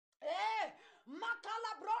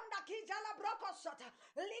 Makala bronda ki jala brokosata.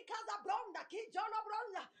 Likaza bronda ki jala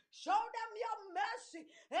bronda. Show them your mercy.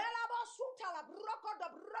 Elabasuta la brokoda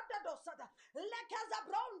broda dosata. Lekaza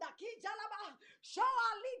bronda ki jala ba. Show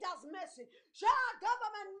our leaders mercy. Show our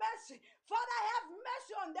government mercy. Father, have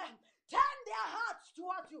mercy on them. Turn their hearts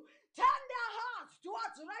towards you. Turn their hearts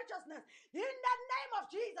towards righteousness. In the name of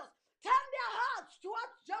Jesus. Turn their hearts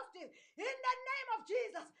towards justice. In the name of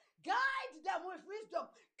Jesus. Guide them with wisdom.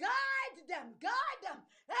 Guide them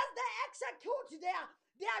as they execute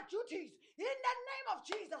their duties. In the name of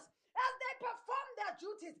Jesus. As they perform their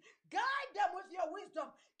duties. Guide them with your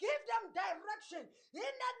wisdom. Give them direction.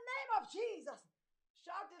 In the name of Jesus.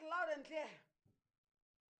 Shout it loud and clear.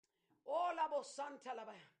 Oh, Labo Santa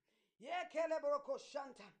Labaya. Yekele broko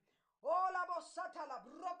shanta. Ola bosata la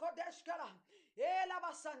broko deshkala. Ela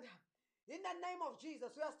basanda. In the name of Jesus,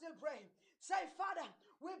 we are still praying. Say, Father,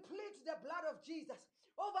 we plead the blood of Jesus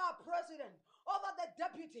over our president, over the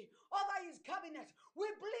deputy, over his cabinet. We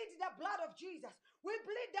plead the blood of Jesus. We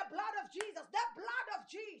plead the blood of Jesus. The blood of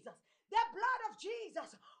Jesus. The blood of Jesus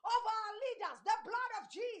over our leaders. The blood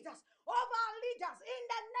of Jesus over our leaders. In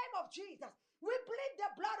the name of Jesus. We plead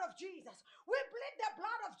the blood of Jesus. We plead the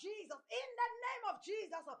blood of Jesus. In the name of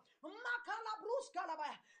Jesus. Makala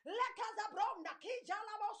bruskalabaya. Lekazabronda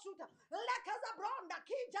kijalabosuta. Lekazabronda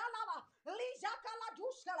kijalaba. Lijakala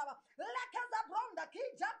duskalaba. Lekazabronda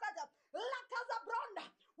kijakata. Lekazabronda.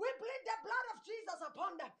 We plead the blood of Jesus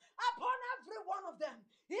upon them. Upon every one of them.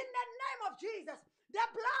 In the name of Jesus. The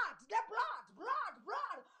blood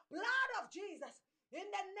of Jesus. In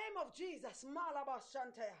the name of Jesus.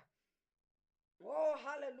 Malabashantaya. Oh,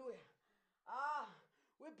 hallelujah.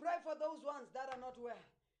 We pray for those ones that are not well.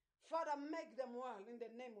 Father, make them well in the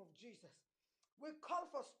name of Jesus. We call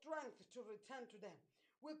for strength to return to them.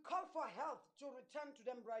 We call for health to return to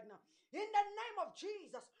them right now. In the name of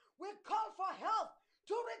Jesus, we call for health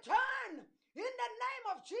to return. In the name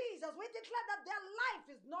of Jesus, we declare that their life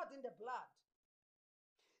is not in the blood.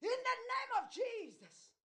 In the name of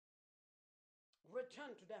Jesus,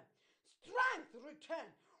 return to them. Strength return.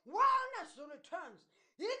 Wellness returns.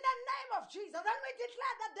 In the name of Jesus. And we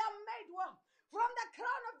declare that they are made well. From the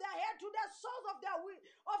crown of their head to the soles of their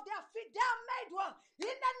feet, they are made well.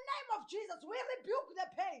 In the name of Jesus, we rebuke the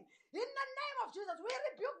pain. In the name of Jesus, we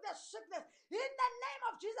rebuke the sickness. In the name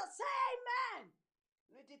of Jesus, say amen.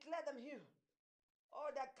 We declare them healed. Oh,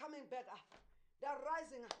 they're coming back up. They're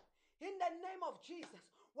rising up. In the name of Jesus,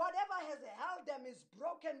 whatever has held them is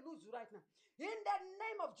broken loose right now. In the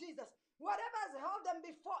name of Jesus, whatever has held them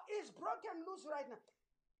before is broken loose right now.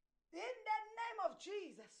 In the name of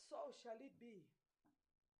Jesus, so shall it be.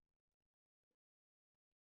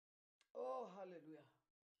 Oh, hallelujah.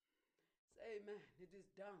 Say amen. It is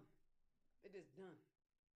done. It is done.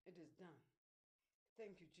 It is done.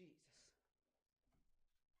 Thank you, Jesus.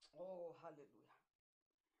 Oh, hallelujah.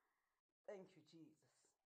 Thank you, Jesus.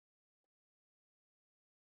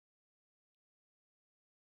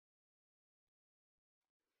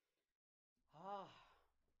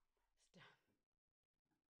 It's done.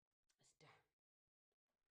 It's done.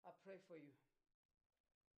 I pray for you.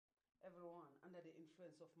 Everyone under the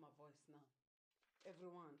influence of my voice now.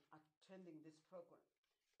 Everyone attending this program.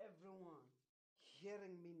 Everyone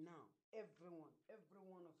hearing me now. Every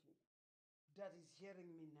one of you that is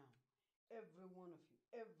hearing me now. Every one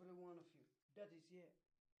of you that is here.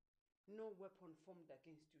 No weapon formed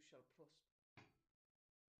against you shall prosper.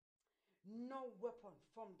 No weapon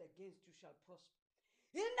formed against you shall prosper.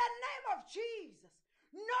 In the name of Jesus,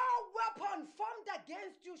 no weapon formed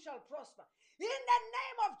against you shall prosper. In the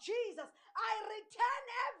name of Jesus, I return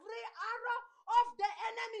every arrow of the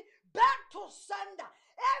enemy back to sender.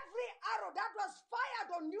 Every arrow that was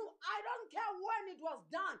fired on you, I don't care when it was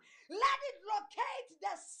done. Let it locate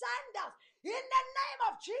the senders. In the name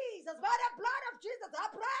of Jesus, by the blood of Jesus, I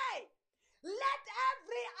pray. Let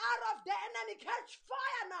every arrow of the enemy catch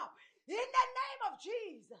fire now. In the name of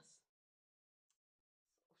Jesus.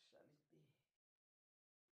 So shall it be.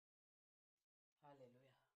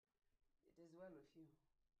 Hallelujah. It is well with you.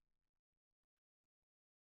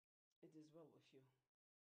 It is well with you.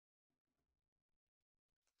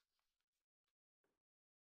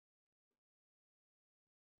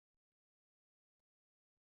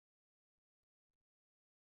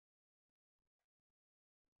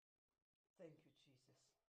 Thank you, Jesus.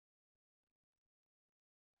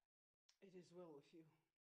 It is well with you.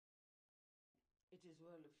 It is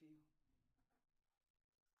well with you.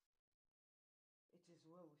 It is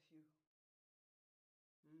well with you.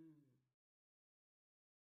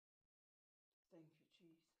 Thank you,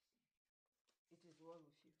 Jesus. It is well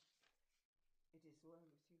with you. It is well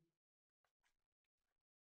with you.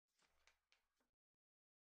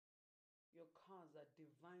 Your cars are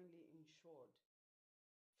divinely insured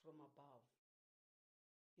from above.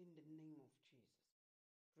 In the name of Jesus.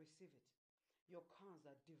 Receive it. Your cars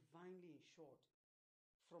are divinely insured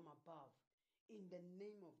from above. In the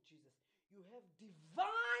name of Jesus. You have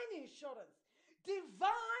divine insurance.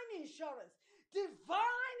 Divine insurance.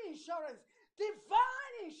 Divine insurance.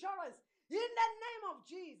 Divine insurance. In the name of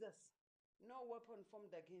Jesus. No weapon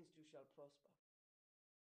formed against you shall prosper.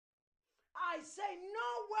 I say no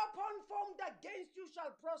weapon formed against you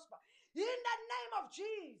shall prosper. In the name of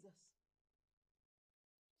Jesus.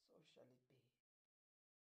 So shall it be.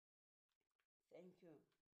 Thank you.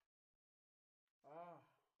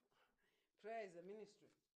 Prayer is a ministry.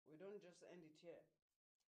 We don't just end it here.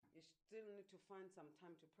 still need to find some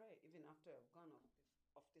time to pray, even after I've gone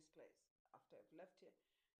off this place. After I've left here,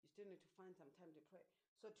 you still need to find some time to pray.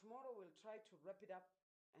 So tomorrow we'll try to wrap it up,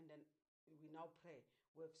 and then we now pray.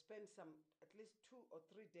 We've spent at least 2 or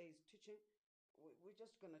 3 days teaching. We're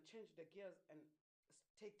just going to change the gears and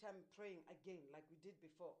take time praying again like we did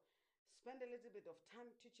before. Spend a little bit of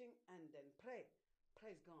time teaching and then pray.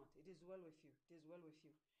 Praise God. It is well with you. It is well with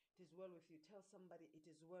you. It is well with you. Tell somebody it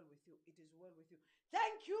is well with you. It is well with you.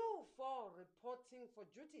 Thank you for reporting for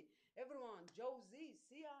duty. Everyone, Josie,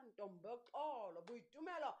 Sian, Dombekol,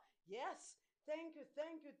 Buitumelo. Yes. Thank you,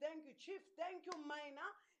 thank you, thank you, Chief. Thank you, Mina.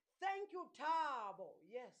 Thank you, Tabo.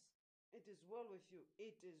 Yes, it is well with you.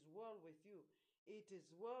 It is well with you. It is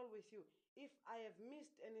well with you. If I have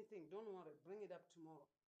missed anything, don't worry. Bring it up tomorrow.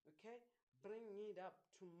 Okay? Bring it up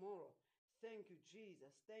tomorrow. Thank you,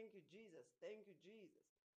 Jesus. Thank you, Jesus. Thank you, Jesus.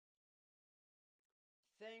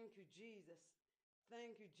 Thank you, Jesus.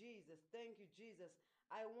 Thank you, Jesus. Thank you, Jesus.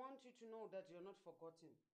 I want you to know that you're not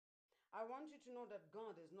forgotten. I want you to know that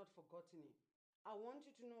God has not forgotten you. I want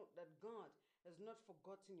you to know that God has not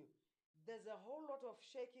forgotten you. There's a whole lot of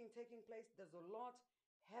shaking taking place. There's a lot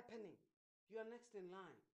happening. You are next in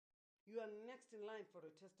line. You are next in line for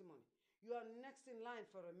a testimony. You are next in line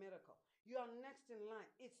for a miracle. You are next in line.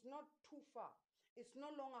 It's not too far. It's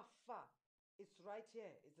no longer far. It's right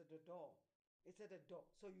here. It's at the door. It's at the door.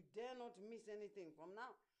 So you dare not miss anything from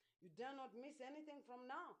now. You dare not miss anything from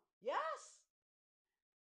now. Yes!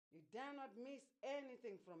 You dare not miss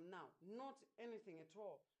anything from now. Not anything at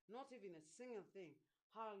all. Not even a single thing.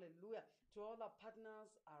 Hallelujah. To all our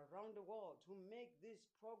partners around the world who make this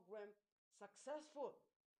program successful,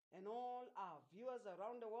 and all our viewers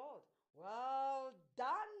around the world.